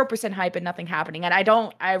be 0% hype and nothing happening. And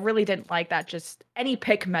I really didn't like that, just any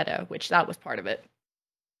pick meta, which that was part of it.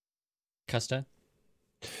 Custa?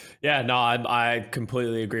 Yeah, no, I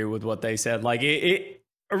completely agree with what they said. Like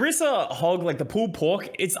Orisa Hog, like the pulled pork,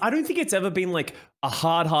 I don't think it's ever been like a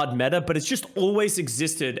hard meta, but it's just always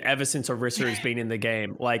existed ever since Orisa has been in the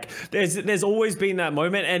game. Like there's always been that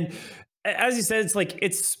moment. And as you said,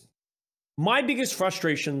 it's my biggest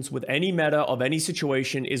frustrations with any meta of any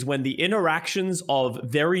situation is when the interactions of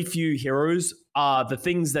very few heroes are the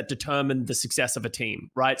things that determine the success of a team,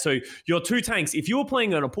 right? So your two tanks, if you were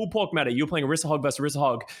playing on a pull pork meta, you're playing Orisa Hog versus Orisa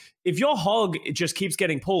Hog. If your Hog just keeps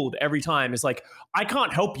getting pulled every time, it's like, I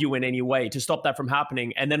can't help you in any way to stop that from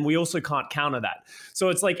happening. And then we also can't counter that. So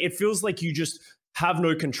it's like, it feels like you just have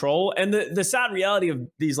no control. And the sad reality of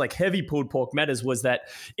these like heavy pulled pork metas was that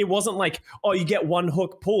it wasn't like, oh, you get one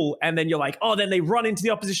hook pull and then you're like, oh, then they run into the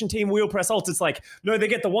opposition team, wheel press ult. It's like, no, they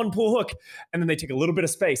get the one pull hook and then they take a little bit of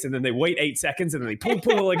space and then they wait 8 seconds and then they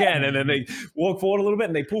pull again and then they walk forward a little bit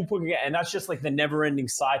and they pull again. And that's just like the never ending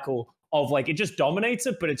cycle of like, it just dominates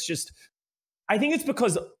it. But it's just, I think it's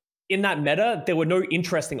because in that meta, there were no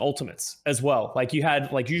interesting ultimates as well. Like you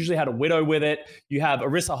had, like usually had a Widow with it. You have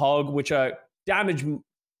Orisa Hog, which are damage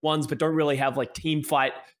ones, but don't really have like team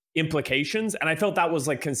fight implications. And I felt that was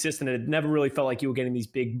like consistent. It never really felt like you were getting these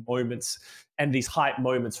big moments and these hype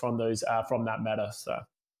moments from those from that meta. So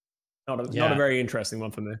not a very interesting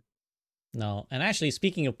one for me. No. And actually,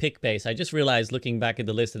 speaking of pick base, I just realized looking back at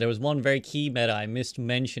the list that there was one very key meta I missed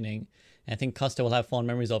mentioning. I think Custa will have fond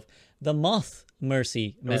memories of the Moth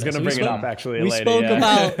Mercy meta. I was going to bring it up actually. We spoke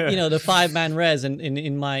about the 5-man res, and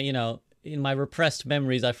in my in my repressed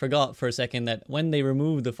memories, I forgot for a second that when they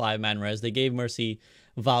removed the 5-man res, they gave Mercy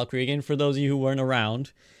Valkyrie. Again, for those of you who weren't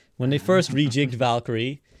around, when they first rejigged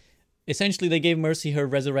Valkyrie, essentially they gave Mercy her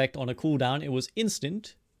resurrect on a cooldown. It was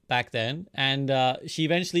instant back then, and she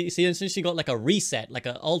essentially got like a reset, like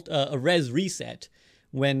a res reset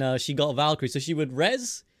when she got Valkyrie. So she would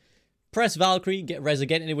press Valkyrie, get res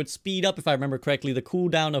again, and it would speed up, if I remember correctly, the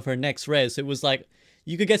cooldown of her next res. So it was like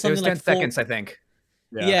you could get something it was 10 like seconds, I think.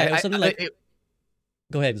 Yeah, something like.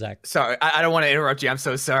 Go ahead, Zach. Sorry, I don't want to interrupt you. I'm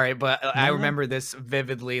so sorry, but I remember this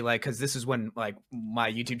vividly, like, because this is when like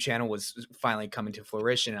my YouTube channel was finally coming to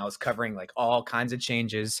fruition. I was covering like all kinds of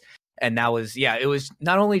changes, and that was it was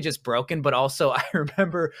not only just broken, but also I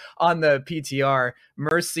remember on the PTR,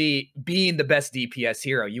 Mercy being the best DPS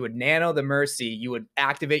hero. You would nano the Mercy, you would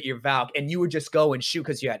activate your Valk, and you would just go and shoot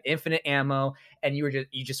because you had infinite ammo, and you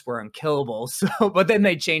just were unkillable. So, but then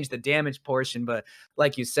they changed the damage portion. But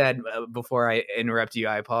like you said, before I interrupt you,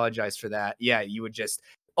 I apologize for that. Yeah, you would just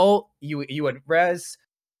you would res,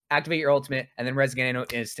 activate your ultimate, and then res again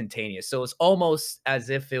instantaneous. So it's almost as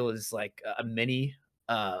if it was like a mini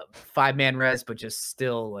 5-man res, but just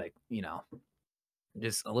still like,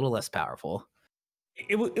 just a little less powerful.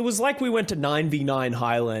 It was like we went to 9v9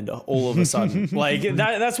 Highlander all of a sudden. Like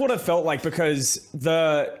that's what it felt like, because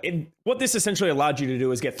what this essentially allowed you to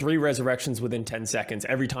do is get 3 resurrections within 10 seconds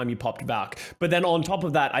every time you popped back. But then on top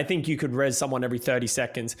of that, I think you could res someone every 30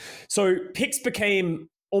 seconds. So picks became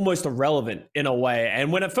almost irrelevant in a way.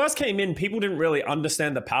 And when it first came in, people didn't really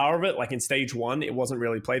understand the power of it. Like in stage 1, it wasn't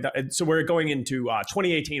really played that. So we're going into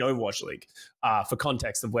 2018 Overwatch League for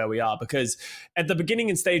context of where we are, because at the beginning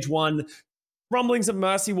in stage 1, rumblings of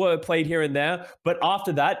Mercy were played here and there, but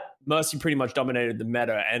after that, Mercy pretty much dominated the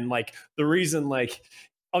meta. And like the reason, like,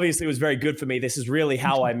 obviously it was very good for me. This is really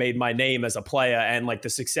how I made my name as a player, and like the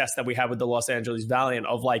success that we had with the Los Angeles Valiant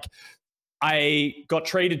of like, I got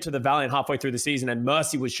traded to the Valiant halfway through the season, and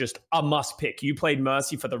Mercy was just a must pick. You played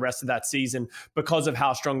Mercy for the rest of that season because of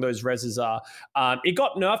how strong those reses are. It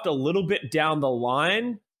got nerfed a little bit down the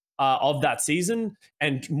line of that season,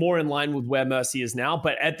 and more in line with where Mercy is now.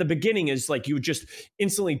 But at the beginning, is like you would just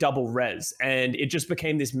instantly double res, and it just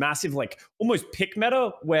became this massive, like almost pick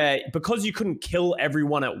meta where, because you couldn't kill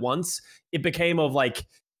everyone at once, it became of like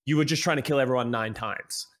you were just trying to kill everyone 9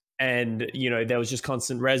 times. And, there was just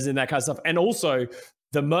constant res and that kind of stuff. And also,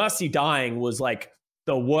 the Mercy dying was like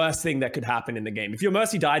the worst thing that could happen in the game. If your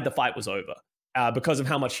Mercy died, the fight was over. because of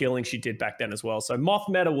how much healing she did back then as well. So Moth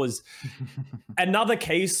meta was another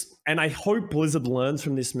case, and I hope Blizzard learns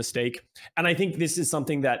from this mistake. And I think this is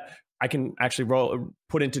something that I can actually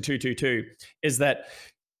put into 222, is that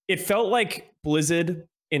it felt like Blizzard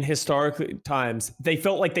in historic times, they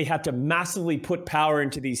felt like they had to massively put power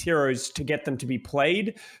into these heroes to get them to be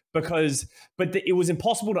played, but it was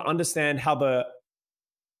impossible to understand how the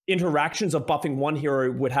interactions of buffing one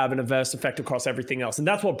hero would have an adverse effect across everything else. And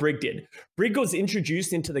that's what Brig did. Brig was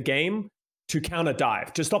introduced into the game to counter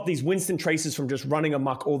dive, to stop these Winston Traces from just running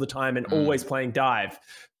amok all the time and always playing dive.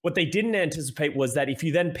 What they didn't anticipate was that if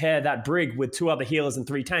you then pair that Brig with 2 other healers and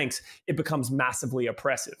 3 tanks, it becomes massively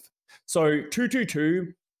oppressive. So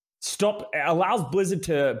 222 allows Blizzard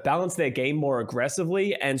to balance their game more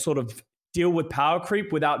aggressively and sort of deal with power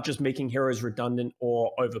creep without just making heroes redundant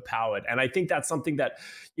or overpowered. And I think that's something that,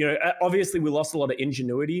 obviously we lost a lot of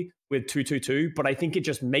ingenuity with 222, but I think it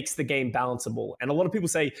just makes the game balanceable. And a lot of people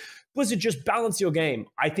say, Blizzard, just balance your game.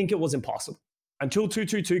 I think it was impossible. Until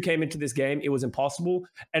 222 came into this game, it was impossible.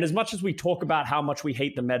 And as much as we talk about how much we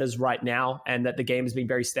hate the metas right now and that the game has been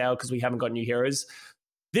very stale because we haven't got new heroes,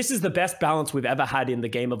 this is the best balance we've ever had in the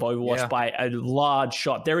game of Overwatch by a large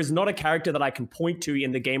shot. There is not a character that I can point to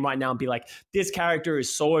in the game right now and be like, this character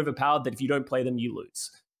is so overpowered that if you don't play them, you lose.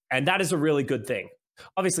 And that is a really good thing.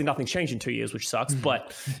 Obviously, nothing's changed in 2 years, which sucks,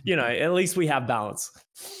 but, at least we have balance.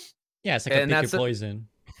 Yeah, it's like a pick your poison.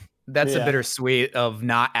 That's a bittersweet of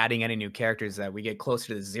not adding any new characters, that we get closer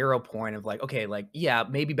to the 0 point of like, okay, like, yeah,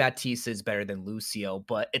 maybe Baptiste is better than Lucio,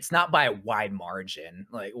 but it's not by a wide margin,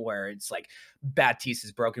 like where it's like Baptiste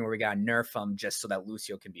is broken where we got to nerf him just so that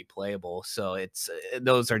Lucio can be playable. So it's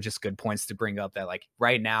those are just good points to bring up, that like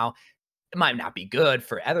right now it might not be good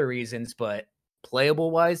for other reasons, but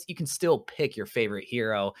playable wise, you can still pick your favorite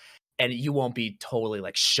hero and you won't be totally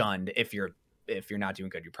like shunned if you're not doing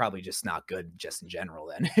good. You're probably just not good just in general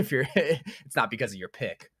then, if you're it's not because of your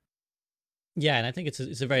pick. Yeah, and I think it's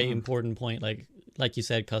a very important point, like you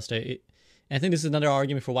said, Custa. And I think this is another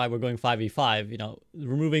argument for why we're going 5v5.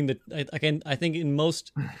 Removing I think in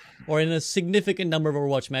most, or in a significant number of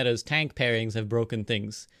Overwatch metas, tank pairings have broken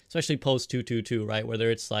things, especially post 222, right? Whether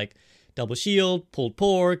it's like double shield, pulled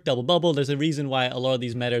pork, double bubble. There's a reason why a lot of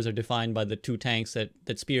these metas are defined by the 2 tanks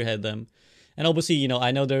that spearhead them. And obviously,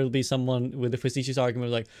 I know there'll be someone with a facetious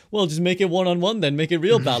argument like, well, just make it 1-on-1 then, make it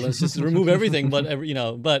real balanced, just remove everything.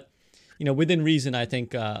 But, within reason, I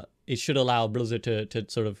think it should allow Blizzard to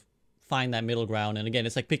sort of find that middle ground. And again,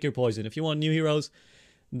 it's like pick your poison. If you want new heroes,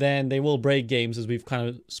 then they will break games, as we've kind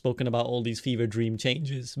of spoken about all these fever dream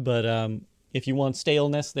changes. But if you want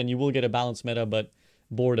staleness, then you will get a balanced meta, but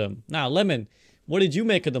boredom. Now, Lemon, what did you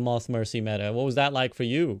make of the Moth Mercy meta? What was that like for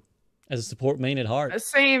you as a support main at heart?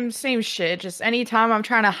 Same shit. Just anytime I'm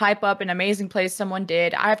trying to hype up an amazing play someone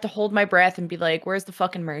did, I have to hold my breath and be like, where's the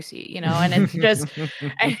fucking mercy? And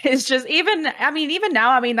it's just even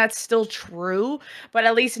now, that's still true, but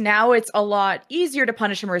at least now it's a lot easier to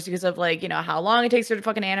punish a mercy because of how long it takes her to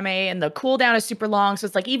fucking animate, and the cooldown is super long. So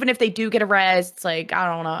it's like, even if they do get a res, it's like, I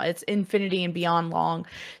don't know, it's infinity and beyond long.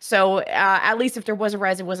 So at least if there was a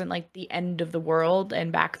res, it wasn't like the end of the world.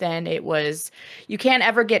 And back then it was, you can't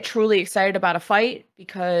ever get truly excited about a fight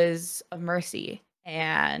because of mercy.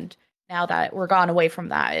 And now that we're gone away from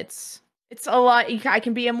that, it's a lot. I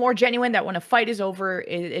can be more genuine that when a fight is over,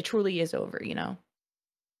 it truly is over.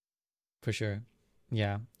 For sure.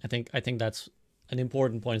 Yeah, I think that's an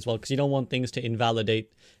important point as well, because you don't want things to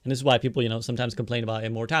invalidate. And this is why people sometimes complain about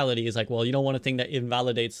immortality. Is like, well, you don't want a thing that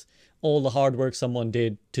invalidates all the hard work someone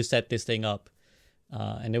did to set this thing up.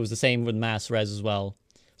 And it was the same with mass res as well.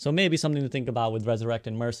 So maybe something to think about with Resurrect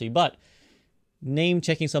and Mercy. But name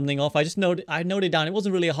checking something off, I noted down, it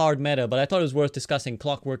wasn't really a hard meta, but I thought it was worth discussing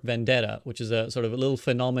Clockwork Vendetta, which is a sort of a little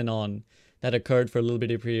phenomenon that occurred for a little bit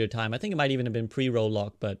of a period of time. I think it might even have been pre-roll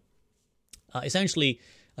lock, but essentially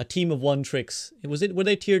a team of one tricks. Were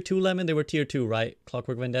they tier 2, Lemon? They were tier 2, right?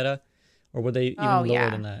 Clockwork Vendetta? Or were they even lower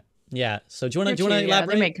than that? Yeah. So do you want to elaborate? Yeah,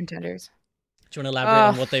 they make contenders. Do you want to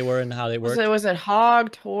elaborate on what they were and how they worked? Was it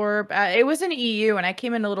Hog, Torb? It was in EU, and I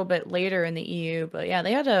came in a little bit later in the EU. But yeah,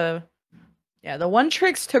 they had the one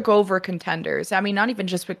tricks took over contenders. Not even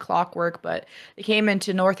just with Clockwork, but they came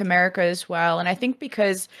into North America as well. And I think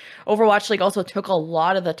because Overwatch League also took a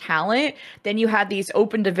lot of the talent, then you had these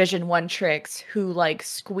open division one tricks who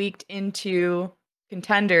squeaked into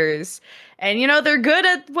contenders. And they're good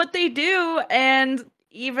at what they do, and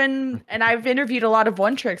I've interviewed a lot of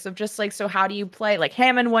one tricks of just so how do you play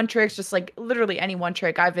Hammond one tricks, just literally any one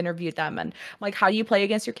trick. I've interviewed them, and I'm like, how do you play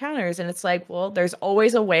against your counters? And it's like, well, there's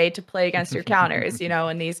always a way to play against your counters,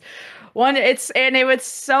 and it was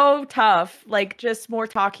so tough. Just more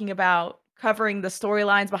talking about covering the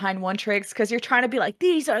storylines behind One Tricks because you're trying to be like,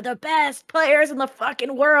 these are the best players in the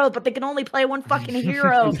fucking world, but they can only play one fucking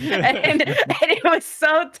hero. and it was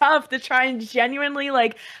so tough to try and genuinely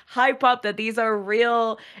like hype up that these are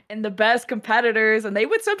real and the best competitors, and they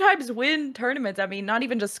would sometimes win tournaments. I mean, not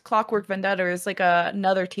even just Clockwork Vendetta, is like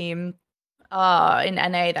another team in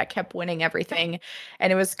NA that kept winning everything,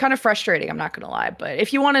 and it was kind of frustrating, I'm not gonna lie. But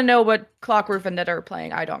if you want to know what Clockwork Vendetta are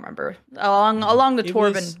playing, I don't remember. Along the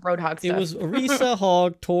Torb and Roadhog stuff. It was Orisa,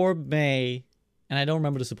 Hog, Torb, May, and I don't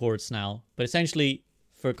remember the supports now. But essentially,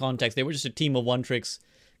 for context, they were just a team of One Tricks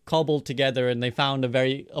cobbled together, and they found a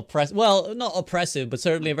very not oppressive, but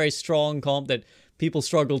certainly a very strong comp that people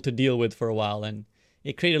struggled to deal with for a while, and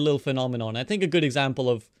it created a little phenomenon. I think a good example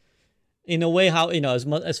of, in a way, how,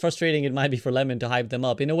 as frustrating it might be for Lemon to hype them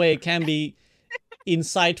up, in a way it can be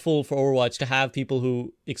insightful for Overwatch to have people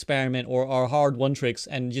who experiment or are hard One Tricks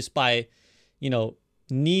and just by,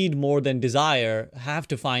 need more than desire, have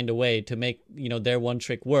to find a way to make, their One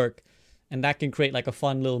Trick work. And that can create like a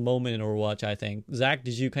fun little moment in Overwatch, I think. Zach,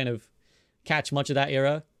 did you kind of catch much of that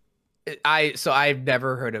era? I've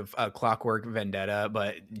never heard of Clockwork Vendetta,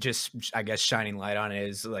 but just, I guess, shining light on it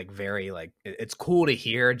is like very like, it's cool to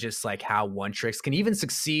hear just like how One Tricks can even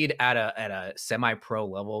succeed at a semi-pro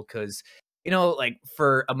level, because like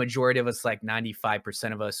for a majority of us, like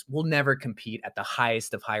 95% of us will never compete at the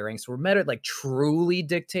highest of high ranks, where meta like truly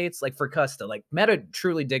dictates, like for Custa, like meta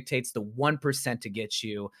truly dictates the 1% to get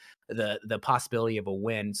you the possibility of a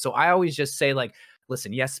win. So I always just say, like,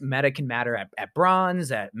 listen, yes, meta can matter at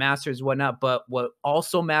bronze, at masters, whatnot, but what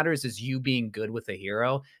also matters is you being good with a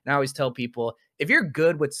hero. And I always tell people, if you're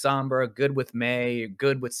good with Sombra, good with May,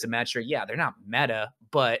 good with Symmetra, yeah, they're not meta,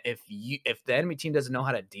 but if the enemy team doesn't know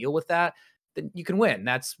how to deal with that, then you can win.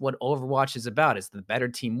 That's what Overwatch is about, is the better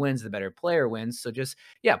team wins, the better player wins. So just,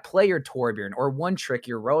 play your Torbjorn or One Trick,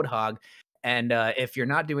 your Roadhog. And if you're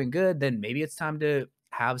not doing good, then maybe it's time to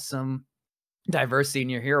have some diversity in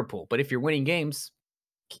your hero pool. But if you're winning games,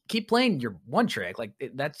 keep playing your One Trick. Like,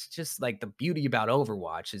 that's just like the beauty about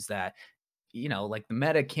Overwatch, is that, like the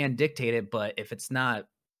meta can dictate it, but if it's not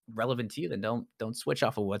relevant to you, then don't switch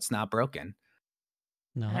off of what's not broken.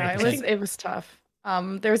 No, it was tough.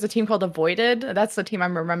 There was a team called Avoided. That's the team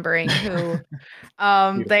I'm remembering, who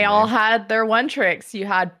they all had their One Tricks. You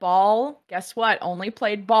had Ball, guess what? Only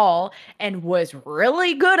played Ball and was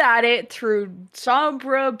really good at it through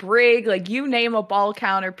Sombra, Brig, like you name a ball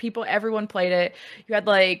counter, everyone played it. You had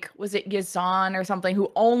like, was it Yazan or something,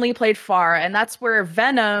 who only played Pharah, and that's where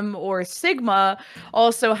Venom or Sigma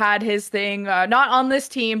also had his thing, not on this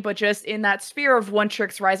team, but just in that sphere of One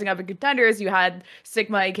Tricks rising up in contenders. You had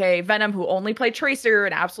Sigma, aka Venom, who only played Tracer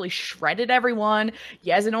and absolutely shredded everyone.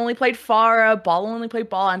 Yezen only played Pharah, Ball only played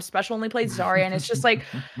Ball, I'm Special only played Zarya, and it's just like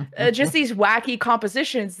just these wacky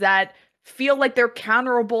compositions that feel like they're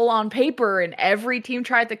counterable on paper, and every team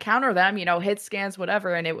tried to counter them, hit scans,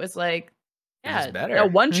 whatever, and it was like,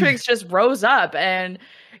 One Tricks just rose up, and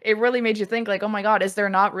it really made you think, like, oh my god, is there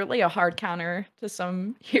not really a hard counter to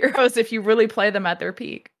some heroes if you really play them at their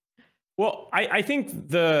peak? Well, I think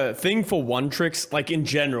the thing for One Tricks, like in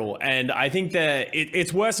general, and I think that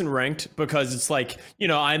it's worse in ranked, because it's like,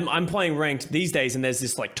 I'm playing ranked these days, and there's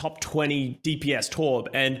this like top 20 DPS Torb,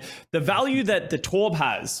 and the value that the Torb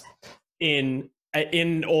has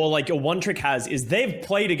or like a One Trick has, is they've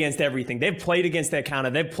played against everything. They've played against their counter.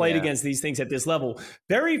 They've played against these things at this level.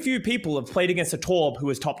 Very few people have played against a Torb who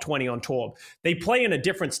is top 20 on Torb. They play in a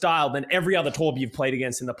different style than every other Torb you've played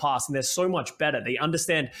against in the past, and they're so much better. They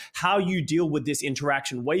understand how you deal with this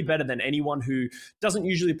interaction way better than anyone who doesn't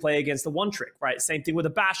usually play against the One Trick, right? Same thing with a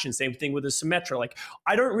Bastion, same thing with a Symmetra. Like,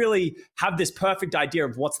 I don't really have this perfect idea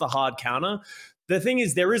of what's the hard counter. The thing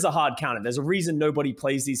is, there is a hard counter. There's a reason nobody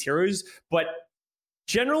plays these heroes, but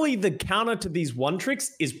generally, the counter to these One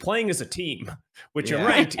Tricks is playing as a team, which in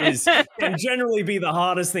ranked can generally be the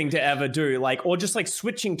hardest thing to ever do, like, or just like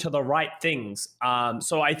switching to the right things.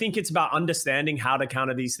 So I think it's about understanding how to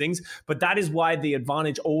counter these things, but that is why the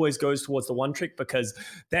advantage always goes towards the One Trick, because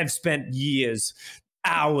they've spent years,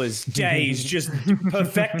 hours, days just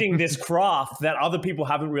perfecting this craft that other people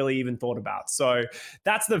haven't really even thought about. So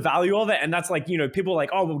that's the value of it. And that's like, people are like,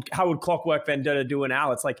 oh, well, how would Clockwork Vendetta do an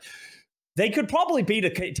hour? It's like, they could probably beat a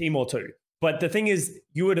team or two. But the thing is,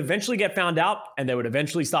 you would eventually get found out, and they would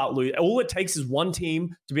eventually start losing. All it takes is one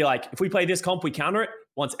team to be like, if we play this comp, we counter it.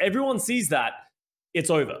 Once everyone sees that, it's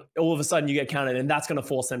over. All of a sudden you get counted, and that's going to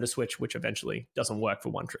force them to switch, which eventually doesn't work for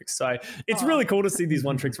One Tricks. So it's really cool to see these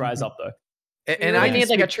One Tricks rise up, though. And I need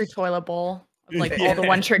like a true toilet bowl of like all the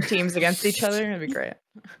One Trick teams against each other. It'd be great.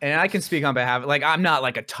 And I can speak on behalf, like, I'm not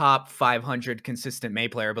like a top 500 consistent Mei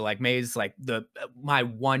player, but like Mei's like my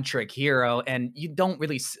one trick hero. And you don't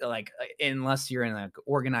really like, unless you're in an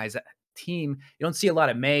organized team, you don't see a lot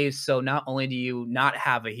of Meis. So not only do you not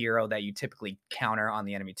have a hero that you typically counter on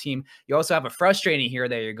the enemy team, you also have a frustrating hero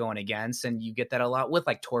that you're going against. And you get that a lot with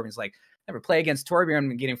like Torbjorn's. Like, never play against Torbjorn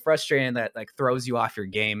and getting frustrated, that like throws you off your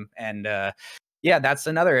game. And yeah, that's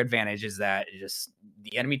another advantage, is that just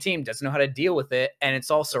the enemy team doesn't know how to deal with it. And it's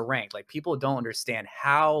also ranked. Like, people don't understand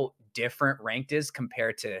how different ranked is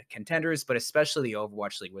compared to contenders, but especially the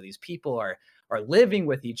Overwatch League, where these people are living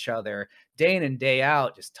with each other day in and day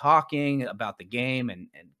out, just talking about the game and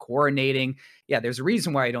coordinating. Yeah, there's a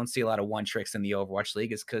reason why I don't see a lot of one tricks in the Overwatch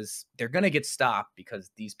League, is because they're going to get stopped, because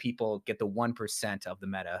these people get the 1% of the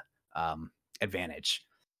meta advantage.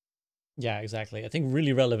 Yeah, exactly. I think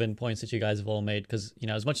really relevant points that you guys have all made, because, you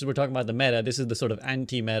know, as much as we're talking about the meta, this is the sort of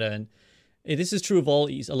anti-meta, and this is true of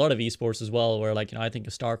a lot of esports as well, where, like, you know, I think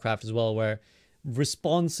of StarCraft as well, where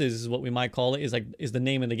responses is what we might call it, is the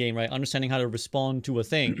name of the game, right? Understanding how to respond to a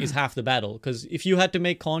thing is half the battle, because if you had to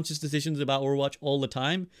make conscious decisions about Overwatch all the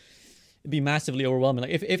time, it'd be massively overwhelming.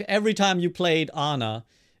 Like, if every time you played Ana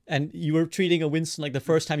and you were treating a Winston like the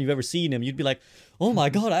first time you've ever seen him, you'd be like, oh my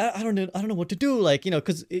god, I don't know what to do. Like, you know,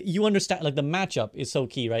 because you understand, like, the matchup is so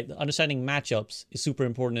key, right? Understanding matchups is super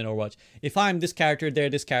important in Overwatch. If I'm this character, they're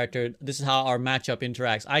this character, this is how our matchup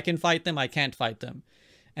interacts. I can fight them, I can't fight them.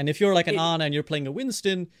 And if you're like an Ana and you're playing a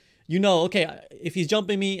Winston, you know, okay, if he's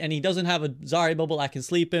jumping me and he doesn't have a Zarya bubble, I can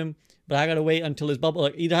sleep him, but I gotta wait until his bubble,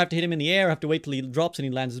 like, either have to hit him in the air, or have to wait till he drops and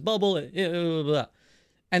he lands his bubble, blah, blah, blah.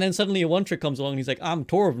 And then suddenly a one trick comes along and he's like, I'm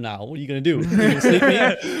Torv now. What are you going to do? You going to sleep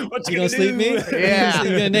me? What you going to sleep me? Yeah, you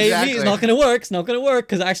going to nade exactly. me? It's not going to work. It's not going to work,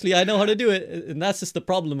 because actually I know how to do it. And that's just the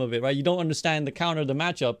problem of it, right? You don't understand the counter, the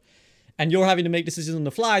matchup, and you're having to make decisions on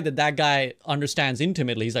the fly that guy understands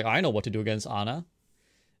intimately. He's like, I know what to do against Ana.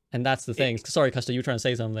 And that's the thing. Sorry, Custa, you were trying to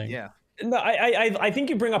say something. Yeah. No, I think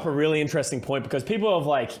you bring up a really interesting point, because people have,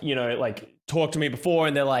 like, you know, like, talked to me before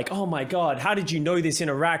and they're like, oh my god, how did you know this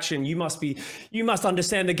interaction? You must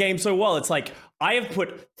understand the game so well. It's like, I have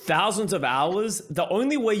put thousands of hours. The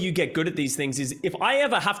only way you get good at these things is if I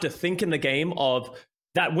ever have to think in the game of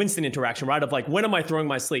that Winston interaction, right? Of like, when am I throwing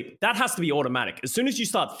my sleep? That has to be automatic. As soon as you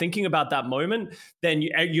start thinking about that moment, then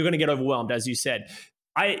you're going to get overwhelmed, as you said.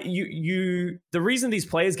 The reason these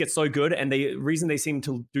players get so good, and the reason they seem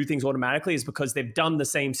to do things automatically, is because they've done the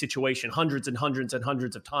same situation hundreds and hundreds and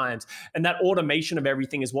hundreds of times. And that automation of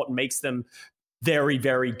everything is what makes them very,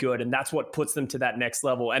 very good. And that's what puts them to that next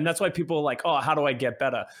level. And that's why people are like, oh, how do I get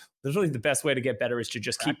better? Literally, the best way to get better is to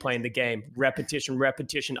just keep playing the game.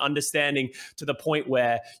 Repetition, understanding to the point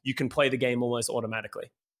where you can play the game almost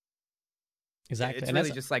automatically. Exactly. It's and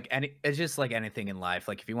really just like anything in life.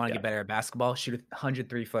 Like, if you want to get better at basketball, shoot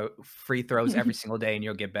 103 free throws every single day and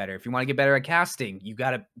you'll get better. If you want to get better at casting, you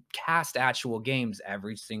got to cast actual games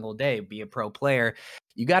every single day, be a pro player.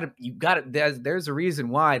 You got to, there's a reason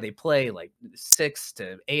why they play like 6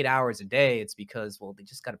 to 8 hours a day. It's because, well, they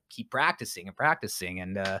just got to keep practicing.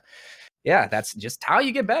 And yeah, that's just how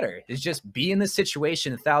you get better. Is just be in this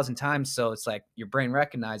situation 1,000 times. So it's like your brain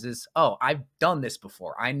recognizes, oh, I've done this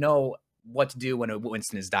before. I know what to do when a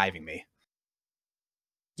Winston is diving me.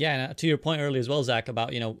 Yeah, and to your point earlier as well, Zach,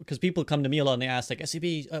 about, you know, because people come to me a lot and they ask, like,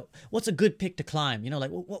 SCB, what's a good pick to climb? You know,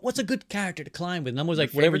 like, what's a good character to climb with? And I'm always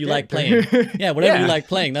like, whatever you like playing. Yeah, whatever you like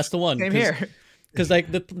playing, that's the one. Same here. Because,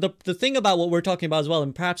 like, the thing about what we're talking about as well,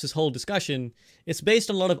 and perhaps this whole discussion, it's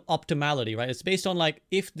based on a lot of optimality, right? It's based on, like,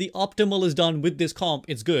 if the optimal is done with this comp,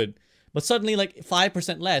 it's good. But suddenly, like,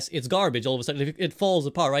 5% less, it's garbage all of a sudden. It falls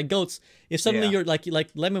apart, right? Goats, if suddenly you're, like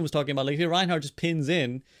Lemon was talking about, like, if your Reinhardt just pins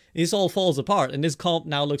in, this all falls apart, and this comp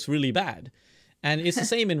now looks really bad. And it's the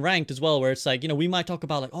same in ranked as well, where it's like, you know, we might talk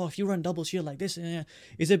about, like, oh, if you run double shield like this,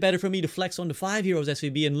 is it better for me to flex on the 5 heroes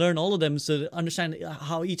SVB and learn all of them so to understand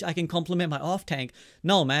how each I can complement my off tank?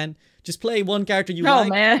 No, man. Just play one character you like.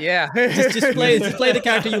 No, man. Yeah. just play the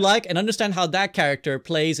character you like and understand how that character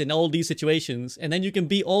plays in all these situations. And then you can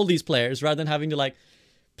beat all these players rather than having to, like,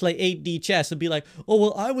 play 8D chess and be like, oh,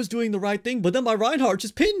 well, I was doing the right thing, but then my Reinhardt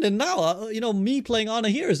just pinned, and now, you know, me playing Ana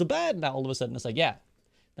here is a bad. Now all of a sudden it's like, yeah,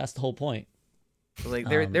 that's the whole point. Like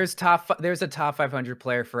there's a top 500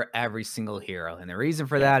 player for every single hero, and the reason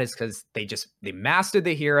for that is because they mastered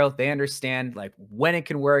the hero. They understand, like, when it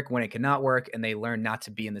can work, when it cannot work, and they learn not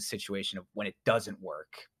to be in the situation of when it doesn't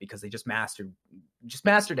work, because they just mastered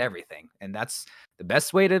everything. And that's the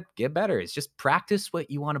best way to get better, is just practice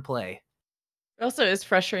what you want to play. It also is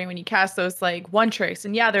frustrating when you cast those like one tricks,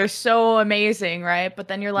 and yeah, they're so amazing, right? But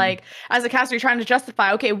then you're like, as a caster, you're trying to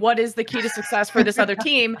justify, okay, what is the key to success for this other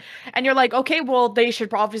team? And you're like, okay, well, they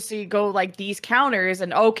should obviously go like these counters,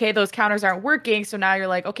 and okay, those counters aren't working. So now you're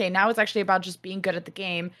like, okay, now it's actually about just being good at the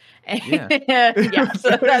game. And Yeah. yeah,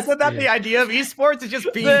 so that's Isn't that the idea of esports? Is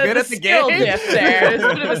just being the, good the at the skill game? diff there. There's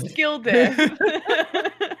a bit of a skill diff.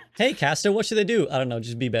 Hey, caster, what should they do? I don't know.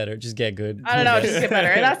 Just be better. Just get good. I don't know, just get better.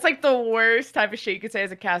 And that's like the worst type of shit you could say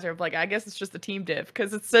as a caster. Of like, I guess it's just a team diff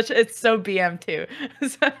because it's so BM too.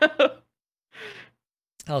 So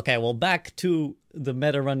Okay, well, back to the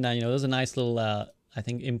meta rundown. You know, there's a nice little, I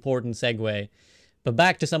think, important segue. But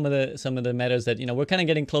back to some of the metas that, you know, we're kind of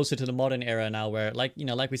getting closer to the modern era now, where, like, you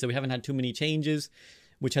know, like we said, we haven't had too many changes,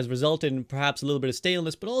 which has resulted in perhaps a little bit of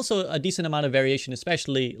staleness, but also a decent amount of variation,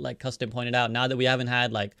 especially, like Custom pointed out, now that we haven't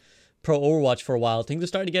had, like, Pro Overwatch for a while, things are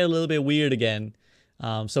starting to get a little bit weird again.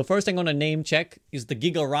 So first I'm going to name check is the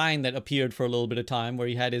Giga Ryan that appeared for a little bit of time, where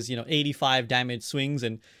he had his, you know, 85 damage swings,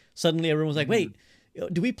 and suddenly everyone was like, wait,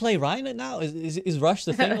 do we play Ryan now? Is Rush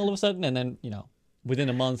the thing all of a sudden? And then, you know, within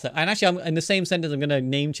a month, and actually I'm in the same sentence, I'm going to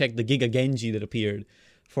name check the Giga Genji that appeared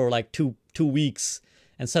for like two weeks.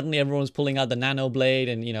 And suddenly everyone's pulling out the Nano Blade,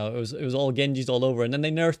 and, you know, it was all Genjis all over. And then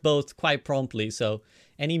they nerfed both quite promptly. So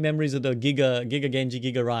any memories of the Giga Genji,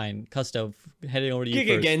 Giga Ryan? Custov, heading over to you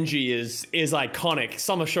Giga first. Genji is iconic.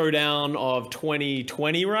 Summer Showdown of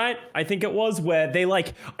 2020, right? I think it was, where they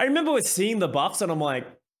like, I remember seeing the buffs and I'm like,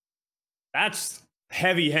 that's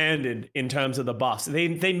heavy-handed in terms of the buffs.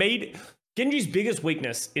 They made Genji's biggest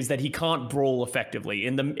weakness is that he can't brawl effectively.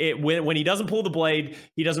 When he doesn't pull the blade,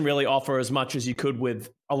 he doesn't really offer as much as you could with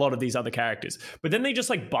a lot of these other characters. But then they just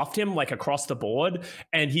like buffed him like across the board,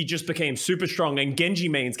 and he just became super strong. And Genji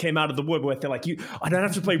mains came out of the woodwork. They're like, I don't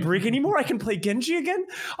have to play Brig anymore. I can play Genji again.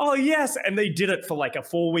 Oh yes, and they did it for like a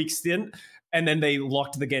 4-week stint. And then they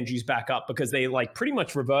locked the Genjis back up because they like pretty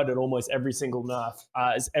much reverted almost every single nerf,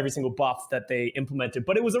 every single buff that they implemented.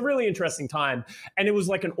 But it was a really interesting time. And it was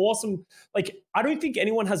like an awesome, like, I don't think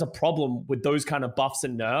anyone has a problem with those kind of buffs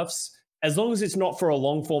and nerfs, as long as it's not for a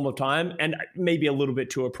long form of time and maybe a little bit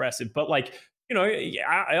too oppressive. But like, you know,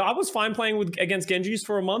 I was fine playing against Genjis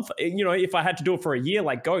for a month. You know, if I had to do it for a year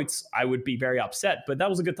like Goats, I would be very upset. But that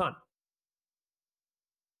was a good time.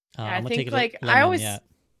 I think like I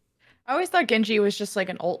always thought Genji was just like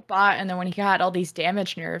an ult bot, and then when he got all these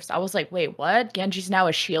damage nerfs, I was like, wait, what? Genji's now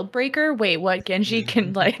a shield breaker? Wait, what? Genji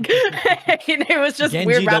can like... and it was just Genji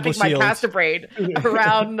weird wrapping my caster brain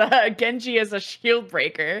around Genji as a shield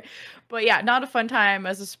breaker. But yeah, not a fun time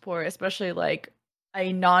as a support, especially like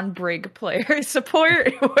a non-Brig player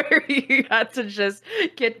support where you had to just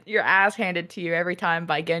get your ass handed to you every time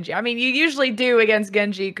by Genji. I mean, you usually do against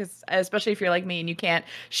Genji, because especially if you're like me and you can't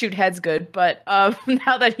shoot heads good, but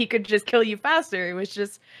now that he could just kill you faster, it was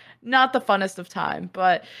just not the funnest of time.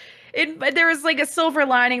 But there was like a silver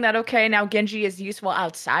lining that, okay, now Genji is useful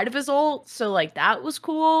outside of his ult, so like that was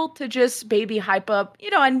cool to just baby hype up, you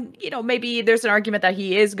know. And you know, maybe there's an argument that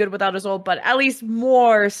he is good without his ult, but at least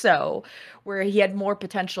more so where he had more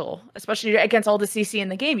potential, especially against all the CC in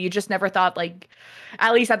the game. You just never thought, like,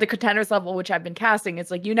 at least at the contenders level, which I've been casting, it's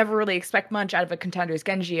like you never really expect much out of a contender's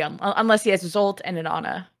Genji unless he has his ult and an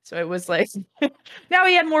Ana. So it was like now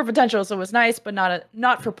he had more potential, so it was nice, but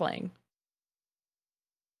not for playing.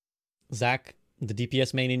 Zach, the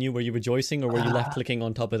DPS main in you, were you rejoicing, or were you left clicking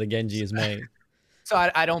on top of the Genji as main? So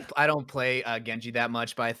I don't play Genji that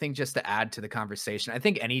much, but I think just to add to the conversation, I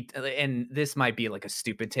think and this might be like a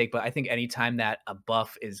stupid take, but I think anytime that a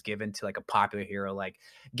buff is given to like a popular hero like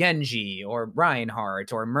Genji or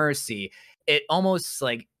Reinhardt or Mercy, it almost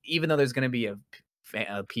like, even though there's going to be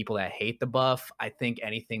people that hate the buff, I think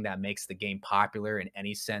anything that makes the game popular in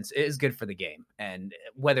any sense is good for the game. And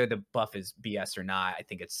whether the buff is BS or not, I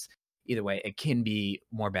think it's, either way, it can be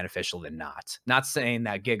more beneficial than not. Not saying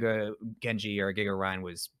that Giga Genji or Giga Ryan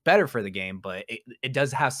was better for the game, but it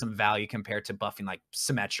does have some value compared to buffing like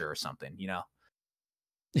Symmetra or something, you know?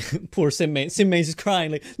 Poor Sim Mains is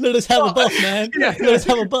crying, like, let us have a buff, man. Yeah. Let us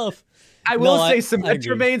have a buff. I will say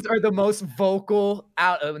Symmetra mains are the most vocal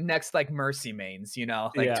out of next, like, Mercy mains, you know?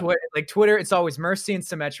 Like, Twitter, it's always Mercy and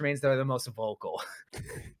Symmetra mains that are the most vocal.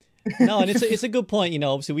 No, and it's a good point. You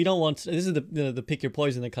know, obviously we don't want, this is the pick your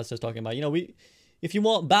poison that Custer's talking about. You know, if you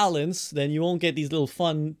want balance, then you won't get these little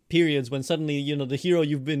fun periods when suddenly, you know, the hero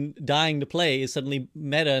you've been dying to play is suddenly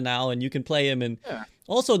meta now, and you can play him. And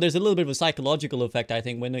also there's a little bit of a psychological effect, I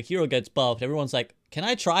think, when a hero gets buffed. Everyone's like, can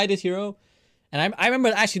I try this hero? And I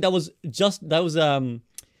remember actually that was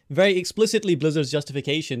very explicitly Blizzard's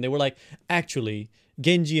justification. They were like, actually,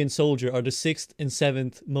 Genji and Soldier are the 6th and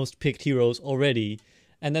 7th most picked heroes already.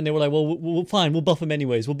 And then they were like, well, fine, we'll buff him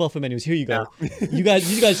anyways. We'll buff him anyways. Here you go. You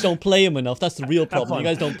guys don't play him enough. That's the real problem. You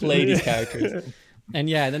guys don't play these characters. And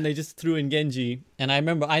yeah, then they just threw in Genji. And I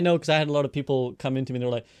know because I had a lot of people come into me and they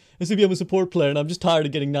were like, SCB, I'm a support player and I'm just tired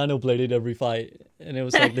of getting nano bladed every fight. And it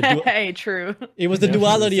was like hey, true. It was the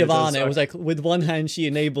duality of Ana. It was like with one hand she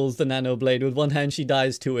enables the nano blade, with one hand she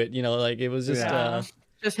dies to it. You know, like it was just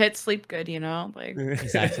just hit sleep good, you know, like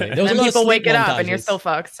exactly. There was a lot people wake it up and you're still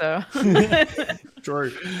fucked. So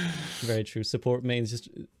true, very true. Support mains just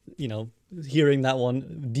hearing that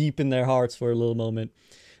one deep in their hearts for a little moment.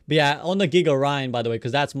 But yeah, on the Giga Rein, by the way,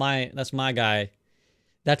 because that's my guy.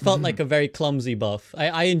 That felt like a very clumsy buff.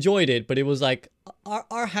 I enjoyed it, but it was like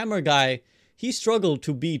our hammer guy. He struggled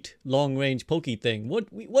to beat long range pokey thing.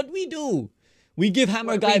 What we do? We give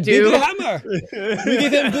hammer guy bigger hammer. We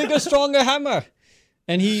give him bigger, stronger hammer.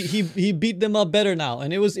 And he beat them up better now.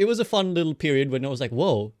 And it was a fun little period when it was like,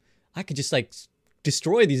 whoa, I could just like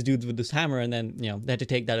destroy these dudes with this hammer, and then they had to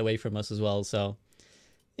take that away from us as well. So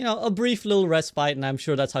a brief little respite, and I'm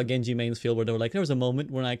sure that's how Genji mains feel, where they were like, there was a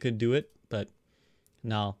moment when I could do it, but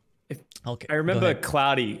no. Okay. I remember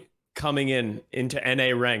Cloudy coming into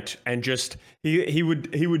NA ranked and just he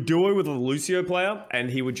would duo with a Lucio player, and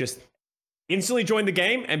he would just instantly join the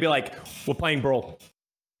game and be like, we're playing Brawl.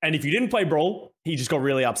 And if you didn't play Brawl, he just got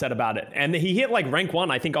really upset about it. And he hit like rank 1,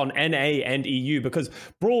 I think, on NA and EU, because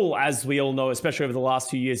Brawl, as we all know, especially over the last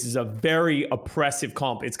few years, is a very oppressive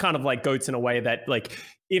comp. It's kind of like GOATS in a way that, like,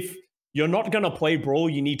 if you're not going to play Brawl,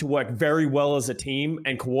 you need to work very well as a team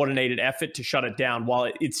and coordinated effort to shut it down.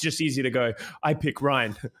 While it's just easy to go, I pick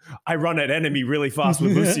Rein, I run at enemy really fast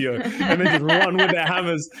with Lucio, and then just run with their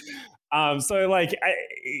hammers. So like,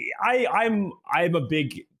 I'm a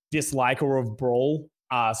big disliker of Brawl.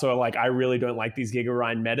 So like, I really don't like these Giga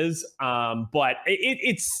Rein metas. But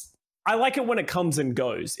I like it when it comes and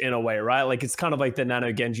goes in a way, right? Like, it's kind of like the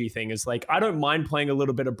Nano Genji thing. Is like, I don't mind playing a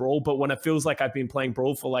little bit of Brawl, but when it feels like I've been playing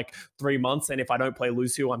Brawl for like 3 months, and if I don't play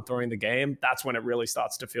Lucio, I'm throwing the game, that's when it really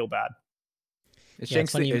starts to feel bad. It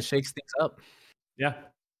shakes things up. Yeah.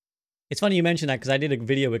 It's funny you mentioned that, because I did a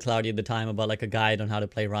video with Cloudy at the time about like a guide on how to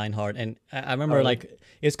play Reinhardt, and I remember like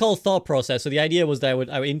it's called Thought Process. So the idea was that I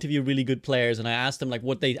would interview really good players, and I asked them like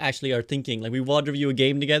what they actually are thinking. Like, we would review a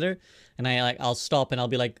game together, and I'll stop and I'll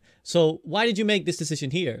be like, so why did you make this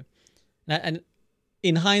decision here? And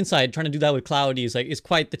in hindsight, trying to do that with Cloudy is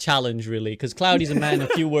quite the challenge, really, because Cloudy's a man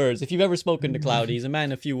of few words. If you've ever spoken to Cloudy, he's a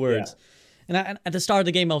man of few words. Yeah. And at the start of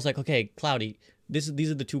the game, I was like, okay, Cloudy, these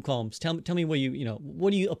are the two comps. Tell me what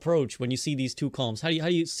what do you approach when you see these two comps? How do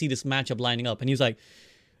you see this matchup lining up? And he was like,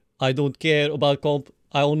 I don't care about comp.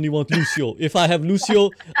 I only want Lucio. If I have Lucio,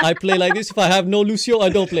 I play like this. If I have no Lucio, I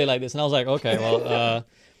don't play like this. And I was like, okay, well,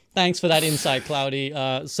 thanks for that insight, Cloudy.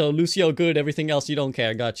 So Lucio good, everything else you don't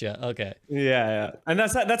care. Gotcha. Okay. Yeah. And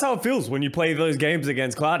that's how it feels when you play those games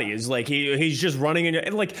against Cloudy. Is like he's just running in your,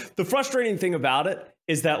 and like, the frustrating thing about it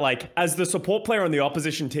is that, like, as the support player on the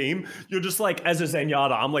opposition team, you're just like, as a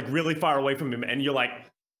Zenyatta, I'm like really far away from him, and you're like,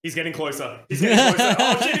 he's getting closer. He's getting closer.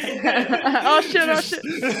 Oh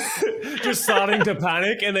shit. Just starting to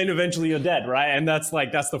panic, and then eventually you're dead, right? And that's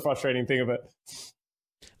the frustrating thing of it.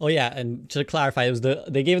 Oh yeah, and to clarify, it was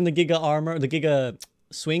they gave him the Giga armor, the Giga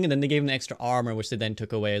swing, and then they gave him the extra armor, which they then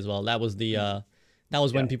took away as well. That was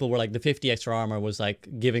when people were like, the 50 extra armor was like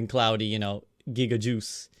giving Cloudy, Giga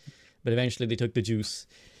juice. But eventually they took the juice.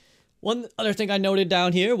 One other thing I noted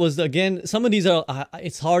down here was, again, some of these are,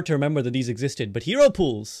 it's hard to remember that these existed, but hero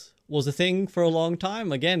pools was a thing for a long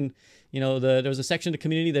time. Again, there was a section of the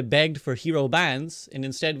community that begged for hero bans, and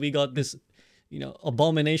instead we got this,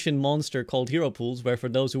 abomination monster called hero pools, where, for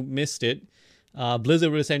those who missed it, Blizzard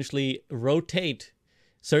would essentially rotate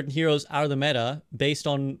certain heroes out of the meta based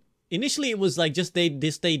on, initially it was like just they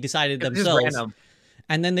decided themselves.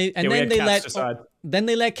 And then they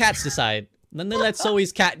let cats decide. Then they let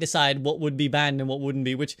Zoe's cat decide what would be banned and what wouldn't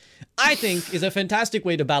be, which I think is a fantastic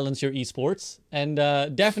way to balance your esports, and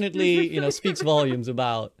definitely speaks volumes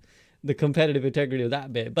about the competitive integrity of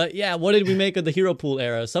that bit. But yeah, what did we make of the hero pool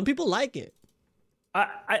era? Some people like it.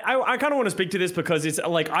 I kind of want to speak to this because it's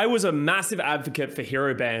like, I was a massive advocate for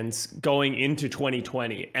hero bans going into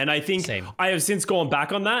 2020. And I think I have since gone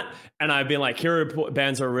back on that, and I've been like, hero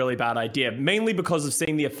bans are a really bad idea, mainly because of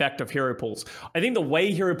seeing the effect of hero pools. I think the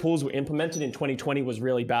way hero pools were implemented in 2020 was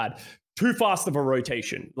really bad. Too fast of a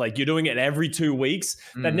rotation. Like, you're doing it every 2 weeks.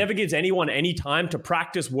 That never gives anyone any time to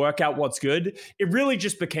practice, work out what's good. It really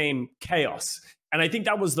just became chaos. And I think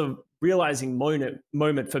that was the realizing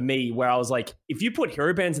moment for me, where I was like, if you put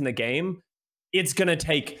hero bans in the game, it's going to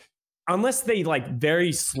take unless they like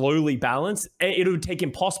very slowly balance, it would take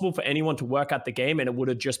impossible for anyone to work out the game, and it would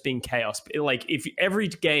have just been chaos. Like if every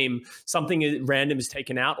game something random is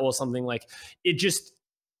taken out or something, like it just,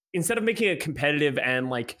 instead of making it competitive and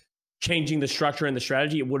like changing the structure and the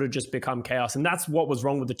strategy, it would have just become chaos. And that's what was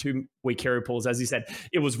wrong with the 2-week hero pools. As you said,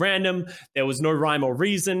 it was random. There was no rhyme or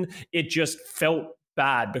reason. It just felt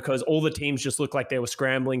bad because all the teams just looked like they were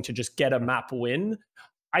scrambling to just get a map win.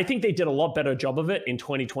 I think they did a lot better job of it in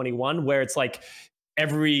 2021, where it's like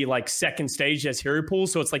every like second stage there's hero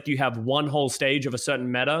pools. So it's like you have one whole stage of a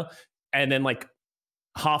certain meta, and then like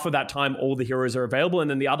half of that time all the heroes are available, and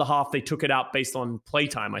then the other half they took it out based on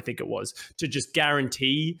playtime, I think it was, to just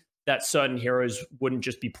guarantee that certain heroes wouldn't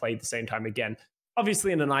just be played the same time again.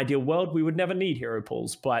 Obviously, in an ideal world, we would never need hero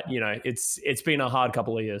pools, but you know, it's been a hard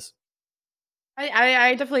couple of years.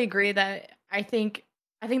 I definitely agree that I think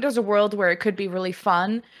there's a world where it could be really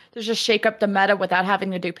fun to just shake up the meta without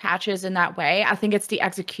having to do patches in that way. I think it's the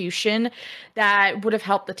execution that would have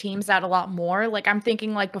helped the teams out a lot more. Like I'm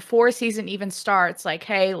thinking like before season even starts, like,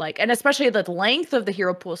 hey, like, and especially the length of the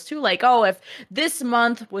hero pools too. Like, oh, if this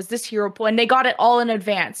month was this hero pool and they got it all in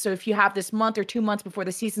advance. So if you have this month or 2 months before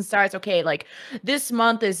the season starts, okay, like this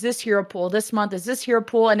month is this hero pool, this month is this hero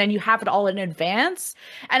pool, and then you have it all in advance.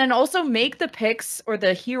 And then also make the picks or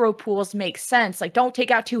the hero pools make sense. Like don't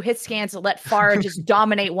take out 2 hit scans and let Pharah just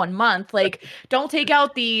dominate 1 month. Like don't take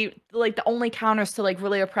out the only counters to like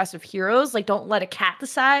really oppressive heroes. Like don't let a cat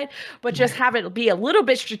decide, but just have it be a little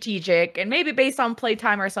bit strategic and maybe based on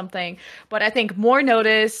playtime or something. But I think more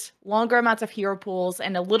notice, longer amounts of hero pools,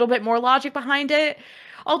 and a little bit more logic behind it.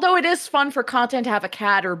 Although it is fun for content to have a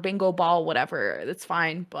cat or bingo ball, whatever, that's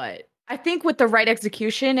fine. But I think with the right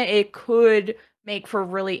execution, it could make for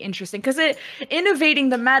really interesting, because it innovating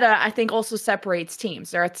the meta, I think, also separates teams.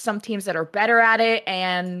 There are some teams that are better at it,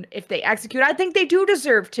 and if they execute, I think they do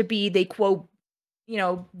deserve to be the quote,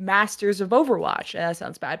 masters of Overwatch. That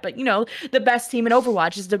sounds bad, but the best team in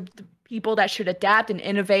Overwatch is the people that should adapt and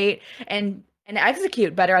innovate and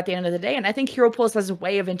execute better at the end of the day. And I think Hero Pulse has a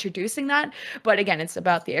way of introducing that, but again, it's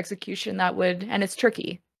about the execution and it's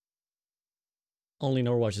tricky. Only in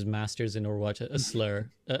Overwatch is Masters, in Overwatch a slur,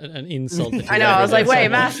 an insult. I know. I was like, wait,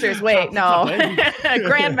 Masters, wait, no,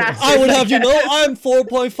 Grandmaster. I would have you know, I'm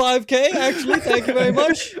 4.5K. Actually, thank you very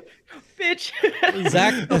much, bitch.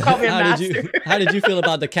 Zach, how did you feel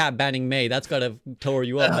about the cat banning Mei? That's gotta tore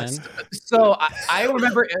you up, man. So I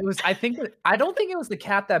remember it was. I don't think it was the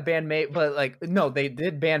cat that banned Mei, but like no, they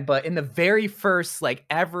did ban. But in the very first like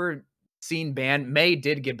ever seen banned, Mei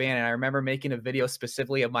did get banned, and I remember making a video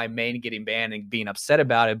specifically of my main getting banned and being upset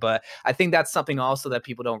about it. But I think that's something also that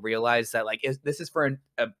people don't realize, that like this is for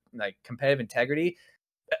like competitive integrity.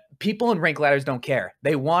 People in rank ladders don't care.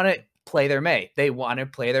 They want to play their Mei. They want to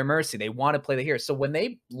play their Mercy. They want to play the hero. So when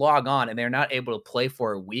they log on and they're not able to play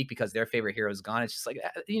for a week because their favorite hero is gone, it's just like,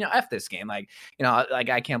 F this game. Like, like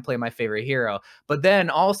I can't play my favorite hero. But then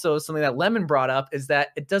also something that Lemon brought up is that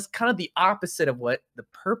it does kind of the opposite of what the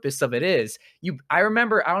purpose of it is. I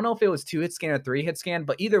remember, I don't know if it was 2-hit scan or 3-hit scan,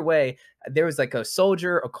 but either way, there was like a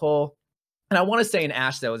Soldier, a Cole, and I want to say an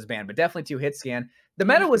Ashe that was banned, but definitely 2-hit scan. The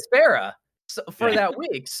meta was Pharah. For that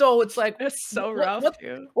week. So it's like, it's so rough.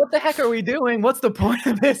 What the heck are we doing? What's the point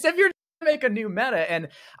of this if you're trying to make a new meta? And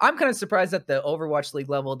I'm kind of surprised at the Overwatch League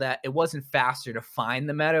level that it wasn't faster to find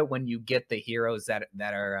the meta when you get the heroes that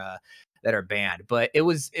are banned. But it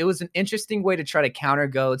was an interesting way to try to counter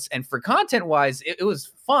goats. And for content wise, it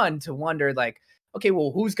was fun to wonder like, okay,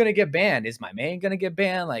 well, who's gonna get banned? Is my main gonna get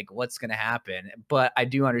banned? Like, what's gonna happen? But I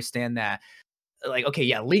do understand that, like, okay,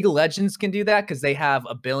 yeah, League of Legends can do that because they have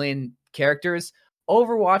 1 billion characters.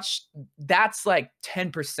 Overwatch, that's like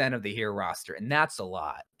 10% of the hero roster, and that's a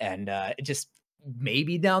lot. And it just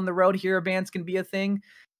maybe down the road hero bans can be a thing,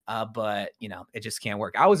 but it just can't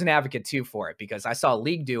work. I was an advocate too for it because I saw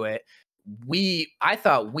League do it. I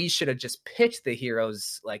thought we should have just pitched the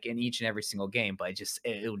heroes like in each and every single game, but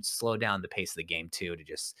it would slow down the pace of the game too to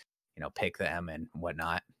just pick them and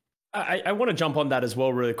whatnot. I want to jump on that as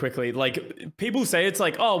well really quickly. Like people say it's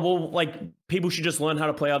like, oh, well, like people should just learn how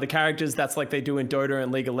to play other characters. That's like they do in Dota and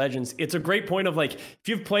League of Legends. It's a great point of like, if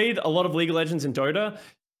you've played a lot of League of Legends and Dota,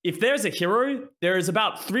 if there's a hero, there is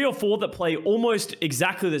about 3 or 4 that play almost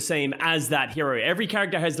exactly the same as that hero. Every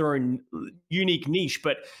character has their own unique niche,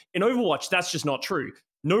 but in Overwatch, that's just not true.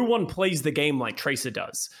 No one plays the game like Tracer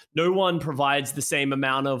does. No one provides the same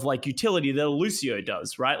amount of like utility that Lucio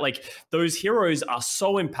does, right? Like those heroes are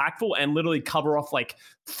so impactful and literally cover off like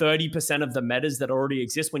 30% of the metas that already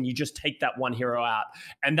exist when you just take that one hero out.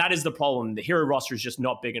 And that is the problem. The hero roster is just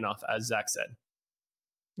not big enough, as Zach said.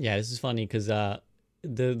 Yeah, this is funny because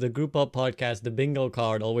the Group Up podcast, the bingo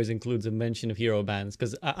card always includes a mention of hero bands,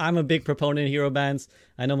 because I'm a big proponent of hero bands.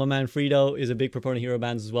 I know my man Frito is a big proponent of hero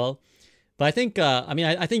bands as well. But I think,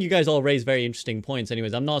 I think you guys all raise very interesting points.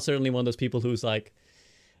 Anyways, I'm not certainly one of those people who's like,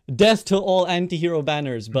 death to all anti-hero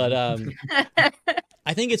banners. But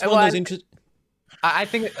I think it's one of those interesting. I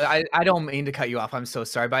think I don't mean to cut you off. I'm so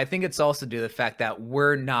sorry, but I think it's also due to the fact that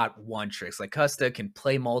we're not one tricks. Like Custa can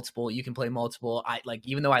play multiple, you can play multiple. I like,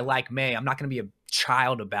 even though I like Mei, I'm not gonna be a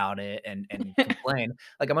child about it and complain.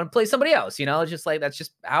 Like I'm gonna play somebody else. You know, it's just like that's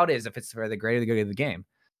just how it is. If it's for the greater good of the game.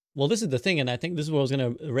 Well, this is the thing, and I think this is what I was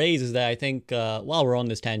gonna raise is that I think while we're on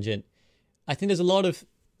this tangent, I think there's a lot of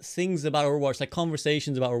things about Overwatch, like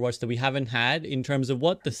conversations about Overwatch that we haven't had in terms of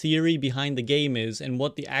what the theory behind the game is and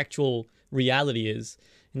what the actual reality is.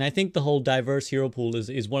 And I think the whole diverse hero pool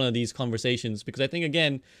is one of these conversations, because I think,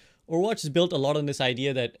 again, Overwatch is built a lot on this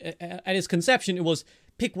idea that at its conception it was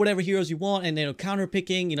pick whatever heroes you want, and then counter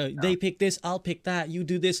picking, they pick this, I'll pick that, you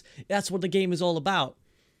do this. That's what the game is all about.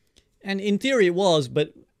 And in theory it was,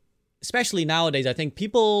 but especially nowadays, I think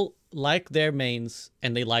people like their mains,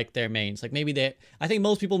 and they like their mains. Like I think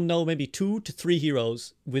most people know maybe 2 to 3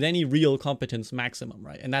 heroes with any real competence maximum,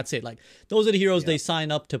 right? And that's it. Like those are the heroes they sign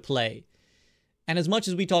up to play. And as much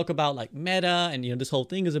as we talk about like meta, and this whole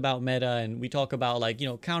thing is about meta, and we talk about like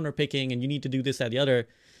counter picking, and you need to do this, that, the other,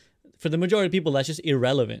 for the majority of people that's just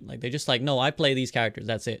irrelevant. Like they're just like, no, I play these characters,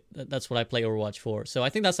 that's it, that's what I play Overwatch for. So I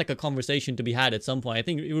think that's like a conversation to be had at some point. I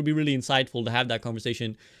think it would be really insightful to have that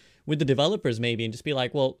conversation with the developers maybe, and just be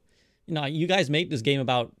like, well, you guys make this game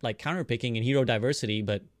about like counter picking and hero diversity,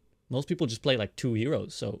 but most people just play like 2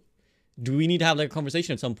 heroes. So do we need to have like a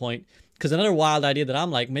conversation at some point? Because another wild idea that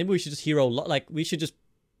I'm like, maybe we should just we should just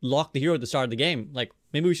lock the hero at the start of the game. Like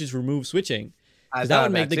maybe we should just remove switching, because that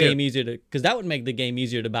would make the game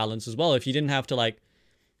easier to balance as well. If you didn't have to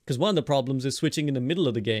because one of the problems is switching in the middle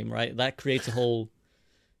of the game, right? That creates a whole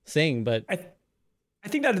thing. But I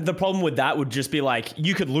think that the problem with that would just be like,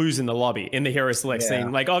 you could lose in the lobby in the hero select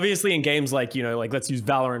scene. Like obviously in games like, like let's use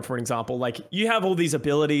Valorant for an example, like you have all these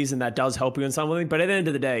abilities and that does help you in something, but at the end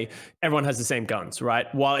of the day, everyone has the same guns, right?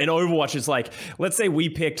 While in Overwatch it's like, let's say we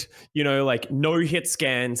picked, like no hit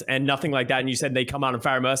scans and nothing like that, and you said they come out in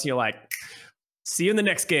Pharah Mercy, you're like, see you in the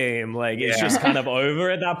next game. Like it's just kind of over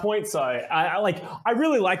at that point. So I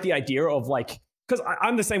really like the idea of like, because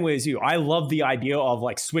I'm the same way as you. I love the idea of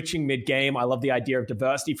like switching mid-game. I love the idea of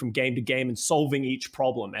diversity from game to game and solving each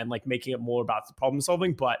problem and like making it more about the problem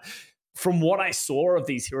solving. But from what I saw of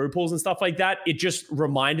these hero pools and stuff like that, it just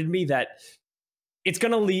reminded me that it's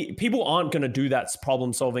going to lead, people aren't going to do that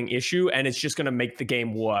problem solving issue, and it's just going to make the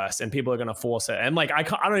game worse, and people are going to force it. And like, I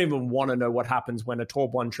don't even want to know what happens when a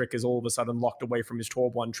Torb 1 trick is all of a sudden locked away from his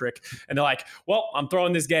Torb 1 trick. And they're like, well, I'm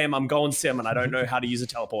throwing this game, I'm going sim, and I don't know how to use a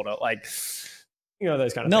teleporter. Like,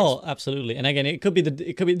 those kind of things. No, absolutely. And again, it could be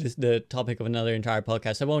the topic of another entire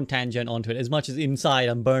podcast. I won't tangent onto it. As much as inside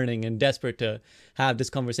I'm burning and desperate to have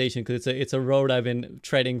this conversation, because it's a road I've been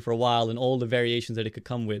treading for a while, and all the variations that it could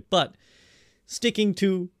come with. But sticking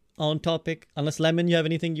to on topic, unless Lemon, you have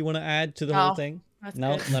anything you want to add to the whole thing?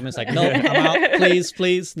 No, good. Lemon's like, no, I'm out.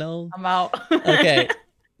 Please, no. I'm out. Okay.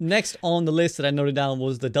 Next on the list that I noted down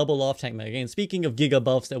was the double off tank meta. Again, speaking of Giga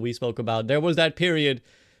buffs that we spoke about, there was that period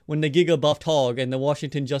when the Giga buffed Hog, and the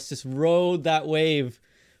Washington Justice rode that wave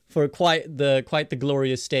for quite the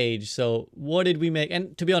glorious stage. So what did we make?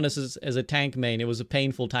 And to be honest, as a tank main, it was a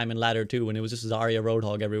painful time in ladder too, when it was just Zarya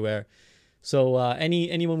Roadhog everywhere. So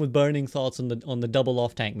anyone with burning thoughts on the double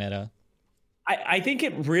off tank meta? I think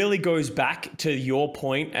it really goes back to your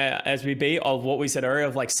point, SBB, of what we said earlier,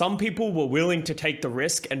 of like some people were willing to take the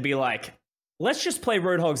risk and be like, let's just play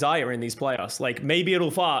Roadhog Zarya in these playoffs. Like maybe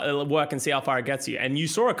it'll work and see how far it gets you. And you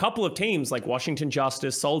saw a couple of teams like Washington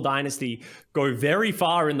Justice, Seoul Dynasty go very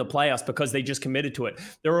far in the playoffs because they just committed to it.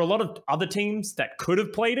 There were a lot of other teams that could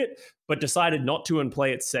have played it, but decided not to and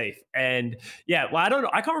play it safe. And yeah, well,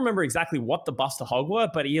 I can't remember exactly what the Buster Hog were,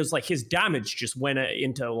 but he was like, his damage just went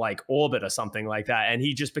into like orbit or something like that. And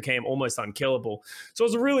he just became almost unkillable. So it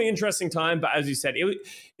was a really interesting time. But as you said,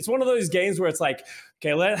 it's one of those games where it's like,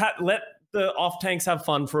 okay, let the off tanks have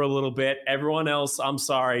fun for a little bit. Everyone else, I'm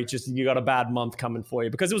sorry, just you got a bad month coming for you,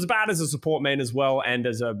 because it was bad as a support main as well and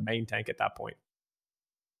as a main tank at that point.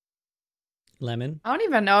 Lemon? I don't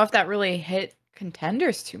even know if that really hit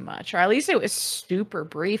contenders too much, or at least it was super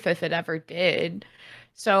brief if it ever did.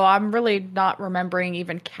 So I'm really not remembering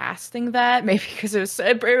even casting that. Maybe because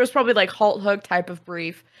it was probably like halt hook type of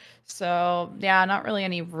brief. So yeah, not really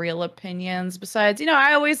any real opinions. Besides,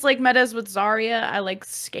 I always like metas with Zarya. I like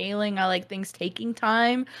scaling. I like things taking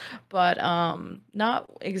time, but not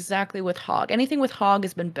exactly with Hog. Anything with Hog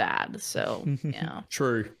has been bad. So yeah.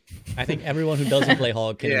 True. I think everyone who doesn't play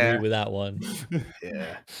Hog can Yeah. agree with that one.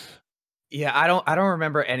 Yeah. Yeah, I don't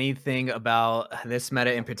remember anything about this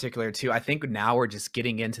meta in particular too. I think now we're just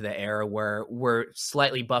getting into the era where we're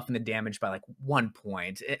slightly buffing the damage by like 1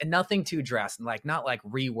 point. And nothing too drastic, like not like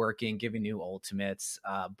reworking, giving new ultimates.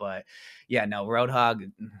 But yeah, no, Roadhog.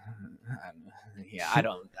 Yeah, I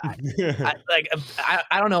don't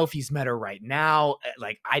I don't know if he's meta right now.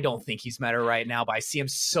 Like I don't think he's meta right now, but I see him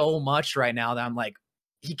so much right now that I'm like,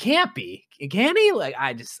 he can't be. Can he? Like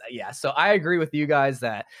yeah. So I agree with you guys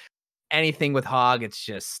that anything with Hog, it's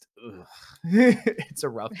just it's a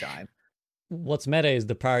rough time. What's meta is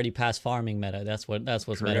the priority pass farming meta. That's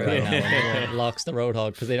what's meta right now. Everyone locks the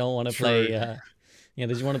Roadhog because they don't want to play.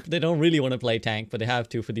 They don't really want to play tank, but they have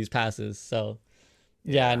to for these passes. So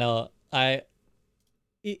yeah, no, it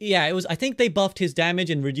was. I think they buffed his damage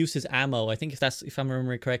and reduced his ammo. I think if I'm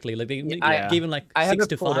remembering correctly, like they gave him like 6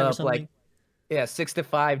 to 5 or something. Like, 6 to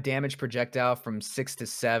 5 damage projectile from 6 to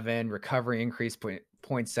 7, recovery increase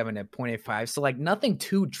 0.7 to 0.85. So like nothing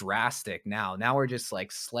too drastic now. Now we're just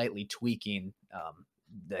like slightly tweaking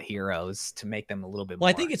the heroes to make them a little bit more.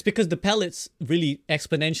 I think it's because the pellets really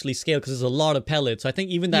exponentially scale because there's a lot of pellets. So I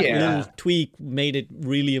think even that little tweak made it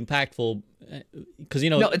really impactful. Because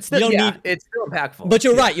it's still impactful. But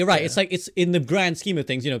you're right. Yeah. It's like it's in the grand scheme of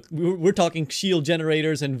things. We're talking shield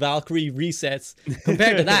generators and Valkyrie resets.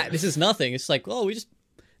 Compared to that, this is nothing. It's like we just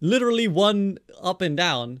literally one up and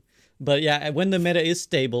down. But yeah, when the meta is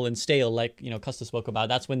stable and stale, like Custa spoke about,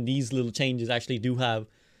 that's when these little changes actually do have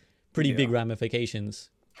pretty big ramifications.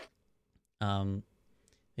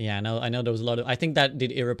 Yeah, I know there was a lot of. I think that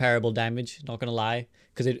did irreparable damage. Not gonna lie,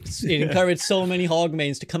 because it encouraged so many Hog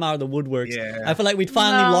mains to come out of the woodworks. Yeah. I feel like we'd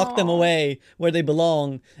finally lock them away where they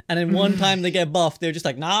belong, and then one time they get buffed, they're just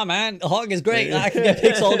like, nah, man, the Hog is great. I can get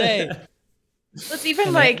picks all day. It's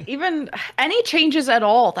even even any changes at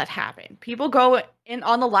all that happen, people go in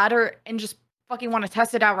on the ladder and just fucking want to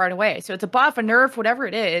test it out right away. So it's a buff, a nerf, whatever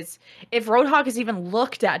it is. If Roadhog is even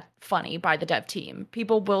looked at funny by the dev team,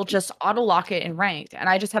 people will just auto lock it in ranked. And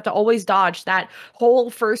I just have to always dodge that whole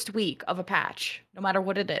first week of a patch, no matter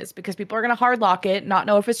what it is, because people are gonna hard lock it, not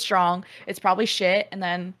know if it's strong. It's probably shit, and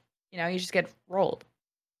then you just get rolled.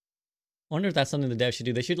 I wonder if that's something the dev should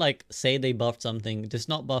do. They should like say they buffed something, just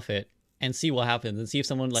not buff it. And see what happens, and see if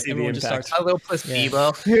someone everyone just starts a little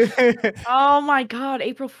placebo. Oh my god,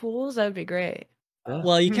 April Fools, that would be great.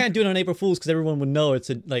 Well, you can't do it on April Fools because everyone would know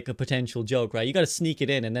it's a potential joke, right? You got to sneak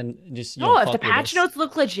it in and then just if the patch notes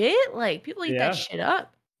look legit, like people eat that shit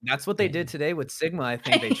up. That's what they did today with Sigma. I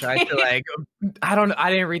think they tried to I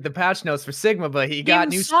didn't read the patch notes for Sigma, but he got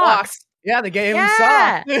new socks. Yeah, they gave him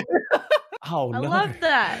socks. Oh, I no. love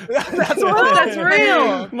that. That's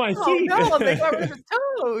real. My feet. No, they got rid of his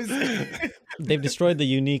toes. They've destroyed the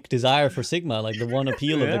unique desire for Sigma, like the one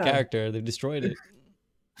appeal of the character. They've destroyed it.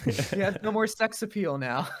 He has no more sex appeal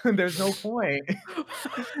now. There's no point.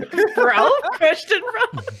 Bro, Christian,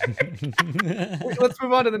 bro. Let's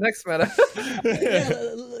move on to the next meta.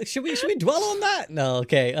 Should we dwell on that? No,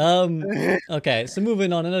 okay. Okay, so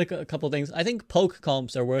moving on, another couple of things. I think poke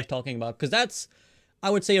comps are worth talking about because that's, I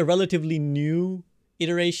would say, a relatively new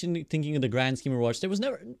iteration. Thinking of the grand scheme of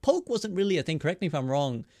Overwatch, poke wasn't really a thing. Correct me if I'm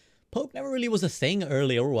wrong. Poke never really was a thing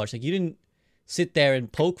early Overwatch. Like you didn't sit there and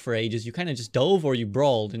poke for ages. You kind of just dove or you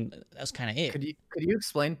brawled, and that's kind of it. Could you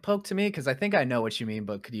explain poke to me? Because I think I know what you mean,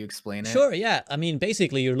 but could you explain it? Sure, yeah. I mean,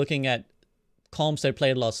 basically, you're looking at comps that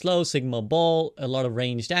played a lot slow, Sigma Ball, a lot of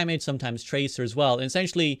range damage, sometimes Tracer as well. And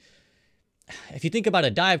essentially, if you think about a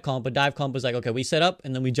dive comp is like, okay, we set up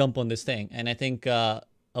and then we jump on this thing. And I think a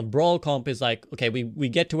brawl comp is like, okay, we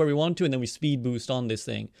get to where we want to and then we speed boost on this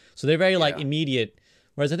thing. So they're very like immediate.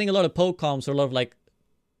 Whereas I think a lot of poke comps are a lot of like,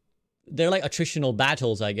 they're like attritional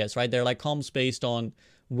battles, I guess, right? They're like comps based on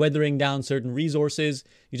weathering down certain resources.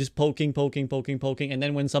 You're just poking, and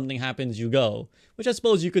then when something happens, you go. Which I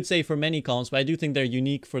suppose you could say for many comps, but I do think they're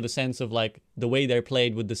unique for the sense of like the way they're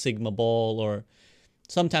played with the Sigma Ball or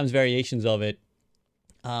sometimes variations of it.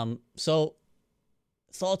 So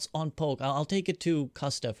thoughts on poke? I'll take it to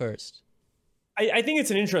Custa first. I think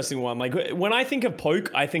it's an interesting one. Like when I think of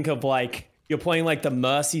poke, I think of like you're playing like the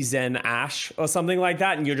Mercy Zen Ashe or something like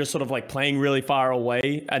that, and you're just sort of like playing really far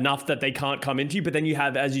away enough that they can't come into you. But then you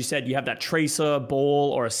have, as you said, you have that Tracer,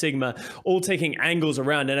 Ball, or a Sigma all taking angles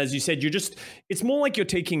around. And as you said, it's more like you're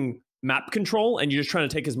taking map control, and you're just trying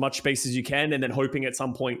to take as much space as you can, and then hoping at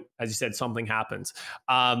some point, as you said, something happens.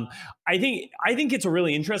 I think it's a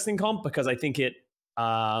really interesting comp because I think it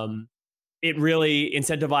really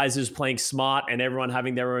incentivizes playing smart and everyone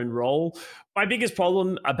having their own role. My biggest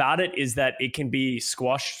problem about it is that it can be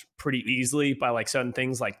squashed pretty easily by like certain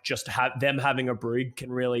things, like just them having a brig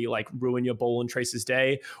can really like ruin your ball and Trace's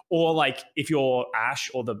day. Or like if you're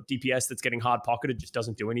Ashe or the DPS that's getting hard pocketed just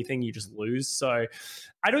doesn't do anything, you just lose. So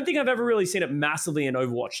I don't think I've ever really seen it massively in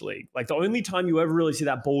Overwatch League. Like the only time you ever really see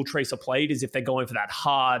that ball tracer played is if they're going for that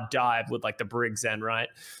hard dive with like the Briggs Zen, right?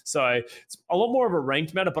 So it's a lot more of a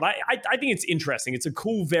ranked meta, but I think it's interesting. It's a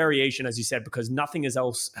cool variation, as you said, because nothing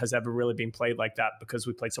else has ever really been played like that because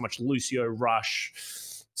we played so much Lucio, Rush,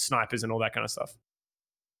 snipers, and all that kind of stuff.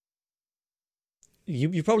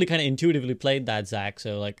 You probably kind of intuitively played that, Zach.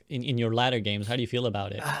 So like in your latter games, how do you feel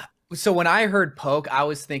about it? So when I heard poke, I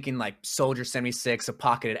was thinking like Soldier 76, a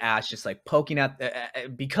pocketed Ashe, just like poking at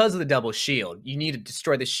because of the double shield. You need to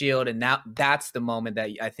destroy the shield, and that's the moment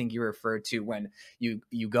that I think you referred to when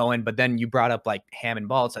you go in. But then you brought up like ham and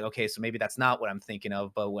ball. It's like, okay, so maybe that's not what I'm thinking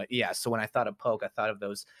of. But so when I thought of poke, I thought of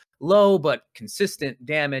those low but consistent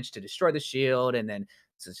damage to destroy the shield, and then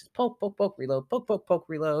so it's just poke, reload, poke,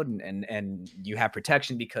 reload, and you have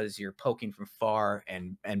protection because you're poking from far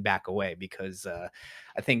and back away. Because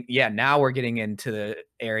I think now we're getting into the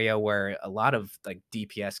area where a lot of like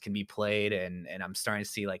DPS can be played, and I'm starting to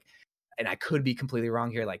see like, and I could be completely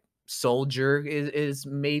wrong here, like Soldier is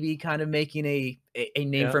maybe kind of making a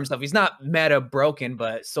name for himself. He's not meta broken,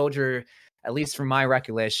 but Soldier, at least from my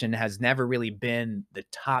recollection, has never really been the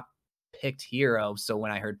top picked hero. So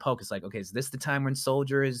when I heard poke, it's like, okay, is this the time when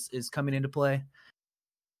Soldier is coming into play?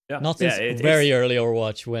 Yeah. Not since very early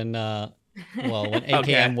Overwatch when when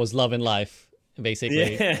AKM was love and life,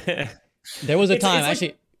 basically. Yeah. There was a time,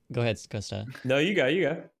 actually. Go ahead, Costa. No, you go.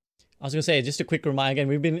 I was gonna say, just a quick reminder. Again,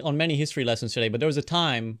 we've been on many history lessons today, but there was a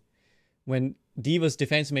time when D.Va's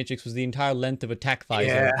defense matrix was the entire length of attack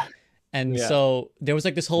visor. Yeah. And so there was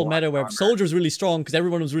like this whole meta where Soldier was really strong because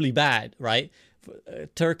everyone was really bad, right?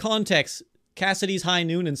 To context, Cassidy's High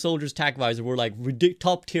Noon and Soldier's Tac Visor were like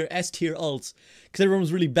top tier, S tier ults because everyone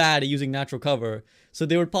was really bad at using natural cover. So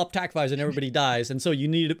they would pop Tac Visor and everybody dies. And so you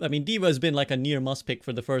need, I mean, D.Va has been like a near must pick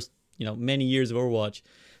for the first, many years of Overwatch.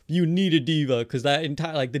 You needed D.Va because that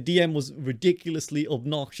entire, like the DM was ridiculously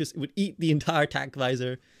obnoxious. It would eat the entire Tac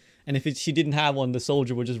Visor. And if she didn't have one, the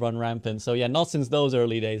Soldier would just run rampant. So yeah, not since those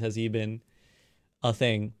early days has he been a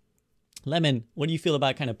thing. Lemon, what do you feel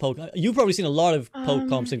about kind of poke? You've probably seen a lot of poke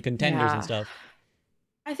comps and contenders and stuff.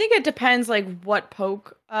 I think it depends like what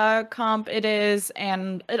poke comp it is,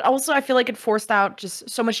 and it also, I feel like it forced out just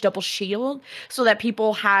so much double shield so that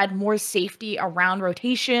people had more safety around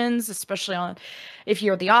rotations, especially on if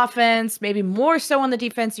you're the offense, maybe more so on the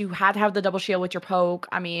defense. You had to have the double shield with your poke.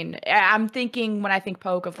 I mean, I'm thinking when I think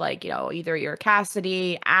poke of like, either your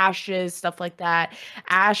Cassidy, Ashes, stuff like that.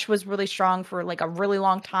 Ashe was really strong for like a really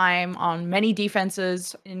long time on many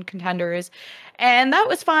defenses in contenders. And that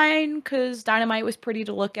was fine because Dynamite was pretty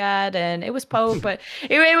to look at and it was poke, but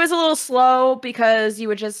it was a little slow because you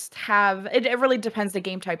would just have, it really depends the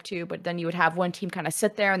game type too, but then you would have one team kind of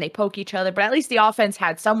sit there and they poke each other, but at least the offense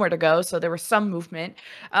had somewhere to go, so there was some movement.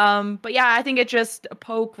 But yeah, I think it just,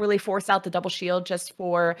 poke really forced out the double shield just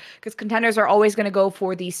for, because contenders are always going to go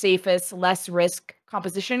for the safest, less risk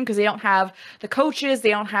composition because they don't have the coaches,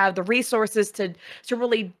 they don't have the resources to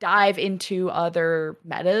really dive into other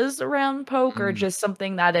metas around poke or just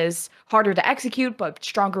something that is harder to execute but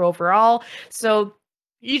stronger overall. So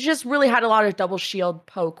you just really had a lot of double shield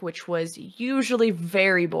poke, which was usually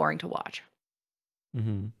very boring to watch.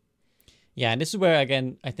 Yeah, and this is where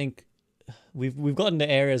again I think we've gotten to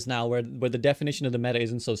areas now where the definition of the meta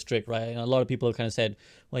isn't so strict, right? And a lot of people have kind of said,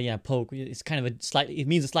 well, yeah, poke, it's kind of it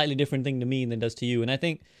means a slightly different thing to me than it does to you. And I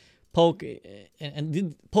think poke,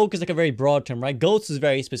 and poke is like a very broad term, right? Ghosts is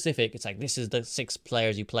very specific. It's like, this is the 6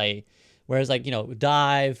 players you play. Whereas like,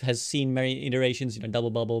 Dive has seen many iterations,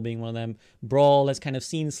 Double Bubble being one of them. Brawl has kind of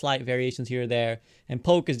seen slight variations here or there. And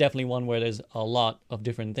poke is definitely one where there's a lot of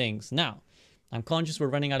different things. Now, I'm conscious we're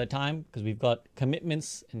running out of time because we've got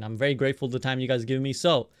commitments and I'm very grateful for the time you guys give me.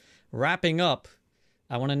 So wrapping up,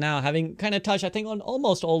 I want to now, having kind of touched, I think, on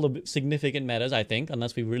almost all the significant metas, I think,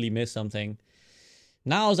 unless we really missed something.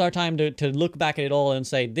 Now is our time to look back at it all and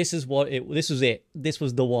say, this was it. This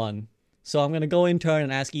was the one. So I'm going to go in turn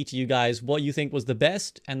and ask each of you guys what you think was the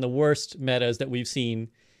best and the worst metas that we've seen.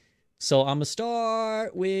 So I'm going to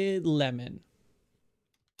start with Lemon.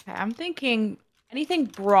 I'm thinking anything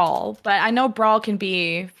Brawl, but I know Brawl can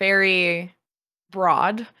be very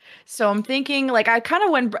broad. So I'm thinking like I kind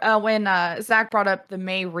of when Zach brought up the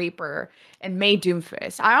Mei Reaper and Mei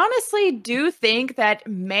Doomfist. I honestly do think that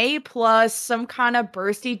Mei plus some kind of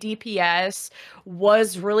bursty DPS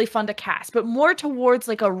was really fun to cast, but more towards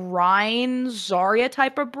like a Rein Zarya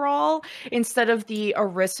type of brawl instead of the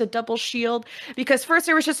Orisa double shield. Because first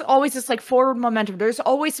there was just always this like forward momentum. There's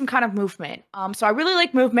always some kind of movement. So I really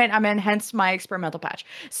like movement. I mean, hence my experimental patch.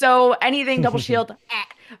 So anything double shield,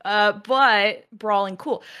 but brawling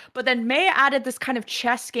cool. But then Mei added this kind of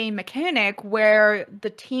chess game mechanic where the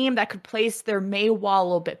team that could place their Mei wall a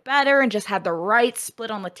little bit better and just had the right split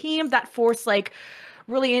on the team that forced like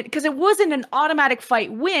really, because it wasn't an automatic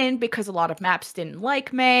fight win because a lot of maps didn't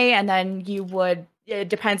like Mei, and then you would, it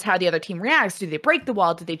depends how the other team reacts. Do they break the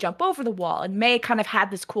wall? Do they jump over the wall? And Mei kind of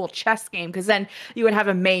had this cool chess game because then you would have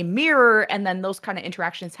a Mei mirror and then those kind of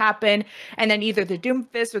interactions happen. And then either the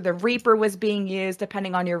Doomfist or the Reaper was being used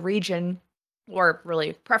depending on your region or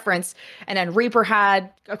really preference. And then Reaper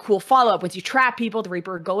had a cool follow-up. Once you trap people, the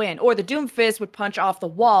Reaper would go in. Or the Doomfist would punch off the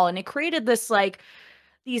wall. And it created this like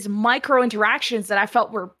these micro interactions that I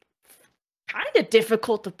felt were kind of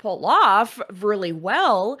difficult to pull off really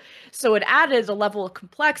well. So it added a level of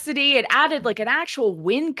complexity. It added like an actual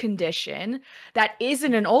win condition that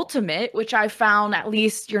isn't an ultimate, which I found at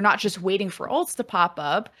least you're not just waiting for ults to pop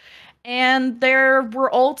up. And there were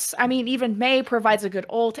ults. I mean, even Mei provides a good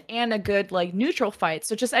ult and a good like neutral fight.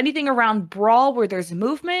 So just anything around brawl where there's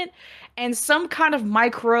movement and some kind of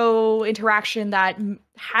micro interaction that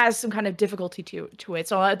has some kind of difficulty to it.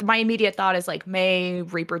 So my immediate thought is like Mei,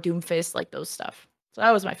 Reaper, Doomfist, like those stuff. So that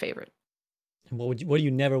was my favorite. What do you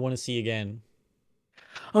never want to see again?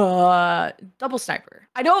 Double sniper.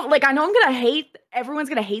 I know everyone's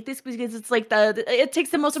gonna hate this because it's like it takes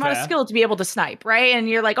the most amount of skill to be able to snipe, right? And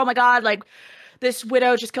you're like, oh my god, like this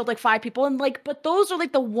Widow just killed like 5 people, and like, but those are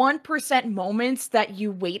like the 1% moments that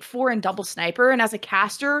you wait for in double sniper. And as a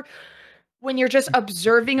caster, when you're just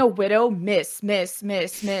observing a Widow miss,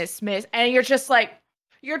 and you're just like,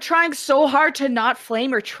 you're trying so hard to not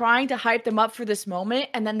flame or trying to hype them up for this moment,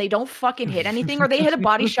 and then they don't fucking hit anything, or they hit a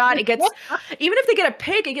body shot. It gets, even if they get a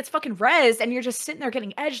pick, it gets fucking rezzed, and you're just sitting there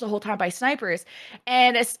getting edged the whole time by snipers.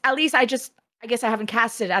 And at least I guess I haven't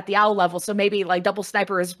casted at the owl level, so maybe like double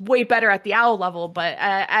sniper is way better at the owl level, but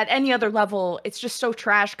at any other level, it's just so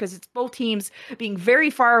trash because it's both teams being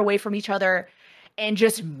very far away from each other, and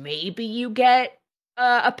just maybe you get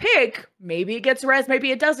a pick, maybe it gets res, maybe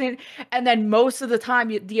it doesn't, and then most of the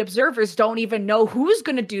time the observers don't even know who's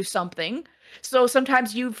gonna do something. So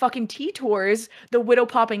sometimes you fucking T-tours the Widow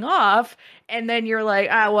popping off, and then you're like,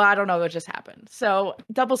 well, I don't know what just happened. So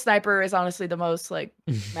double sniper is honestly the most like,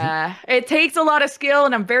 it takes a lot of skill,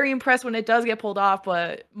 and I'm very impressed when it does get pulled off,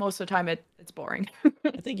 but most of the time it's boring.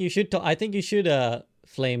 I think you should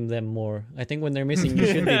flame them more. I think when they're missing, you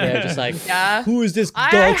should be there just like, who is this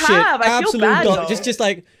dog shit? Absolute dog. Just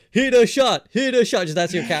like, hit a shot. Just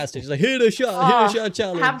that's your caster. Just like, hit a shot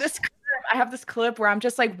challenge. I have this clip where I'm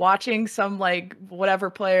just like watching some like whatever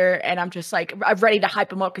player, and I'm just like, I'm ready to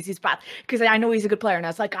hype him up because he's bad, because I know he's a good player, and I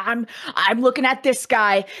was like, I'm looking at this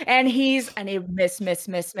guy, and he miss,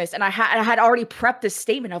 and I had already prepped this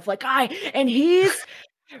statement of like, he's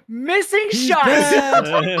missing shots.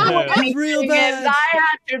 He's real bad. And I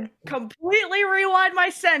had to completely rewind my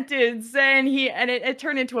sentence, and it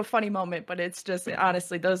turned into a funny moment, but it's just,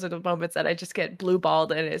 honestly, those are the moments that I just get blue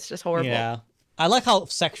balled, and it's just horrible. Yeah. I like how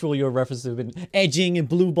sexual your references have been, edging and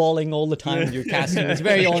blue balling all the time with your casting. It's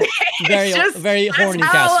very horny casting. Very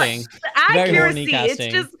horny casting.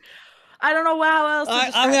 It's just, I don't know how else.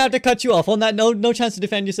 I'm gonna have to cut you off on that. No chance to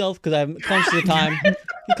defend yourself because I'm conscious of the time. You're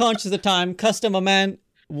conscious of the time. Custom, my man.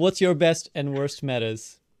 What's your best and worst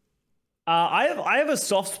metas? I have a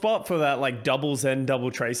soft spot for that like double Zen double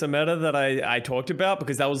Tracer meta that I talked about,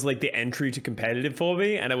 because that was like the entry to competitive for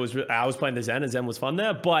me, and I was playing the Zen, and Zen was fun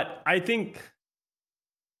there. But I think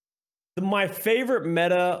my favorite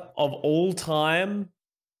meta of all time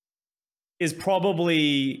is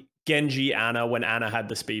probably Genji Ana when Ana had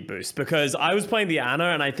the speed boost, because I was playing the Ana,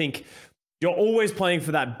 and I think you're always playing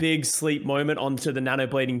for that big sleep moment onto the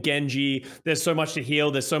nanoblading Genji. There's so much to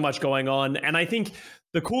heal. There's so much going on. And I think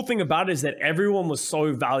the cool thing about it is that everyone was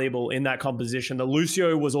so valuable in that composition. The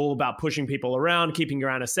Lucio was all about pushing people around, keeping your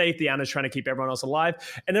Ana safe. The Ana's trying to keep everyone else alive.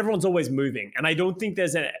 And everyone's always moving. And I don't think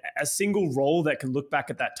there's a single role that can look back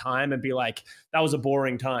at that time and be like, that was a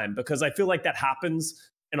boring time. Because I feel like that happens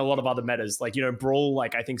in a lot of other metas, like, you know, Brawl,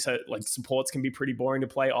 like I think so, like supports can be pretty boring to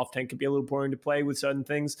play. Off-tank can be a little boring to play with certain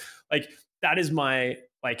things. Like that is my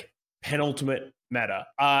like penultimate meta.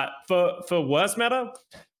 For worst meta,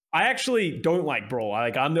 I actually don't like Brawl.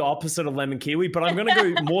 I'm the opposite of Lemon Kiwi, but I'm going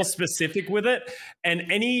to go more specific with it.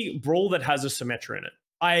 And any Brawl that has a Symmetra in it.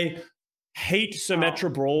 I hate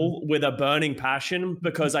Symmetra Brawl with a burning passion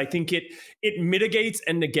because I think it mitigates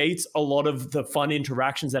and negates a lot of the fun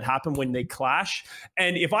interactions that happen when they clash.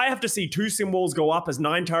 And if I have to see 2 sim walls go up as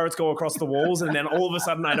 9 turrets go across the walls, and then all of a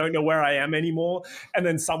sudden I don't know where I am anymore, and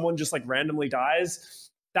then someone just like randomly dies,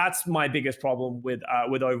 that's my biggest problem with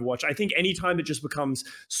Overwatch. I think anytime it just becomes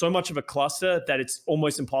so much of a cluster that it's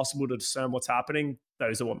almost impossible to discern what's happening,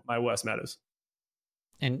 those are my worst matters.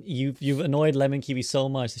 And you've annoyed Lemon Kiwi so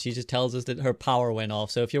much that she just tells us that her power went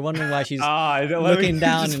off. So if you're wondering why she's looking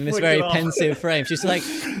down in this very pensive frame, she's like,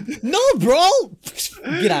 "No, bro,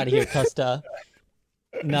 get out of here, Custa."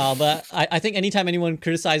 No, but I think anytime anyone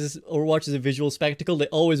criticizes Overwatch as a visual spectacle, they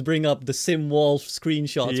always bring up the sim wall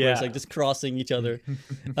screenshots where it's like just crossing each other.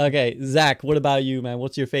 Okay, Zach, what about you, man?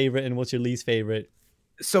 What's your favorite and what's your least favorite?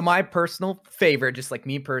 So my personal favorite, just like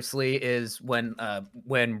me personally, is when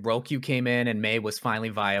Roku came in and Mei was finally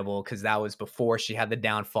viable, because that was before she had the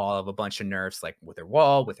downfall of a bunch of nerfs, like with her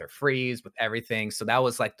wall, with her freeze, with everything. So that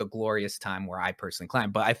was like the glorious time where I personally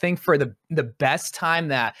climbed. But I think for the best time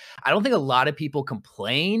that I don't think a lot of people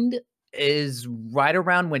complained is right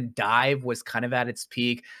around when Dive was kind of at its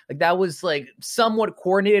peak. Like that was like somewhat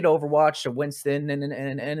coordinated Overwatch, a Winston and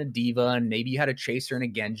a Diva, and maybe you had a Tracer and a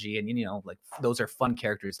Genji, and you know, like those are fun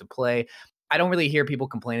characters to play. I don't really hear people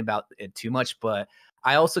complain about it too much, but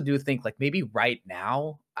I also do think like maybe right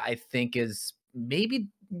now I think is maybe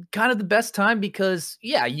kind of the best time, because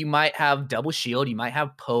yeah, you might have double shield, you might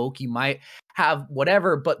have poke, you might have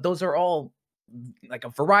whatever, but those are all like a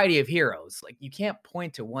variety of heroes. Like you can't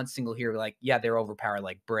point to one single hero like, yeah, they're overpowered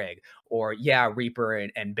like Brig, or yeah, Reaper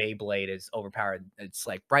and Beyblade is overpowered. It's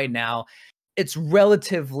like right now it's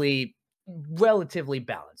relatively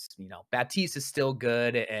balanced. You know, Baptiste is still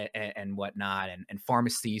good and whatnot, and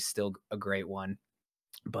Pharmacy is still a great one.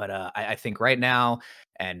 But I think right now,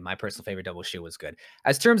 and my personal favorite, Double Shield was good.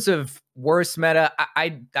 As terms of worst meta,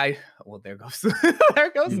 I well, there goes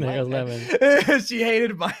Lemon. She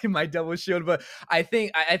hated my Double Shield, but I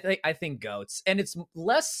think Goats, and it's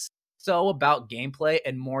less so about gameplay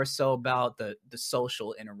and more so about the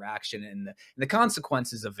social interaction and the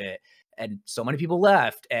consequences of it. And so many people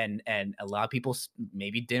left, and a lot of people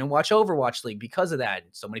maybe didn't watch Overwatch League because of that.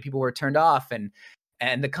 So many people were turned off, and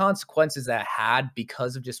the consequences that it had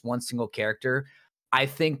because of just one single character. I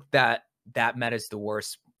think that meta is the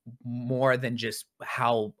worst, more than just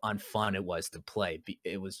how unfun it was to play.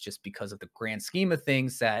 It was just because of the grand scheme of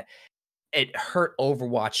things that it hurt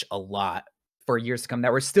Overwatch a lot for years to come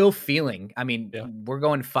that we're still feeling. I mean, we're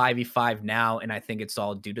going 5v5 now, and I think it's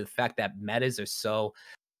all due to the fact that metas are so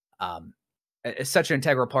it's such an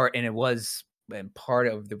integral part, and it was part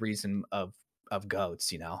of the reason of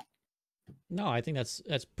Goats, you know. No, I think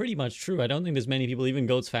that's pretty much true. I don't think there's many people, even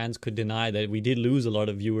Goats fans, could deny that we did lose a lot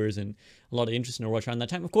of viewers and a lot of interest in Overwatch around that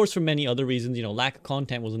time. Of course, for many other reasons, you know, lack of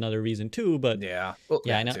content was another reason too. But yeah,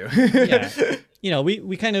 I know. Yeah, you know,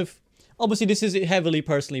 we kind of, obviously this is heavily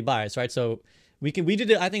personally biased, right? So we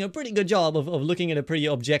did I think a pretty good job of looking at a pretty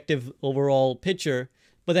objective overall picture.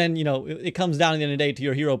 But then, you know, it comes down at the end of the day to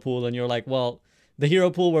your hero pool, and you're like, well, the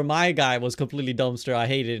hero pool where my guy was completely dumpster, I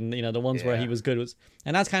hated, and you know, the ones where he was good was,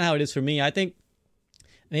 and that's kind of how it is for me. I think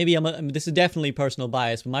maybe this is definitely personal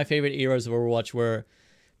bias, but my favorite eras of Overwatch were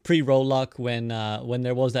pre-Roadlock, when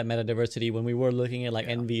there was that meta diversity, when we were looking at like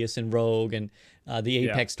Envious and Rogue and the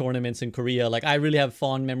Apex tournaments in Korea. Like I really have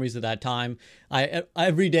fond memories of that time.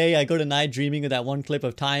 Every day I go to night dreaming of that one clip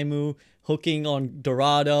of Taimu hooking on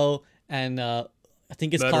Dorado, and I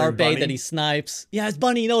think it's Carpe that he snipes. Yeah, it's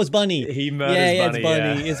Bunny. No, it's Bunny. He murders Bunny. It's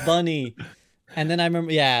Bunny. It's Bunny. And then I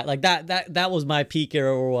remember, like that was my peak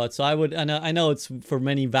era Overwatch. So I know it's for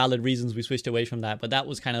many valid reasons we switched away from that, but that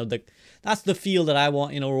was kind of that's the feel that I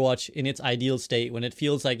want in Overwatch in its ideal state, when it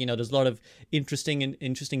feels like, you know, there's a lot of interesting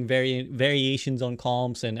variations on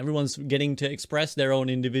comps, and everyone's getting to express their own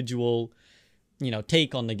individual, you know,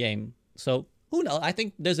 take on the game. So who knows? I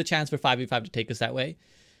think there's a chance for 5v5 to take us that way.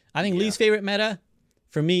 I think least favorite meta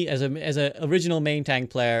for me as a original main tank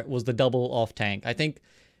player was the double off tank. I think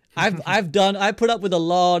I put up with a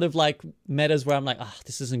lot of like metas where I'm like,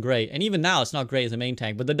 this isn't great. And even now it's not great as a main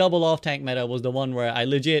tank, but the double off tank meta was the one where I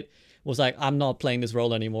legit was like, I'm not playing this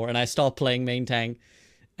role anymore. And I stopped playing main tank.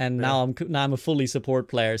 And now I'm a fully support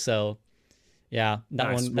player. So yeah,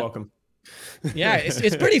 welcome. Yeah,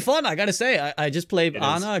 it's pretty fun. I got to say, I just played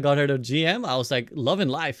Ana. I got her to GM. I was like loving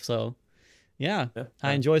life. So yeah,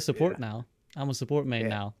 I enjoy support now. I'm a support main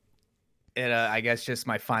now. I guess just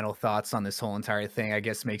my final thoughts on this whole entire thing, I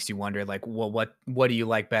guess makes you wonder like, well, what do you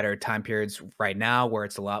like better? Time periods right now where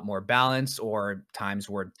it's a lot more balanced, or times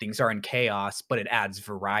where things are in chaos, but it adds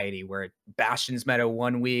variety where Bastion's meta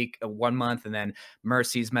 1 week, 1 month, and then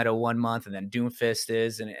Mercy's meta 1 month, and then Doomfist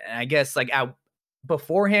is. And I guess like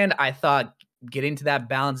beforehand, I thought getting to that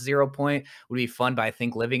balanced 0 point would be fun, but I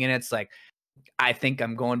think living in it's like, I think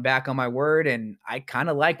I'm going back on my word, and I kind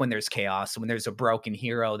of like when there's chaos, when there's a broken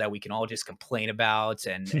hero that we can all just complain about.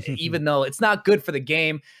 And even though it's not good for the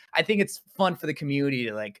game, I think it's fun for the community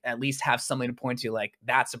to like at least have something to point to, like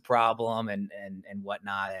that's a problem and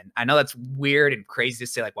whatnot. And I know that's weird and crazy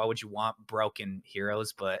to say, like, why would you want broken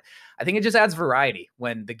heroes? But I think it just adds variety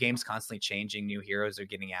when the game's constantly changing, new heroes are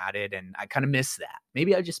getting added, and I kind of miss that.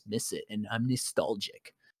 Maybe I just miss it, and I'm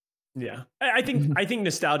nostalgic. Yeah, I think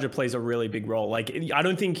nostalgia plays a really big role. Like, I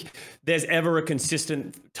don't think there's ever a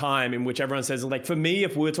consistent time in which everyone says, like, for me,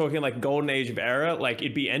 if we're talking like golden age of era, like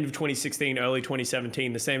it'd be end of 2016, early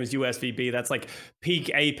 2017, the same as USVB. That's like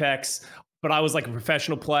peak Apex. But I was like a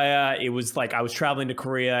professional player. It was like I was traveling to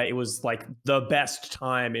Korea. It was like the best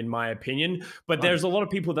time, in my opinion. But there's a lot of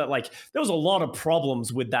people that like, there was a lot of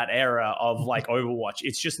problems with that era of like Overwatch.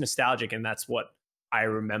 It's just nostalgic, and that's what I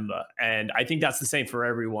remember. And I think that's the same for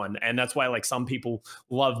everyone. And that's why like some people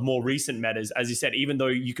love more recent metas. As you said, even though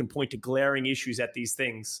you can point to glaring issues at these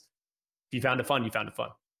things, if you found it fun, you found it fun.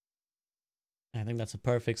 I think that's a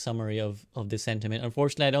perfect summary of this sentiment.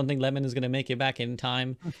 Unfortunately, I don't think Lemon is going to make it back in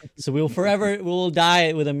time. So we'll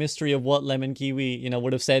die with a mystery of what Lemon Kiwi,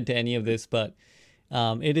 would have said to any of this. But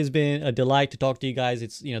it has been a delight to talk to you guys.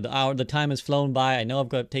 It's, the time has flown by. I know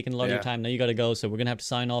I've taken a lot of your time. Now you got to go. So we're going to have to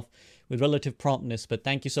sign off with relative promptness. But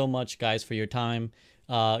thank you so much, guys, for your time.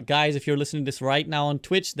 Guys, if you're listening to this right now on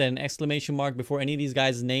Twitch, then ! Before any of these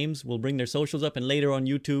guys' names. We'll bring their socials up, and later on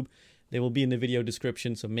YouTube, they will be in the video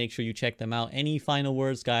description. So make sure you check them out. Any final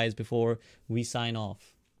words, guys, before we sign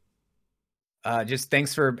off? Just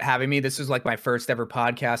thanks for having me. This was like my first ever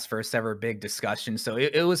podcast, first ever big discussion. So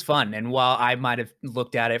it was fun. And while I might have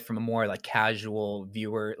looked at it from a more like casual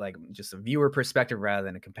viewer, like just a viewer perspective rather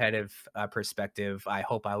than a competitive perspective, I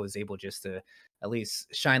hope I was able just to at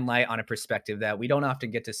least shine light on a perspective that we don't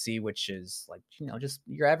often get to see, which is like, just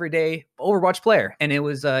your everyday Overwatch player. And it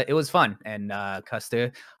was fun. And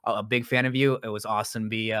Custa, a big fan of you. It was awesome to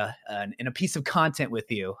be in a piece of content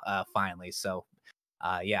with you finally. So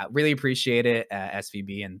really appreciate it,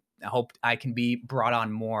 SVB, and I hope I can be brought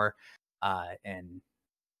on more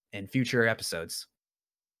in future episodes.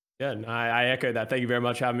 Yeah, I echo that. Thank you very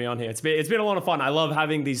much for having me on here. It's been a lot of fun. I love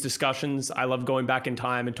having these discussions. I love going back in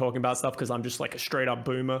time and talking about stuff because I'm just like a straight up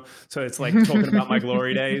boomer. So it's like talking about my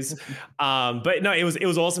glory days. But no, it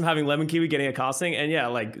was awesome having Lemon Kiwi getting a casting. And yeah,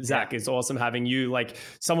 like Zach, it's awesome having you, like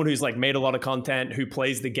someone who's like made a lot of content, who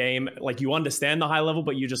plays the game. Like you understand the high level,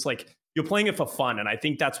 but you just like, you're playing it for fun. And I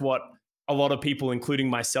think that's what a lot of people,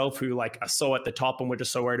 including myself, who like are so at the top and we're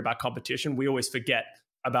just so worried about competition, we always forget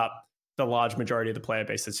about the large majority of the player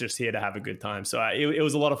base that's just here to have a good time. So it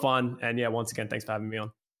was a lot of fun. And yeah, once again, thanks for having me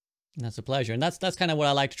on. That's a pleasure. And that's kind of what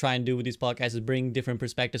I like to try and do with these podcasts, is bring different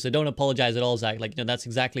perspectives. So don't apologize at all, Zach. Like, that's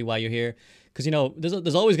exactly why you're here. Because,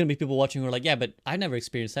 there's always going to be people watching who are like, yeah, but I've never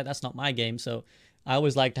experienced that. That's not my game. So I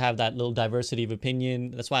always like to have that little diversity of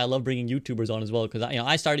opinion. That's why I love bringing YouTubers on as well. Because,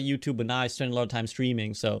 I started YouTube, but now I spend a lot of time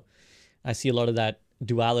streaming. So I see a lot of that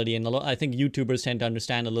duality. And I think YouTubers tend to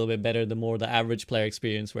understand a little bit better the more the average player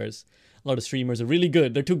experience, whereas a lot of streamers are really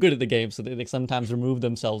good. They're too good at the game, so they sometimes remove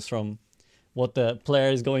themselves from what the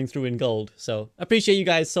player is going through in gold. So I appreciate you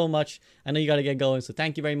guys so much. I know you got to get going, so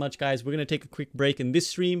thank you very much, guys. We're going to take a quick break in this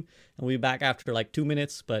stream, and we'll be back after like 2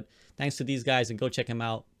 minutes. But thanks to these guys, and go check them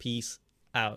out. Peace